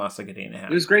 That's gonna last like a day and a half.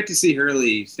 It was great to see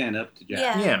Hurley stand up to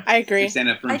Jack. Yeah. I agree. Stand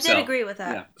up for himself. I did agree with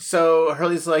that. Yeah. So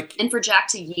Hurley's like, And for Jack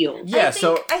to yield. yeah.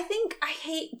 I think I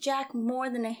hate Jack more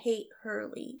than I hate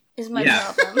Hurley. Is my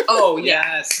Yeah. problem. Oh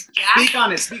yeah. Yes. Jack? Speak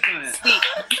on it. Speak on it.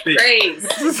 Speak. Praise.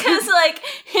 Because like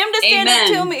him to stand up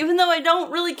to Amen. him, even though I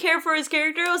don't really care for his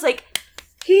character, I was like,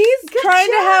 He's trying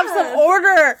to have job. some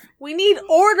order. We need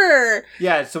order.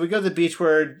 yeah. So we go to the beach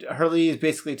where Hurley is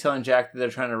basically telling Jack that they're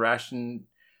trying to ration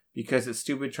because it's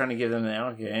stupid trying to give them the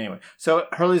okay. Anyway, so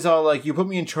Hurley's all like, "You put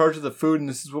me in charge of the food, and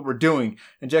this is what we're doing."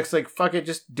 And Jack's like, "Fuck it,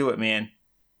 just do it, man."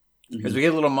 Because we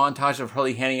get a little montage of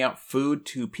Hurley handing out food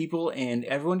to people and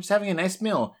everyone just having a nice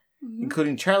meal,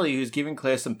 including Charlie, who's giving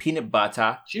Claire some peanut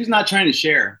butter. She was not trying to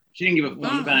share. She didn't give a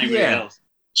fuck about anybody Yeah. else.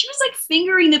 She was like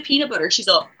fingering the peanut butter. She's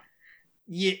all,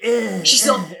 Yeah, she's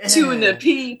all 2 in the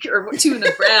pink or 2 in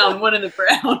the brown, 1 in the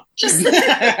brown. Just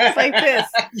It's like this.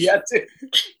 Yeah, too.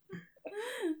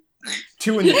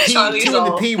 2 in the pea, Charlie's 2 in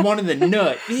the all- pea, 1 in the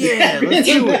nut. Yeah, let's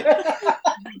do it.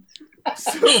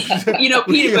 So, peanut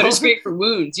butter's great for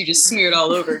wounds. You just smear it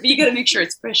all over. But you gotta make sure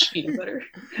it's fresh peanut butter.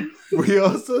 We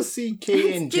also see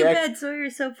Kate and it's too Jack. bad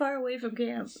Sawyer's so far away from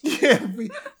camp. Yeah,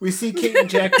 we see Kate and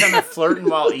Jack kind of flirting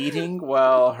while eating,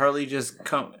 while Hurley just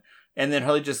and then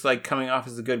Hurley just like coming off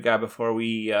as a good guy before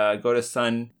we go to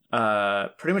Sun.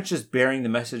 Pretty much just bearing the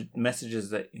messages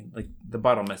that like the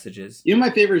bottle messages. You know, my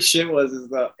favorite shit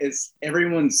is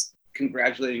everyone's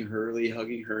congratulating Hurley,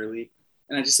 hugging Hurley,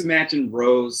 and I just imagine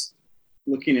Rose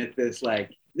looking at this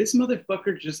like, this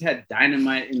motherfucker just had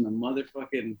dynamite in the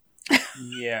motherfucking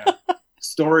Yeah,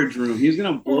 storage room. He was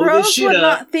gonna blow Rose this shit would up.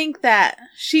 not think that.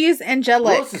 She is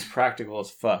angelic. Rose is practical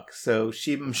as fuck, so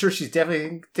I'm sure she's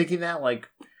definitely thinking that. Like,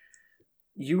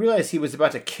 you realize he was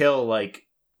about to kill like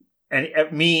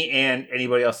me and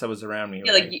anybody else that was around me.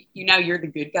 Yeah, right? like now you're the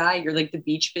good guy. You're like the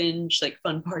beach binge, like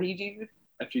fun party dude.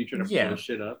 After you try to Yeah. blow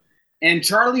shit up. And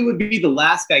Charlie would be the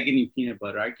last guy getting peanut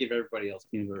butter. I'd give everybody else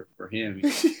peanut butter for him.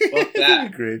 Fuck that.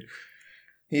 Agreed.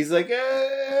 He's like,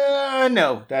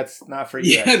 no, that's not for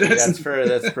you. Yeah, actually. that's-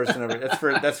 that's person over.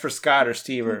 That's for Scott or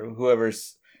Steve or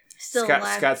whoever's Still Scott,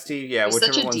 alive. Scott, Steve. Yeah, He's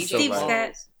whichever such a one's DJ still Steve alive.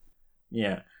 Scott.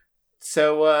 Yeah.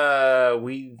 So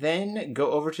we then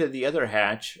go over to the other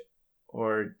hatch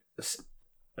or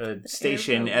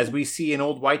station as we see an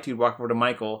old white dude walk over to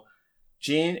Michael.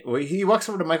 He walks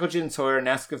over to Michael, Jen, and Sawyer and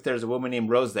asks if there's a woman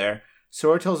named Rose there.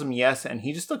 Sawyer tells him yes, and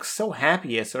he just looks so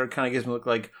happy as Sawyer kind of gives him a look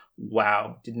like,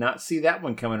 wow, did not see that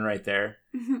one coming right there.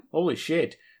 Holy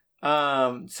shit.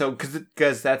 So,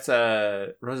 because that's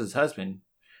Rose's husband.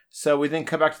 So we then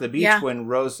come back to the beach when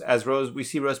we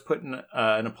see Rose putting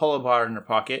an Apollo bar in her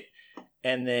pocket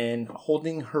and then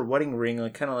holding her wedding ring,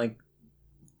 like kind of like,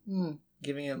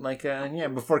 giving it like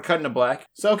before cutting to black.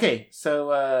 So, okay.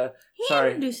 So, He sorry.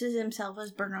 introduces himself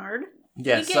as Bernard.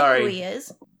 Yeah, You get sorry. who he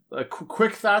is.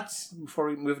 Quick thoughts before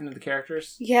we move into the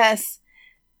characters? Yes.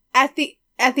 At the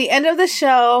end of the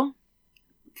show,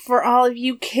 for all of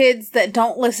you kids that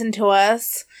don't listen to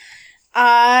us,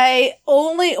 after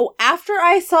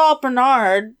I saw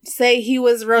Bernard say he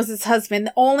was Rose's husband,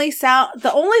 the only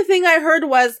thing I heard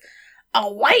was, a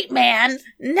white man?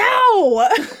 No!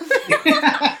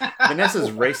 Vanessa's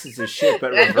racist as shit,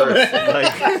 but reversed.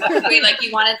 Like, Wait, like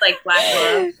you wanted like black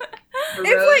love for Rose?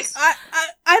 It's like,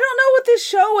 I don't know what this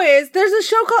show is. There's a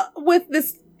show with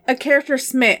a character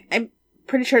Smith. I'm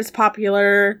pretty sure it's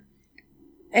popular.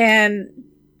 And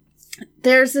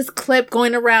there's this clip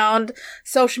going around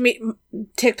social media,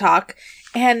 TikTok,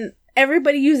 and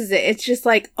everybody uses it. It's just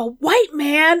like, a white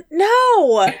man?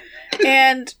 No!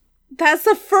 And that's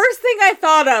the first thing I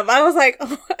thought of. I was like,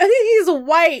 oh, I think he's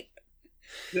white.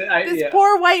 This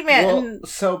poor white man. well,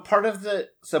 so part of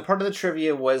the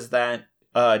trivia was that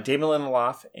Damon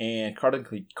Lindelof and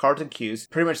Carlton Cuse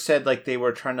pretty much said like they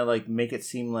were trying to like make it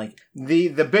seem like the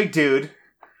big dude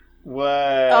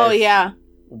was... Oh, yeah.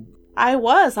 I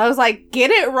was like,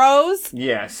 get it, Rose.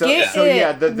 Yeah, so Get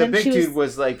yeah, it. the And then big she dude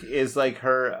was like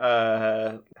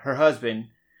her husband,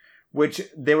 which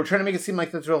they were trying to make it seem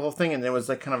like that's the whole thing, and there was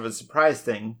like kind of a surprise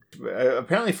thing.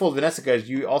 Apparently fooled Vanessa, because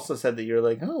you also said that you're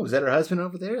like, oh, is that her husband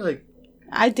over there? Like,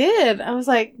 I did. I was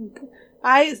like,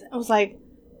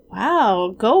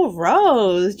 wow, go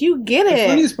Rose, you get The it.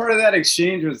 funniest part of that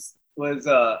exchange was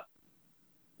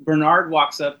Bernard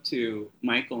walks up to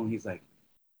Michael and he's like,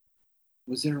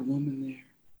 was there a woman there?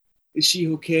 Is she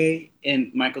okay?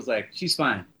 And Michael's like, she's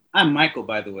fine. I'm Michael,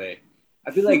 by the way.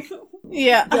 I'd be like,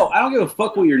 Yeah. yo, I don't give a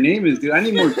fuck what your name is, dude. I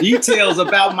need more details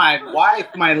about my wife,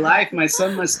 my life, my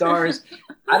son, my stars.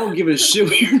 I don't give a shit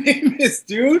what your name is,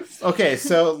 dude. okay,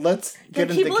 so let's get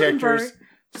Keep into the looking for characters.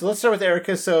 So let's start with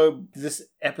Erica. So this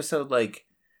episode, like,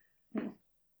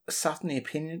 soften the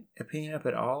opinion up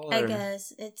at all? I or-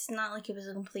 guess it's not like he was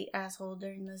a complete asshole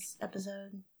during this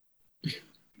episode.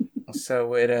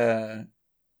 So it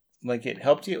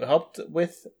helped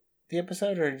with the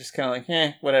episode, or just kind of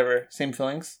like, whatever, same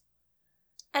feelings?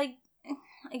 I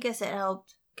guess it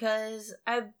helped because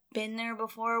I've been there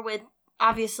before with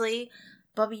obviously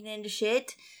bumping into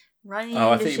shit, running Oh,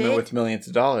 I into thought shit, you meant with millions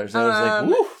of dollars. I was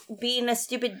like, woo! being a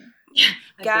stupid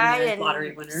I've guy been there, lottery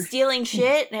and winner. stealing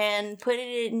shit and putting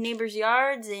it in neighbors'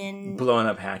 yards and Blowing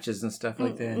up hatches and stuff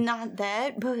like that. Not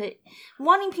that, but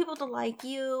wanting people to like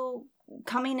you,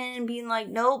 coming in and being like,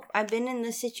 nope, I've been in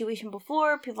this situation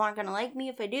before. People aren't going to like me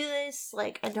if I do this.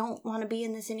 Like, I don't want to be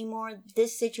in this anymore.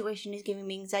 This situation is giving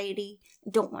me anxiety. I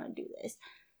don't want to do this.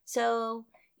 So,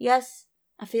 yes,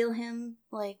 I feel him.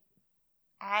 Like,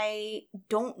 I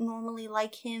don't normally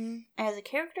like him as a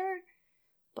character,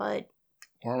 but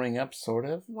Warming up, sort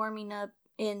of? warming up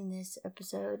in this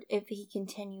episode, if he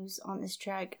continues on this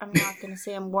track, I'm not going to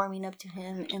say I'm warming up to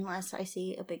him unless I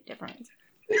see a big difference.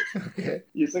 Okay.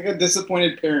 He's like a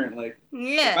disappointed parent. Like,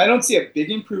 Yeah. if I don't see a big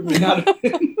improvement out of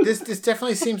him. This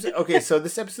definitely seems okay. So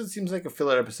this episode seems like a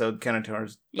filler episode, kind of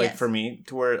towards like Yes. for me,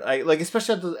 to where I like,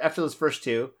 especially after those first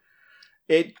two,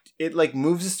 it like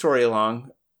moves the story along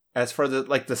as for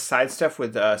the side stuff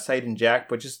with Said and Jack,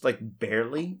 but just like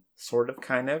barely, sort of,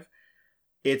 kind of.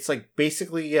 It's like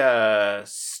basically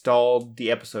stalled the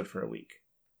episode for a week,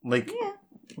 like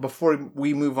before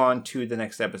we move on to the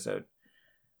next episode.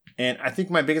 And I think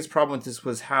my biggest problem with this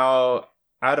was how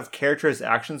out of character his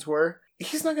actions were.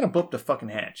 He's not going to blow up the fucking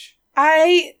hatch.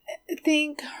 I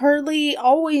think Hurley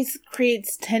always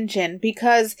creates tension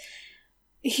because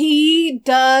he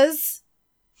does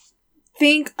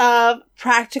think of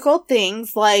practical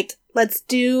things like, let's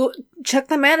check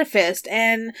the manifest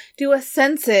and do a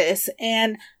census,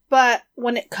 but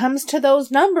when it comes to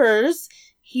those numbers,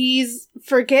 he's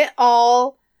forget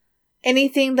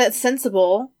anything that's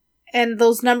sensible, and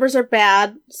those numbers are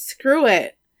bad, screw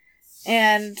it.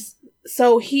 And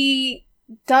so he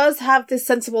does have this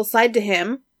sensible side to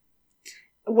him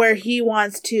where he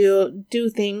wants to do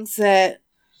things that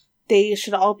they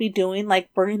should all be doing,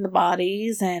 like burning the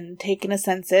bodies and taking a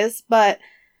census, but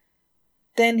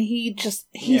then he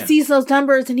sees those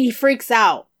numbers and he freaks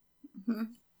out.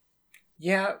 Mm-hmm.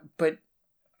 Yeah, but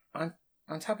on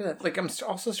top of that, like, I'm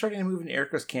also starting to move in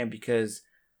Erica's camp because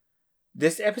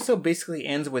this episode basically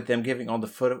ends with them giving all the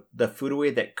food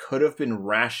away that could have been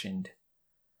rationed,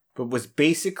 but was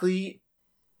basically.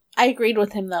 I agreed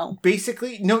with him though.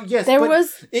 Basically, no, yes,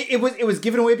 it was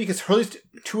given away because Hurley's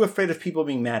too afraid of people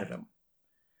being mad at him.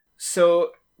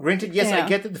 So, granted, yes, I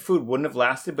get that the food wouldn't have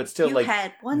lasted, but still,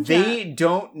 they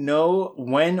don't know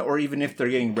when or even if they're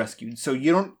getting rescued. So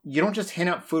you don't just hand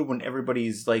out food when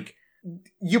everybody's like,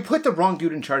 you put the wrong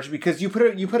dude in charge because you put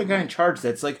a guy in charge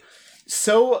that's like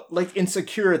so like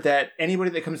insecure that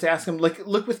anybody that comes to ask him, like,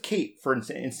 look with Kate for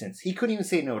instance, he couldn't even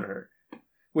say no to her.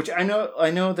 Which I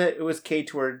know that it was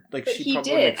Kate where like but she he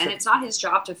probably did, and it's not his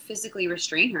job to physically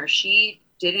restrain her. She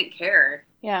didn't care.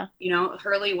 Yeah. You know,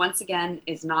 Hurley once again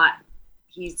is not.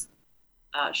 He's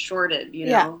shorted. You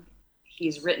know, Yeah.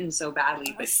 he's written so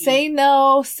badly. But say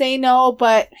no,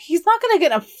 but he's not gonna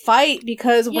get in a fight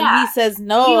because when he says You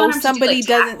no, want him to somebody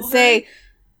do, like, doesn't tackle say,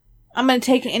 "I'm gonna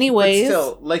take it anyways." But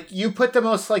still, like, you put the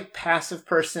most like passive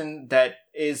person that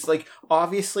is like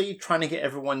obviously trying to get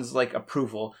everyone's like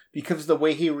approval because of the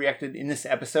way he reacted in this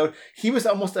episode. He was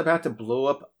almost about to blow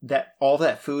up all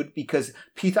that food because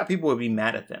he thought people would be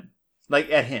mad at them, like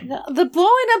at him. The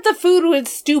blowing up the food was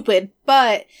stupid,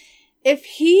 but if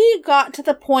he got to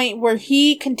the point where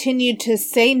he continued to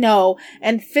say no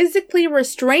and physically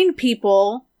restrain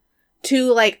people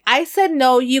to like, I said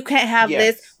no, you can't have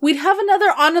this, we'd have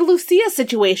another Ana Lucia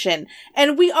situation.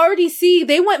 And we already see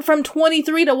they went from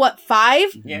 23 to 5?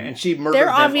 Yeah, and she murdered They're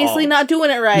them obviously all. not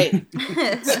doing it right.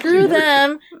 Screw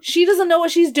them. She doesn't know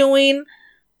what she's doing.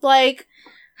 Like,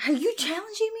 are you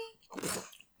challenging me?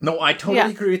 No, I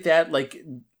totally agree with that. Like,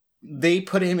 they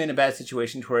put him in a bad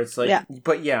situation to where it's like,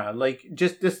 but yeah, like,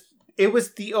 just this, it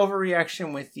was the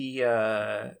overreaction with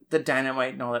the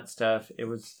dynamite and all that stuff. It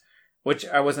was, which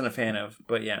I wasn't a fan of,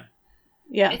 but yeah.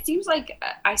 Yeah. It seems like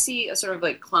I see a sort of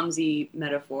like clumsy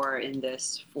metaphor in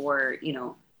this for, you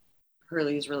know,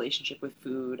 Hurley's relationship with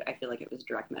food. I feel like it was a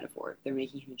direct metaphor. They're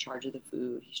making him in charge of the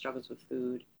food. He struggles with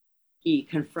food. He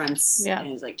confronts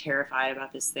and is like terrified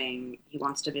about this thing. He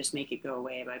wants to just make it go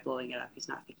away by blowing it up. He's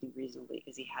not thinking reasonably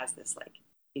because he has this like,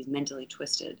 he's mentally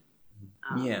twisted.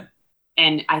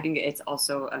 And I think it's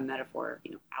also a metaphor,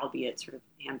 you know, albeit sort of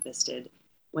ham-fisted,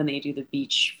 when they do the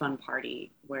beach fun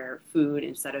party where food,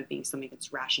 instead of being something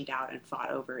that's rationed out and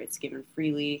fought over, it's given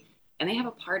freely. And they have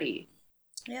a party.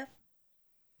 Yeah.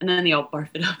 And then they all barf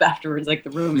it up afterwards like the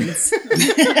Romans. That's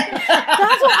what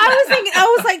I was thinking.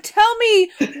 I was like, tell me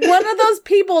one of those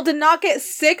people did not get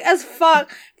sick as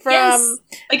fuck from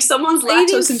like someone's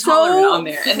lactose intolerant on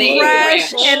there. And they eat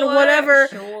fresh ranch. and whatever.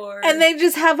 And they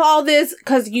just have all this,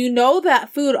 because you know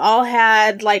that food all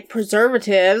had like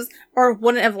preservatives or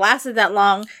wouldn't have lasted that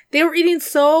long. They were eating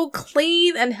so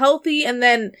clean and healthy, and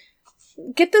then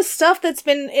get this stuff that's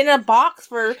been in a box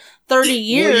for 30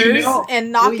 years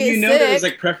and not get sick. There was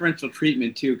like preferential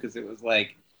treatment too, because it was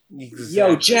like,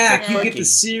 yo, Jack, you get the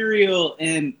cereal,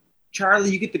 and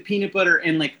Charlie, you get the peanut butter,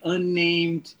 and like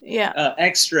unnamed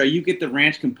extra, you get the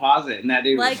ranch composite, and that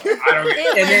dude like, was like, I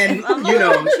don't. And then you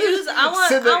know,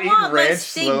 I want like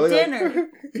steak dinner.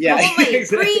 Yeah, I want like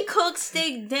exactly. pre-cooked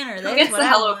steak dinner. Who That's gets what the I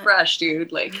Hello want. Fresh,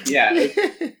 dude? Like, yeah.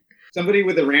 Somebody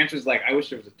with a ranch was like, I wish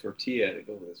there was a tortilla to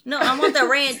go with this. No, I want the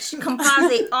ranch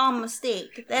composite on my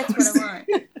steak. That's what I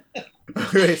want.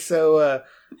 Okay, so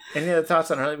any other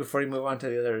thoughts on Harley before we move on to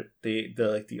the other,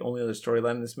 the only other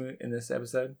storyline in this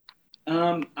episode?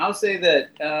 I'll say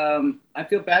that I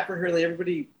feel bad for Hurley.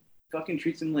 Everybody fucking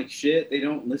treats him like shit. They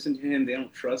don't listen to him. They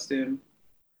don't trust him.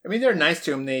 I mean, they're nice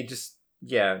to him. They just,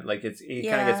 he kind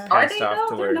of gets are passed they off though?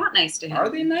 to They're where. not nice to him. Are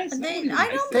they nice? I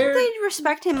don't think they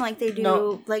respect him like they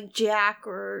do, like Jack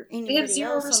or anybody They have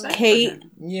zero else. respect. Kate. For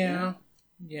him.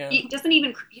 Yeah. He doesn't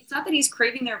even. It's not that he's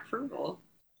craving their approval.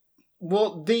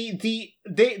 Well, the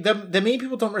main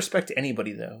people don't respect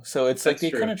anybody though, so it's like they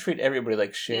kind of treat everybody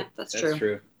like shit. Yeah, that's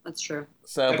true. That's true.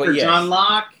 So, Except but for yes. John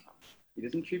Locke, he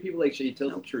doesn't treat people like shit. He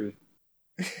tells the truth.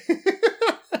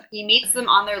 He meets them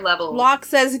on their level. Locke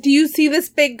says, do you see this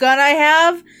big gun I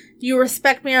have? You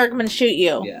respect me or I'm going to shoot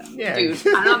you. Yeah. Dude,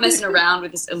 I'm not messing around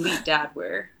with this elite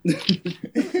dadware.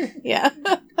 Yeah.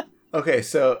 Okay,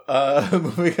 so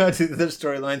moving on to the other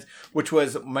storylines, which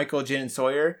was Michael, Jin, and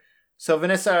Sawyer. So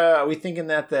Vanessa, are we thinking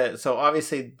that so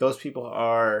obviously those people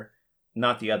are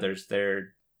not the others?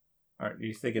 Are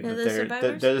you thinking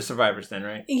that they're the survivors then,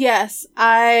 right? Yes,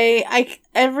 I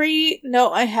every note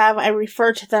I have, I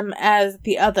refer to them as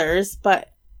the others,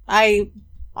 but I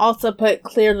also put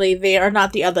clearly they are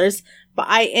not the others. But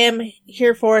I am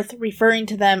hereforth referring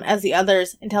to them as the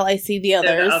others until I see the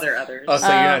others. They're the others. Oh, so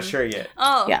you're not sure yet?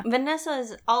 Oh, yeah. Vanessa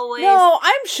is always. No,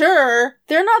 I'm sure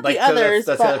they're not Like, the others.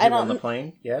 That's but the other I people don't. on the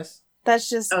plane. Yes. That's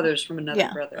just Others from another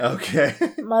brother. Okay.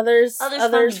 Others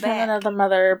from back. another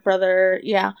mother, brother.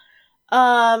 Yeah.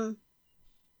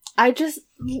 I just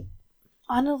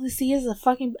Ana Lucia is a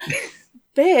fucking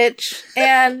bitch,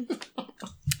 and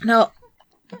no.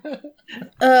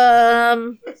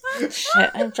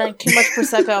 Shit, I drank too much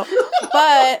Prosecco,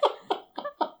 but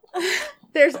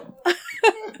there's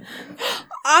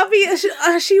obvious.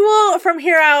 She will from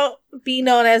here out be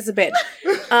known as a bitch.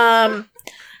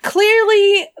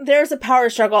 Clearly, there's a power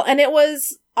struggle, and it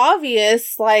was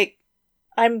obvious. Like,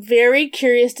 I'm very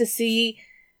curious to see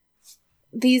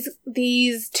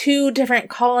these two different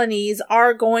colonies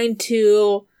are going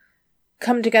to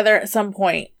come together at some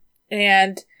point,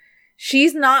 and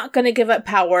she's not going to give up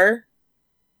power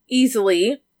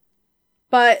easily.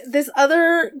 But this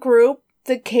other group,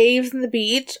 the caves and the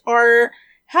beach, are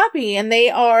happy, and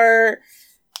they are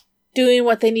doing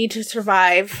what they need to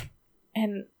survive.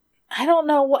 And I don't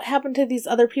know what happened to these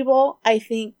other people. I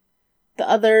think the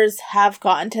others have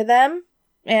gotten to them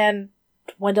and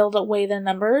dwindled away their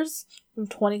numbers from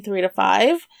 23 to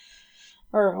 5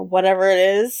 or whatever it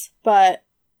is. But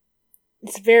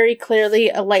it's very clearly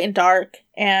a light and dark,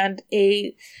 and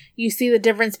you see the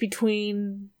difference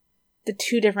between the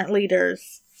two different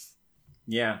leaders.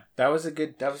 Yeah, that was a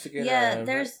good.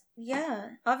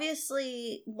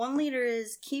 Obviously, one leader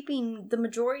is keeping the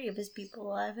majority of his people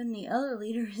alive, and the other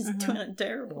leader is doing a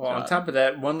terrible Well, job. on top of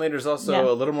that, one leader's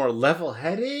also a little more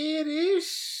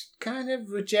level-headed-ish, kind of,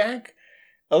 with Jack.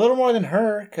 A little more than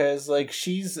her, because, like,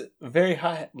 she's very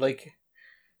high. Like,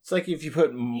 it's like if you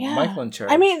put Michael in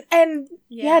charge. I mean, and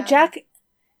Jack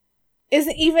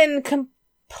isn't even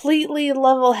completely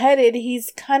level-headed.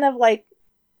 He's kind of like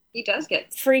he does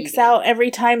get freaks out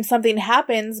every time something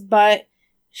happens, but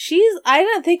I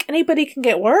don't think anybody can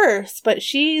get worse, but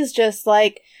she's just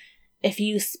like, if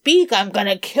you speak, I'm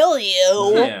gonna kill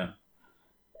you. Yeah.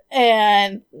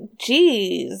 And,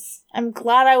 geez, I'm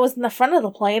glad I was in the front of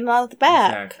the plane, not at the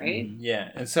back. Exactly. Right? Yeah,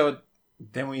 and so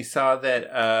then we saw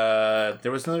that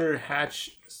there was another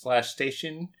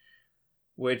hatch/station,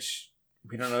 which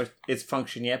we don't know its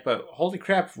function yet, but holy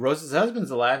crap, Rose's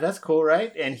husband's alive. That's cool,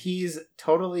 right? And he's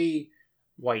totally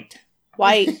white.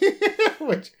 White.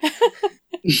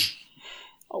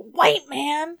 A white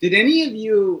man. Did any of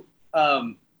you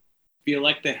feel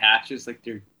like the hatch is like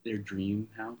their dream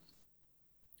house?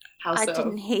 I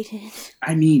didn't hate it.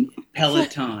 I mean,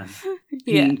 Peloton,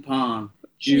 ping pong,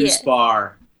 juice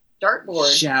bar,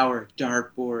 dartboard, shower,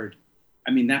 dartboard.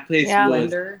 I mean, that place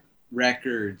was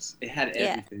records. It had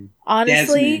everything.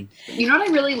 Honestly, Desmond. You know what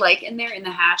I really like in there in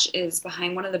the hatch is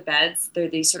behind one of the beds, there are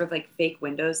these sort of like fake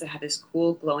windows that have this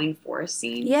cool glowing forest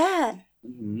scene. Yeah.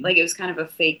 Mm-hmm. Like it was kind of a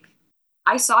fake.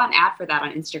 I saw an ad for that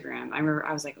on Instagram. I remember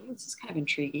I was like, oh, this is kind of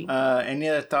intriguing. Any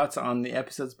other thoughts on the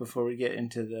episodes before we get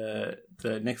into the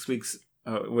next week's,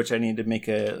 which I need to make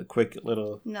a quick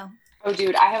little... No. Oh,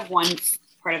 dude, I have one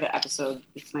part of the episode.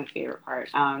 It's my favorite part.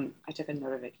 I took a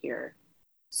note of it here.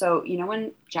 So, you know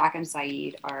when Jack and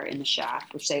Sayid are in the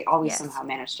shaft, which they always somehow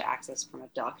manage to access from a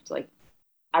duct, like,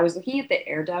 I was looking at the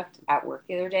air duct at work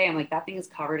the other day. I'm like, that thing is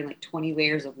covered in like 20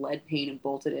 layers of lead paint and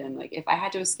bolted in. Like, if I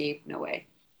had to escape, no way.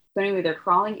 So anyway, they're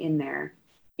crawling in there,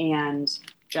 and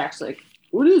Jack's like,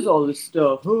 what is all this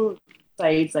stuff? Huh?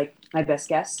 Saeed's like, my best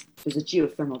guess, there's a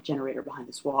geothermal generator behind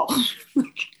this wall.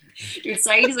 Dude,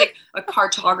 Sayid is like a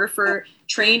cartographer,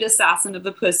 trained assassin of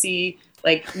the pussy,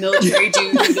 like military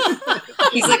dude.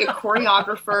 He's like a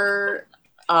choreographer,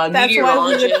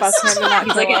 meteorologist.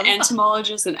 He's like an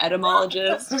entomologist, an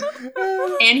etymologist.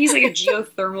 And he's like a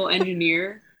geothermal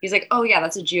engineer. He's like, oh yeah,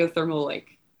 that's a geothermal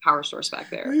like power source back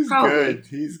there. He's Probably. good.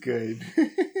 He's good.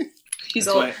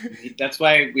 That's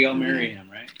why we all marry him,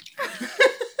 right?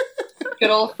 Good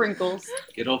old Frinkles.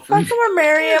 Good old Frinkles. Fuck him or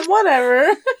marry him,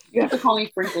 whatever. You have to call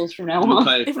me Frinkles from now on.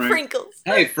 Frinkles.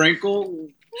 Hey,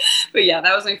 Frinkle. But yeah,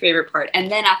 that was my favorite part.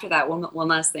 And then after that, one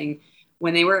last thing.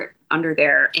 When they were under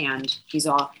there and he's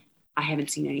all, I haven't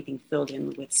seen anything filled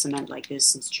in with cement like this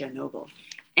since Chernobyl.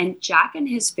 And Jack and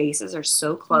his faces are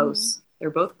so close. Mm-hmm. They're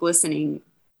both glistening.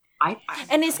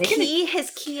 And his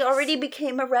key already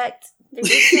became erect.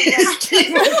 He's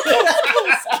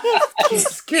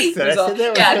all,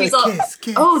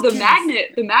 oh, the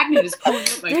magnet is pulling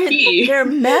up my key. Their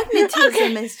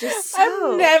magnetism is just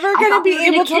so... I'm never going to be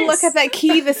able to look at that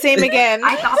key the same again.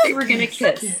 I thought they were going to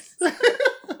kiss. That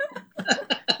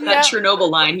Chernobyl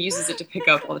line, he uses it to pick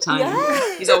up all the time.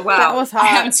 Yeah. He's all, wow, I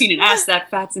haven't seen an ass that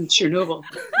fat since Chernobyl.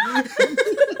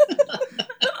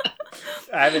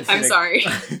 I'm sorry.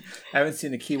 I haven't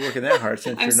seen a key working that hard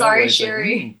since Chernobyl. I'm sorry,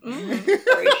 Sherry.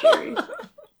 Sorry, Sherry.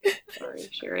 Sorry,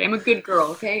 Sherry. I'm a good girl,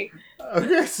 okay?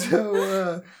 Okay,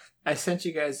 so I sent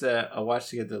you guys a watch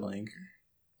to get the link.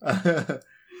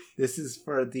 This is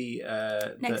for the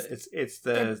it's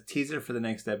the teaser for the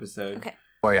next episode. Okay.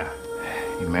 Oh yeah,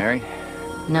 you married?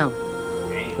 No.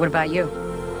 What about you?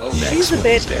 Oh, she's a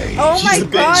bitch. Oh my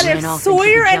god, it's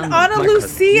Sawyer and Ana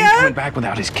Lucia. Coming back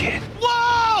without his kid.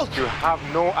 Whoa! You have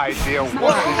no idea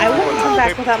what. I wouldn't come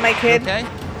back without my kid. Okay.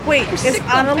 Wait, is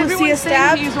Ana Lucia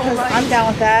stabbed? Because I'm down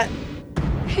with that.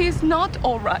 He's not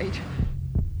all right.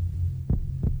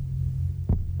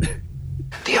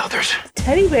 The others.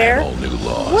 Teddy bear? All new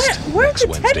laws. Where'd the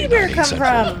teddy bear come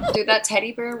from? Dude, that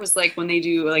teddy bear was like when they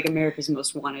do like America's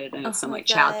Most Wanted and it's some like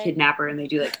child kidnapper and they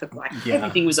do like the black. Yeah.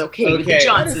 Everything was okay with the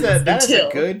Johnsons. That is a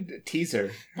good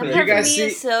teaser. That part for me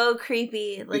is so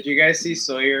creepy. Like, did you guys see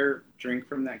Sawyer drink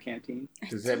from that canteen?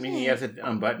 Does that mean you have to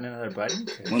unbutton another button?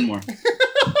 One more.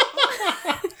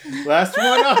 Last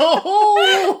one.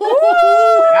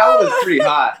 Oh! That was pretty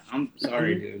hot. I'm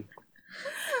sorry, dude.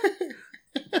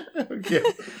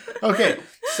 Okay.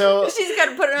 So she's got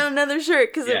to put on another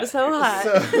shirt because it was so hot.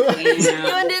 You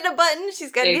undid a button.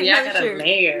 She's got to get another shirt.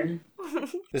 Layer.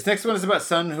 This next one is about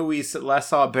Sun, who we last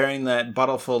saw bearing that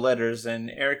bottle full of letters.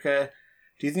 And Erica,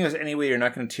 do you think there's any way you're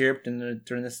not going to tear up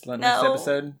during this next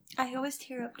episode? I always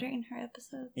tear up during her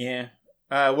episode. Yeah.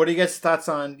 What are you guys' thoughts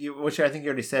on which I think you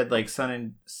already said, like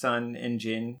Sun and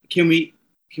Jin?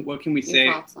 What can we say?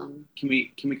 Your thoughts on- Can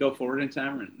we go forward in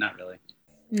time or not really?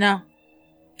 No.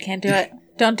 Can't do it.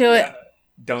 Don't do it.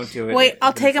 Don't do it. Wait,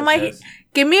 I'll take Vanessa my... says.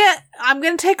 I'm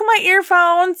going to take my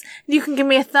earphones. You can give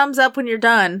me a thumbs up when you're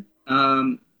done.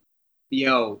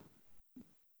 Yo,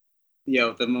 one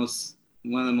of the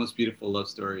most beautiful love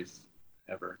stories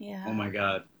ever. Yeah. Oh my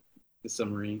god, the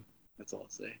submarine. That's all I'll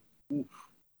say. Oof.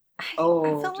 I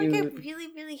felt like I really,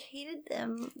 really hated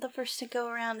them the first to go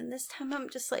around, and this time I'm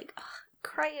just like, ugh,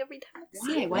 cry every time I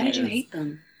see Why? it. Why did you hate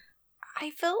them? I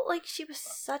felt like she was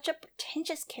such a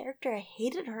pretentious character. I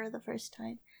hated her the first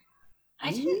time.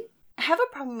 I didn't have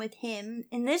a problem with him,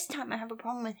 and this time I have a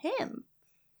problem with him.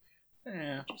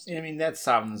 Yeah, I mean that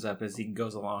softens up as he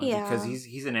goes along because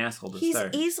he's an asshole to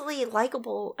start. He's easily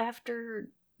likable after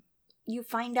you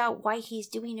find out why he's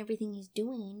doing everything he's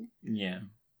doing. Yeah.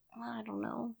 I don't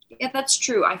know. Yeah, that's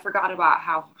true. I forgot about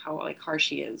how like harsh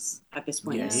he is at this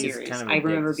point in the he's series. kind of a I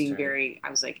remember dick to being start. I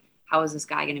was like, how is this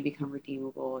guy going to become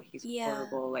redeemable? He's Yeah.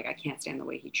 horrible. Like, I can't stand the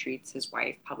way he treats his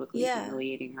wife, publicly Yeah.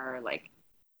 humiliating her, like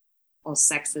all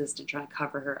sexist and trying to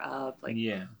cover her up. Like,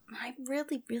 yeah. I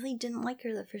really, really didn't like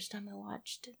her the first time I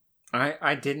watched.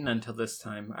 I didn't until this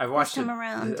time. I watched This time it.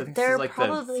 around, I think they're this is like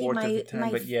probably the fourth or my fifth time,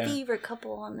 my but yeah, favorite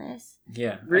couple on this.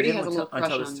 yeah. Rudy I has a didn't little crush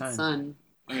until on this time. Sun.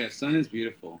 Oh yeah, Sun is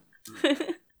beautiful.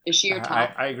 Is she your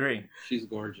top? I agree. She's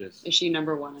gorgeous. Is she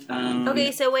number one? In that?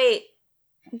 Okay, so wait.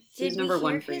 Who's Did number we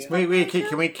one hear for his you? Wait.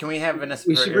 favorite Can we have Vanessa?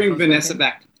 We put her should bring earphones Vanessa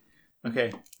back back. in?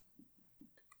 Okay.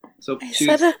 So I she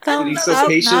said was a thumbs so up,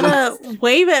 patient. not a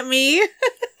wave at me.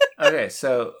 Okay.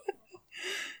 So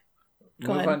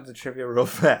Go move ahead. on to the trivia real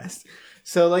fast.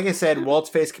 So, like I said, Walt's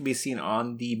face can be seen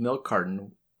on the milk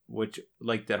carton, which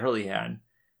like that Hurley had.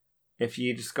 If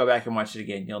you just go back and watch it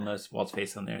again, you'll notice Walt's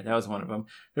face on there. That was one of them.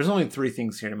 There's only 3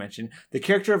 things here to mention. The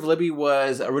character of Libby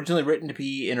was originally written to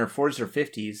be in her 40s or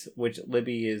 50s, which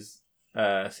Libby is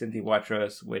Cynthia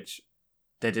Watros, which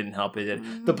that didn't help, it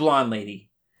did. The blonde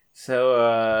lady.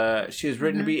 So she was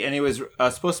written to be, and it was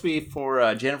supposed to be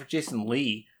for Jennifer Jason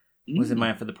Leigh was in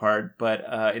mind for the part, but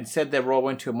instead that role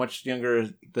went to a much younger,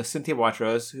 the Cynthia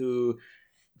Watros, who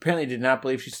apparently did not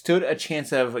believe she stood a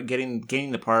chance of getting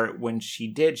the part. When she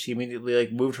did, she immediately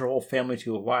moved her whole family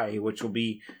to Hawaii, which will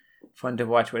be fun to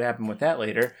watch what happened with that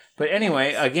later. But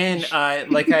anyway, again,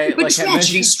 Which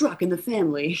tragedy struck in the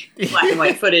family? Black and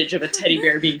white footage of a teddy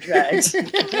bear being dragged.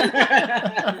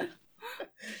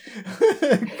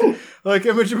 Like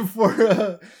I mentioned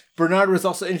before, Bernard was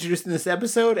also introduced in this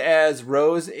episode as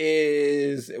Rose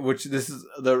is, which this is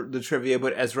the trivia,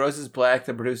 but as Rose is black,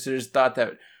 the producers thought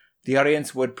that the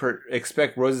audience would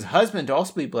expect Rose's husband to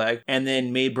also be black, and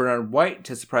then made Bernard white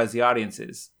to surprise the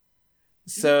audiences.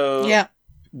 So Yeah.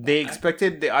 they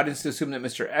expected the audience to assume that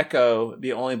Mr. Echo,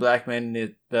 the only black man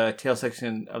in the tail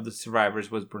section of the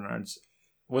survivors, was Bernard.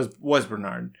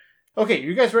 Okay,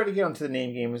 you guys ready to get onto the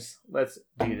name games? Let's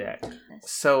do that.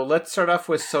 So let's start off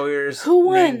with Sawyer's Who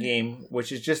won? name game,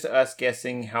 which is just us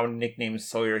guessing how nicknames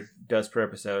Sawyer does per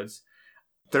episodes.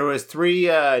 There was 3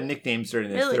 nicknames during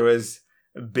this. Really? There was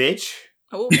Bitch,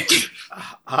 Oh.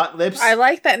 Hot Lips. I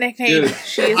like that nickname. Dude,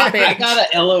 She is I big.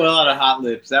 got a LOL out of Hot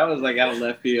Lips. That was out of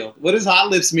left field. What does Hot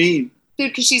Lips mean?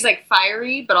 Dude, because she's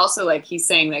fiery, but also he's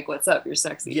saying what's up, you're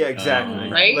sexy. Yeah, exactly.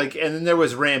 Right? And then there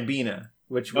was Rambina,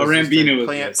 which was Rambina was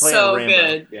playing good. So Rambo.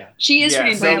 good. Yeah. She is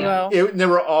Yeah, so Rambo. they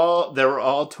were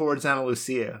all towards Ana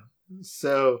Lucia.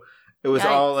 So it was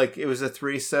all it was a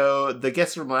 3. So the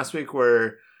guests from last week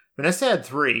were Vanessa had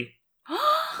 3.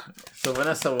 So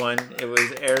Vanessa won. It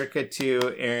was Erica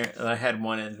 2. I had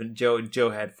 1, and Joe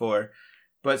had 4.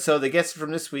 But so the guests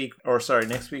from next week are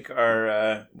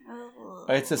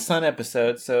it's a Sun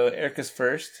episode. So Erica's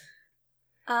first.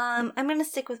 I'm gonna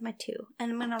stick with my 2,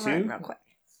 and I'm gonna 2? run real quick.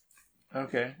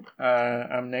 Okay.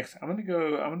 I'm next. I'm gonna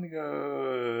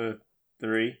go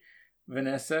 3.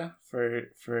 Vanessa for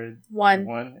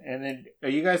 1. And then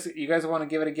you guys want to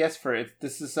give it a guess for it?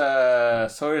 This is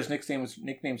Sawyer's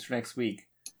nicknames for next week.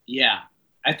 Yeah.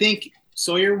 I think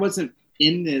Sawyer wasn't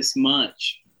in this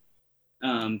much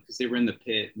because they were in the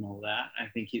pit and all that. I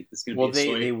think it's going to be a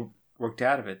Sawyer. They worked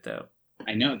out of it though.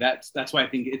 I know. That's why I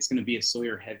think it's going to be a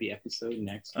Sawyer heavy episode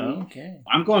next week. Okay.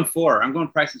 I'm going 4. I'm going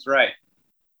Price is Right.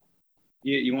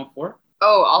 You want 4?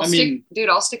 Oh,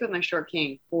 I'll stick with my short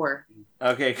king. 4.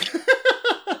 Okay.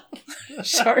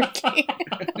 Short King.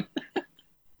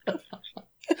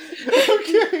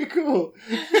 Okay, cool.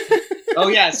 Oh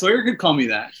yeah, Sawyer could call me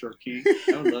that, Short King.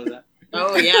 I would love that.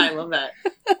 Oh yeah, I love that.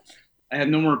 I have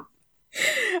no more.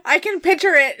 I can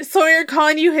picture it. Sawyer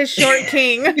calling you his Short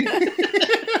King.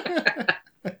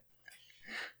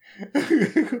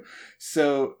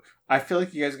 So I feel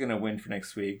like you guys are gonna win for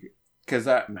next week because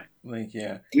I like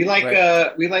We like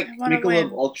wanna Michelob win.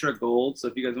 Ultra Gold. So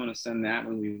if you guys want to send that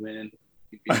when we win,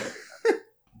 you'd be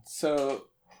So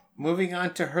moving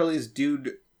on to Hurley's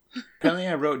dude. Apparently,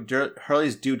 I wrote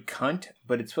Hurley's dude cunt,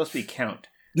 but it's supposed to be count.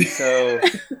 So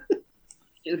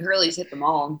Dude, Hurley's hit them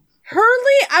all.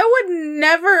 Hurley, I would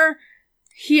never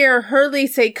hear Hurley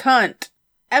say cunt.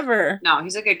 Ever. No,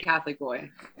 he's a good Catholic boy.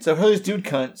 So Hurley's dude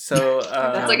cunt. So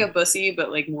That's like a bussy,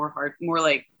 but like more hard, more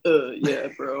like, yeah,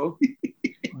 bro.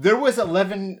 there was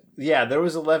 11. Yeah, there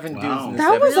was 11 dudes in this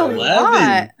That was a episode.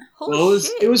 lot. Well,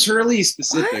 it was Hurley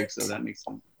specific, so that makes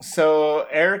sense. So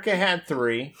Erica had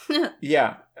 3.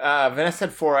 Yeah. Vanessa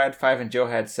had 4, I had 5, and Joe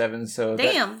had 7. So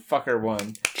Damn. that fucker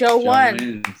won. Joe won.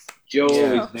 Wins. Joe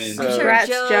Yeah. always wins. So- I'm sure Congrats,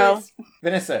 Joe. is-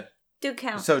 Vanessa. Do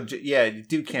count. So yeah,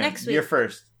 dude count. Next week. You're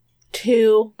first.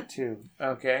 2. 2.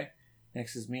 Okay.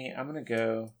 Next is me. I'm gonna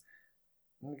go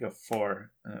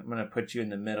 4. I'm gonna put you in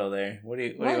the middle there. What do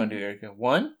you want to do, Erica?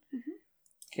 1? Mm-hmm.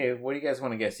 Okay. What do you guys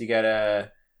want to guess? You got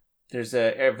There's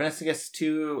Vanessa guessed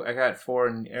 2. I got 4,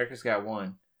 and Erica's got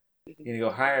 1. You gonna go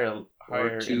higher?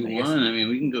 Or 2, I guess- 1. I mean,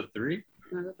 we can go 3.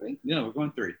 Wanna go 3? Yeah, we're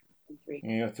going 3. 3.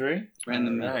 You gonna go 3? Right in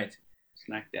the middle. Right.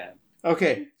 Smack dab.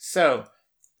 Okay. So.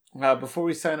 Before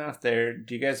we sign off there,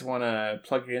 do you guys want to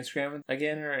plug your Instagram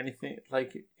again or anything?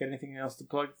 Like, get anything else to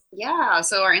plug? Yeah,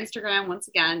 so our Instagram, once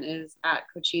again, is at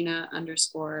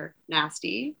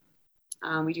Cochina_nasty.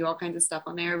 We do all kinds of stuff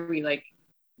on there. We, like,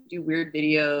 do weird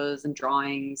videos and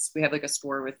drawings. We have, like, a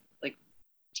store with, like,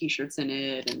 T-shirts in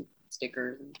it and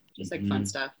stickers and just, like, fun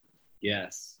stuff.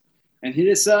 Yes. And hit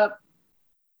us up.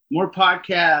 More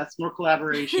podcasts, more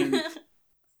collaborations,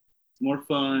 more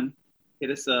fun. Hit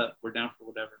us up. We're down for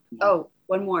whatever. Come on. Oh,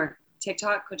 one more.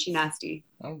 TikTok, Cochinasty.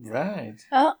 All right.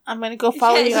 Oh, I'm going to go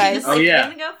follow you guys. Oh, yeah.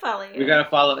 I'm gonna go follow you. We got to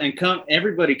follow. And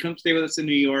everybody come stay with us in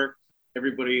New York.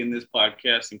 Everybody in this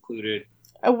podcast included.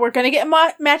 We're going to get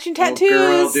matching tattoos.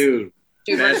 Oh, girl, dude.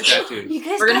 Dude, Best tattoo. You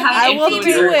guys We're gonna gotta have I get will your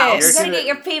do favorite- it. You gotta get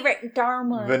your favorite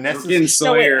Dharma. Vanessa's We're getting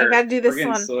Sawyer. I gotta do this We're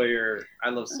getting one. Sawyer. I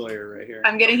love Sawyer right here.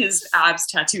 I'm getting his abs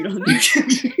tattooed on me.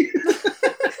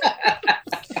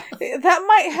 That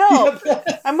might help.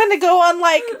 I'm going to go on,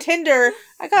 like, Tinder.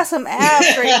 I got some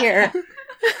abs right here.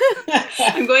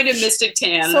 I'm going to Mystic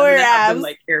Tan. and Sawyer I'm gonna have them, abs.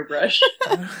 like, airbrush.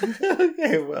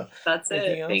 Okay, well. That's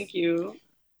Anything it. else? Thank you.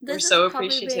 This We're so has probably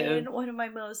appreciative. been one of my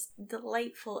most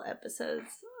delightful episodes.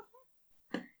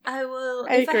 I will.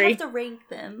 I if I agree. have to rank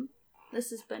them, this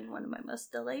has been one of my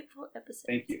most delightful episodes.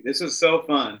 Thank you. This was so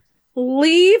fun.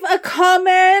 Leave a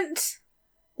comment.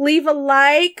 Leave a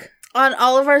like on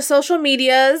all of our social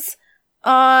medias.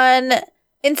 On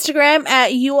Instagram at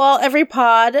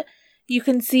YouAllEveryPod. You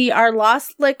can see our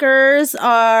lost liquors,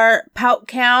 our pout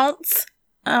counts,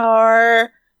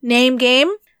 our name game.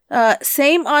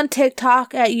 Same on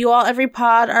TikTok at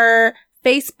YouAllEveryPod. Our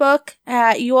Facebook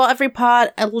at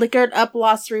YouAllEveryPod. A Liquored Up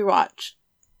Lost Rewatch.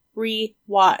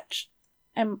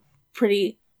 I'm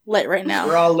pretty lit right now.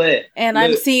 We're all lit. And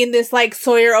Lit. I'm seeing this, like,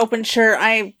 Sawyer open shirt.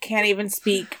 I can't even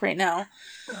speak right now.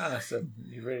 Awesome.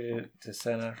 You ready to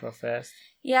sign off real fast?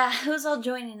 Yeah, who's all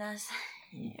joining us?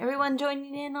 Everyone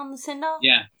joining in on the send off?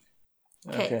 Yeah.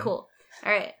 Okay, cool.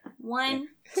 All right, 1,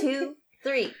 2,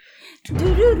 3. Do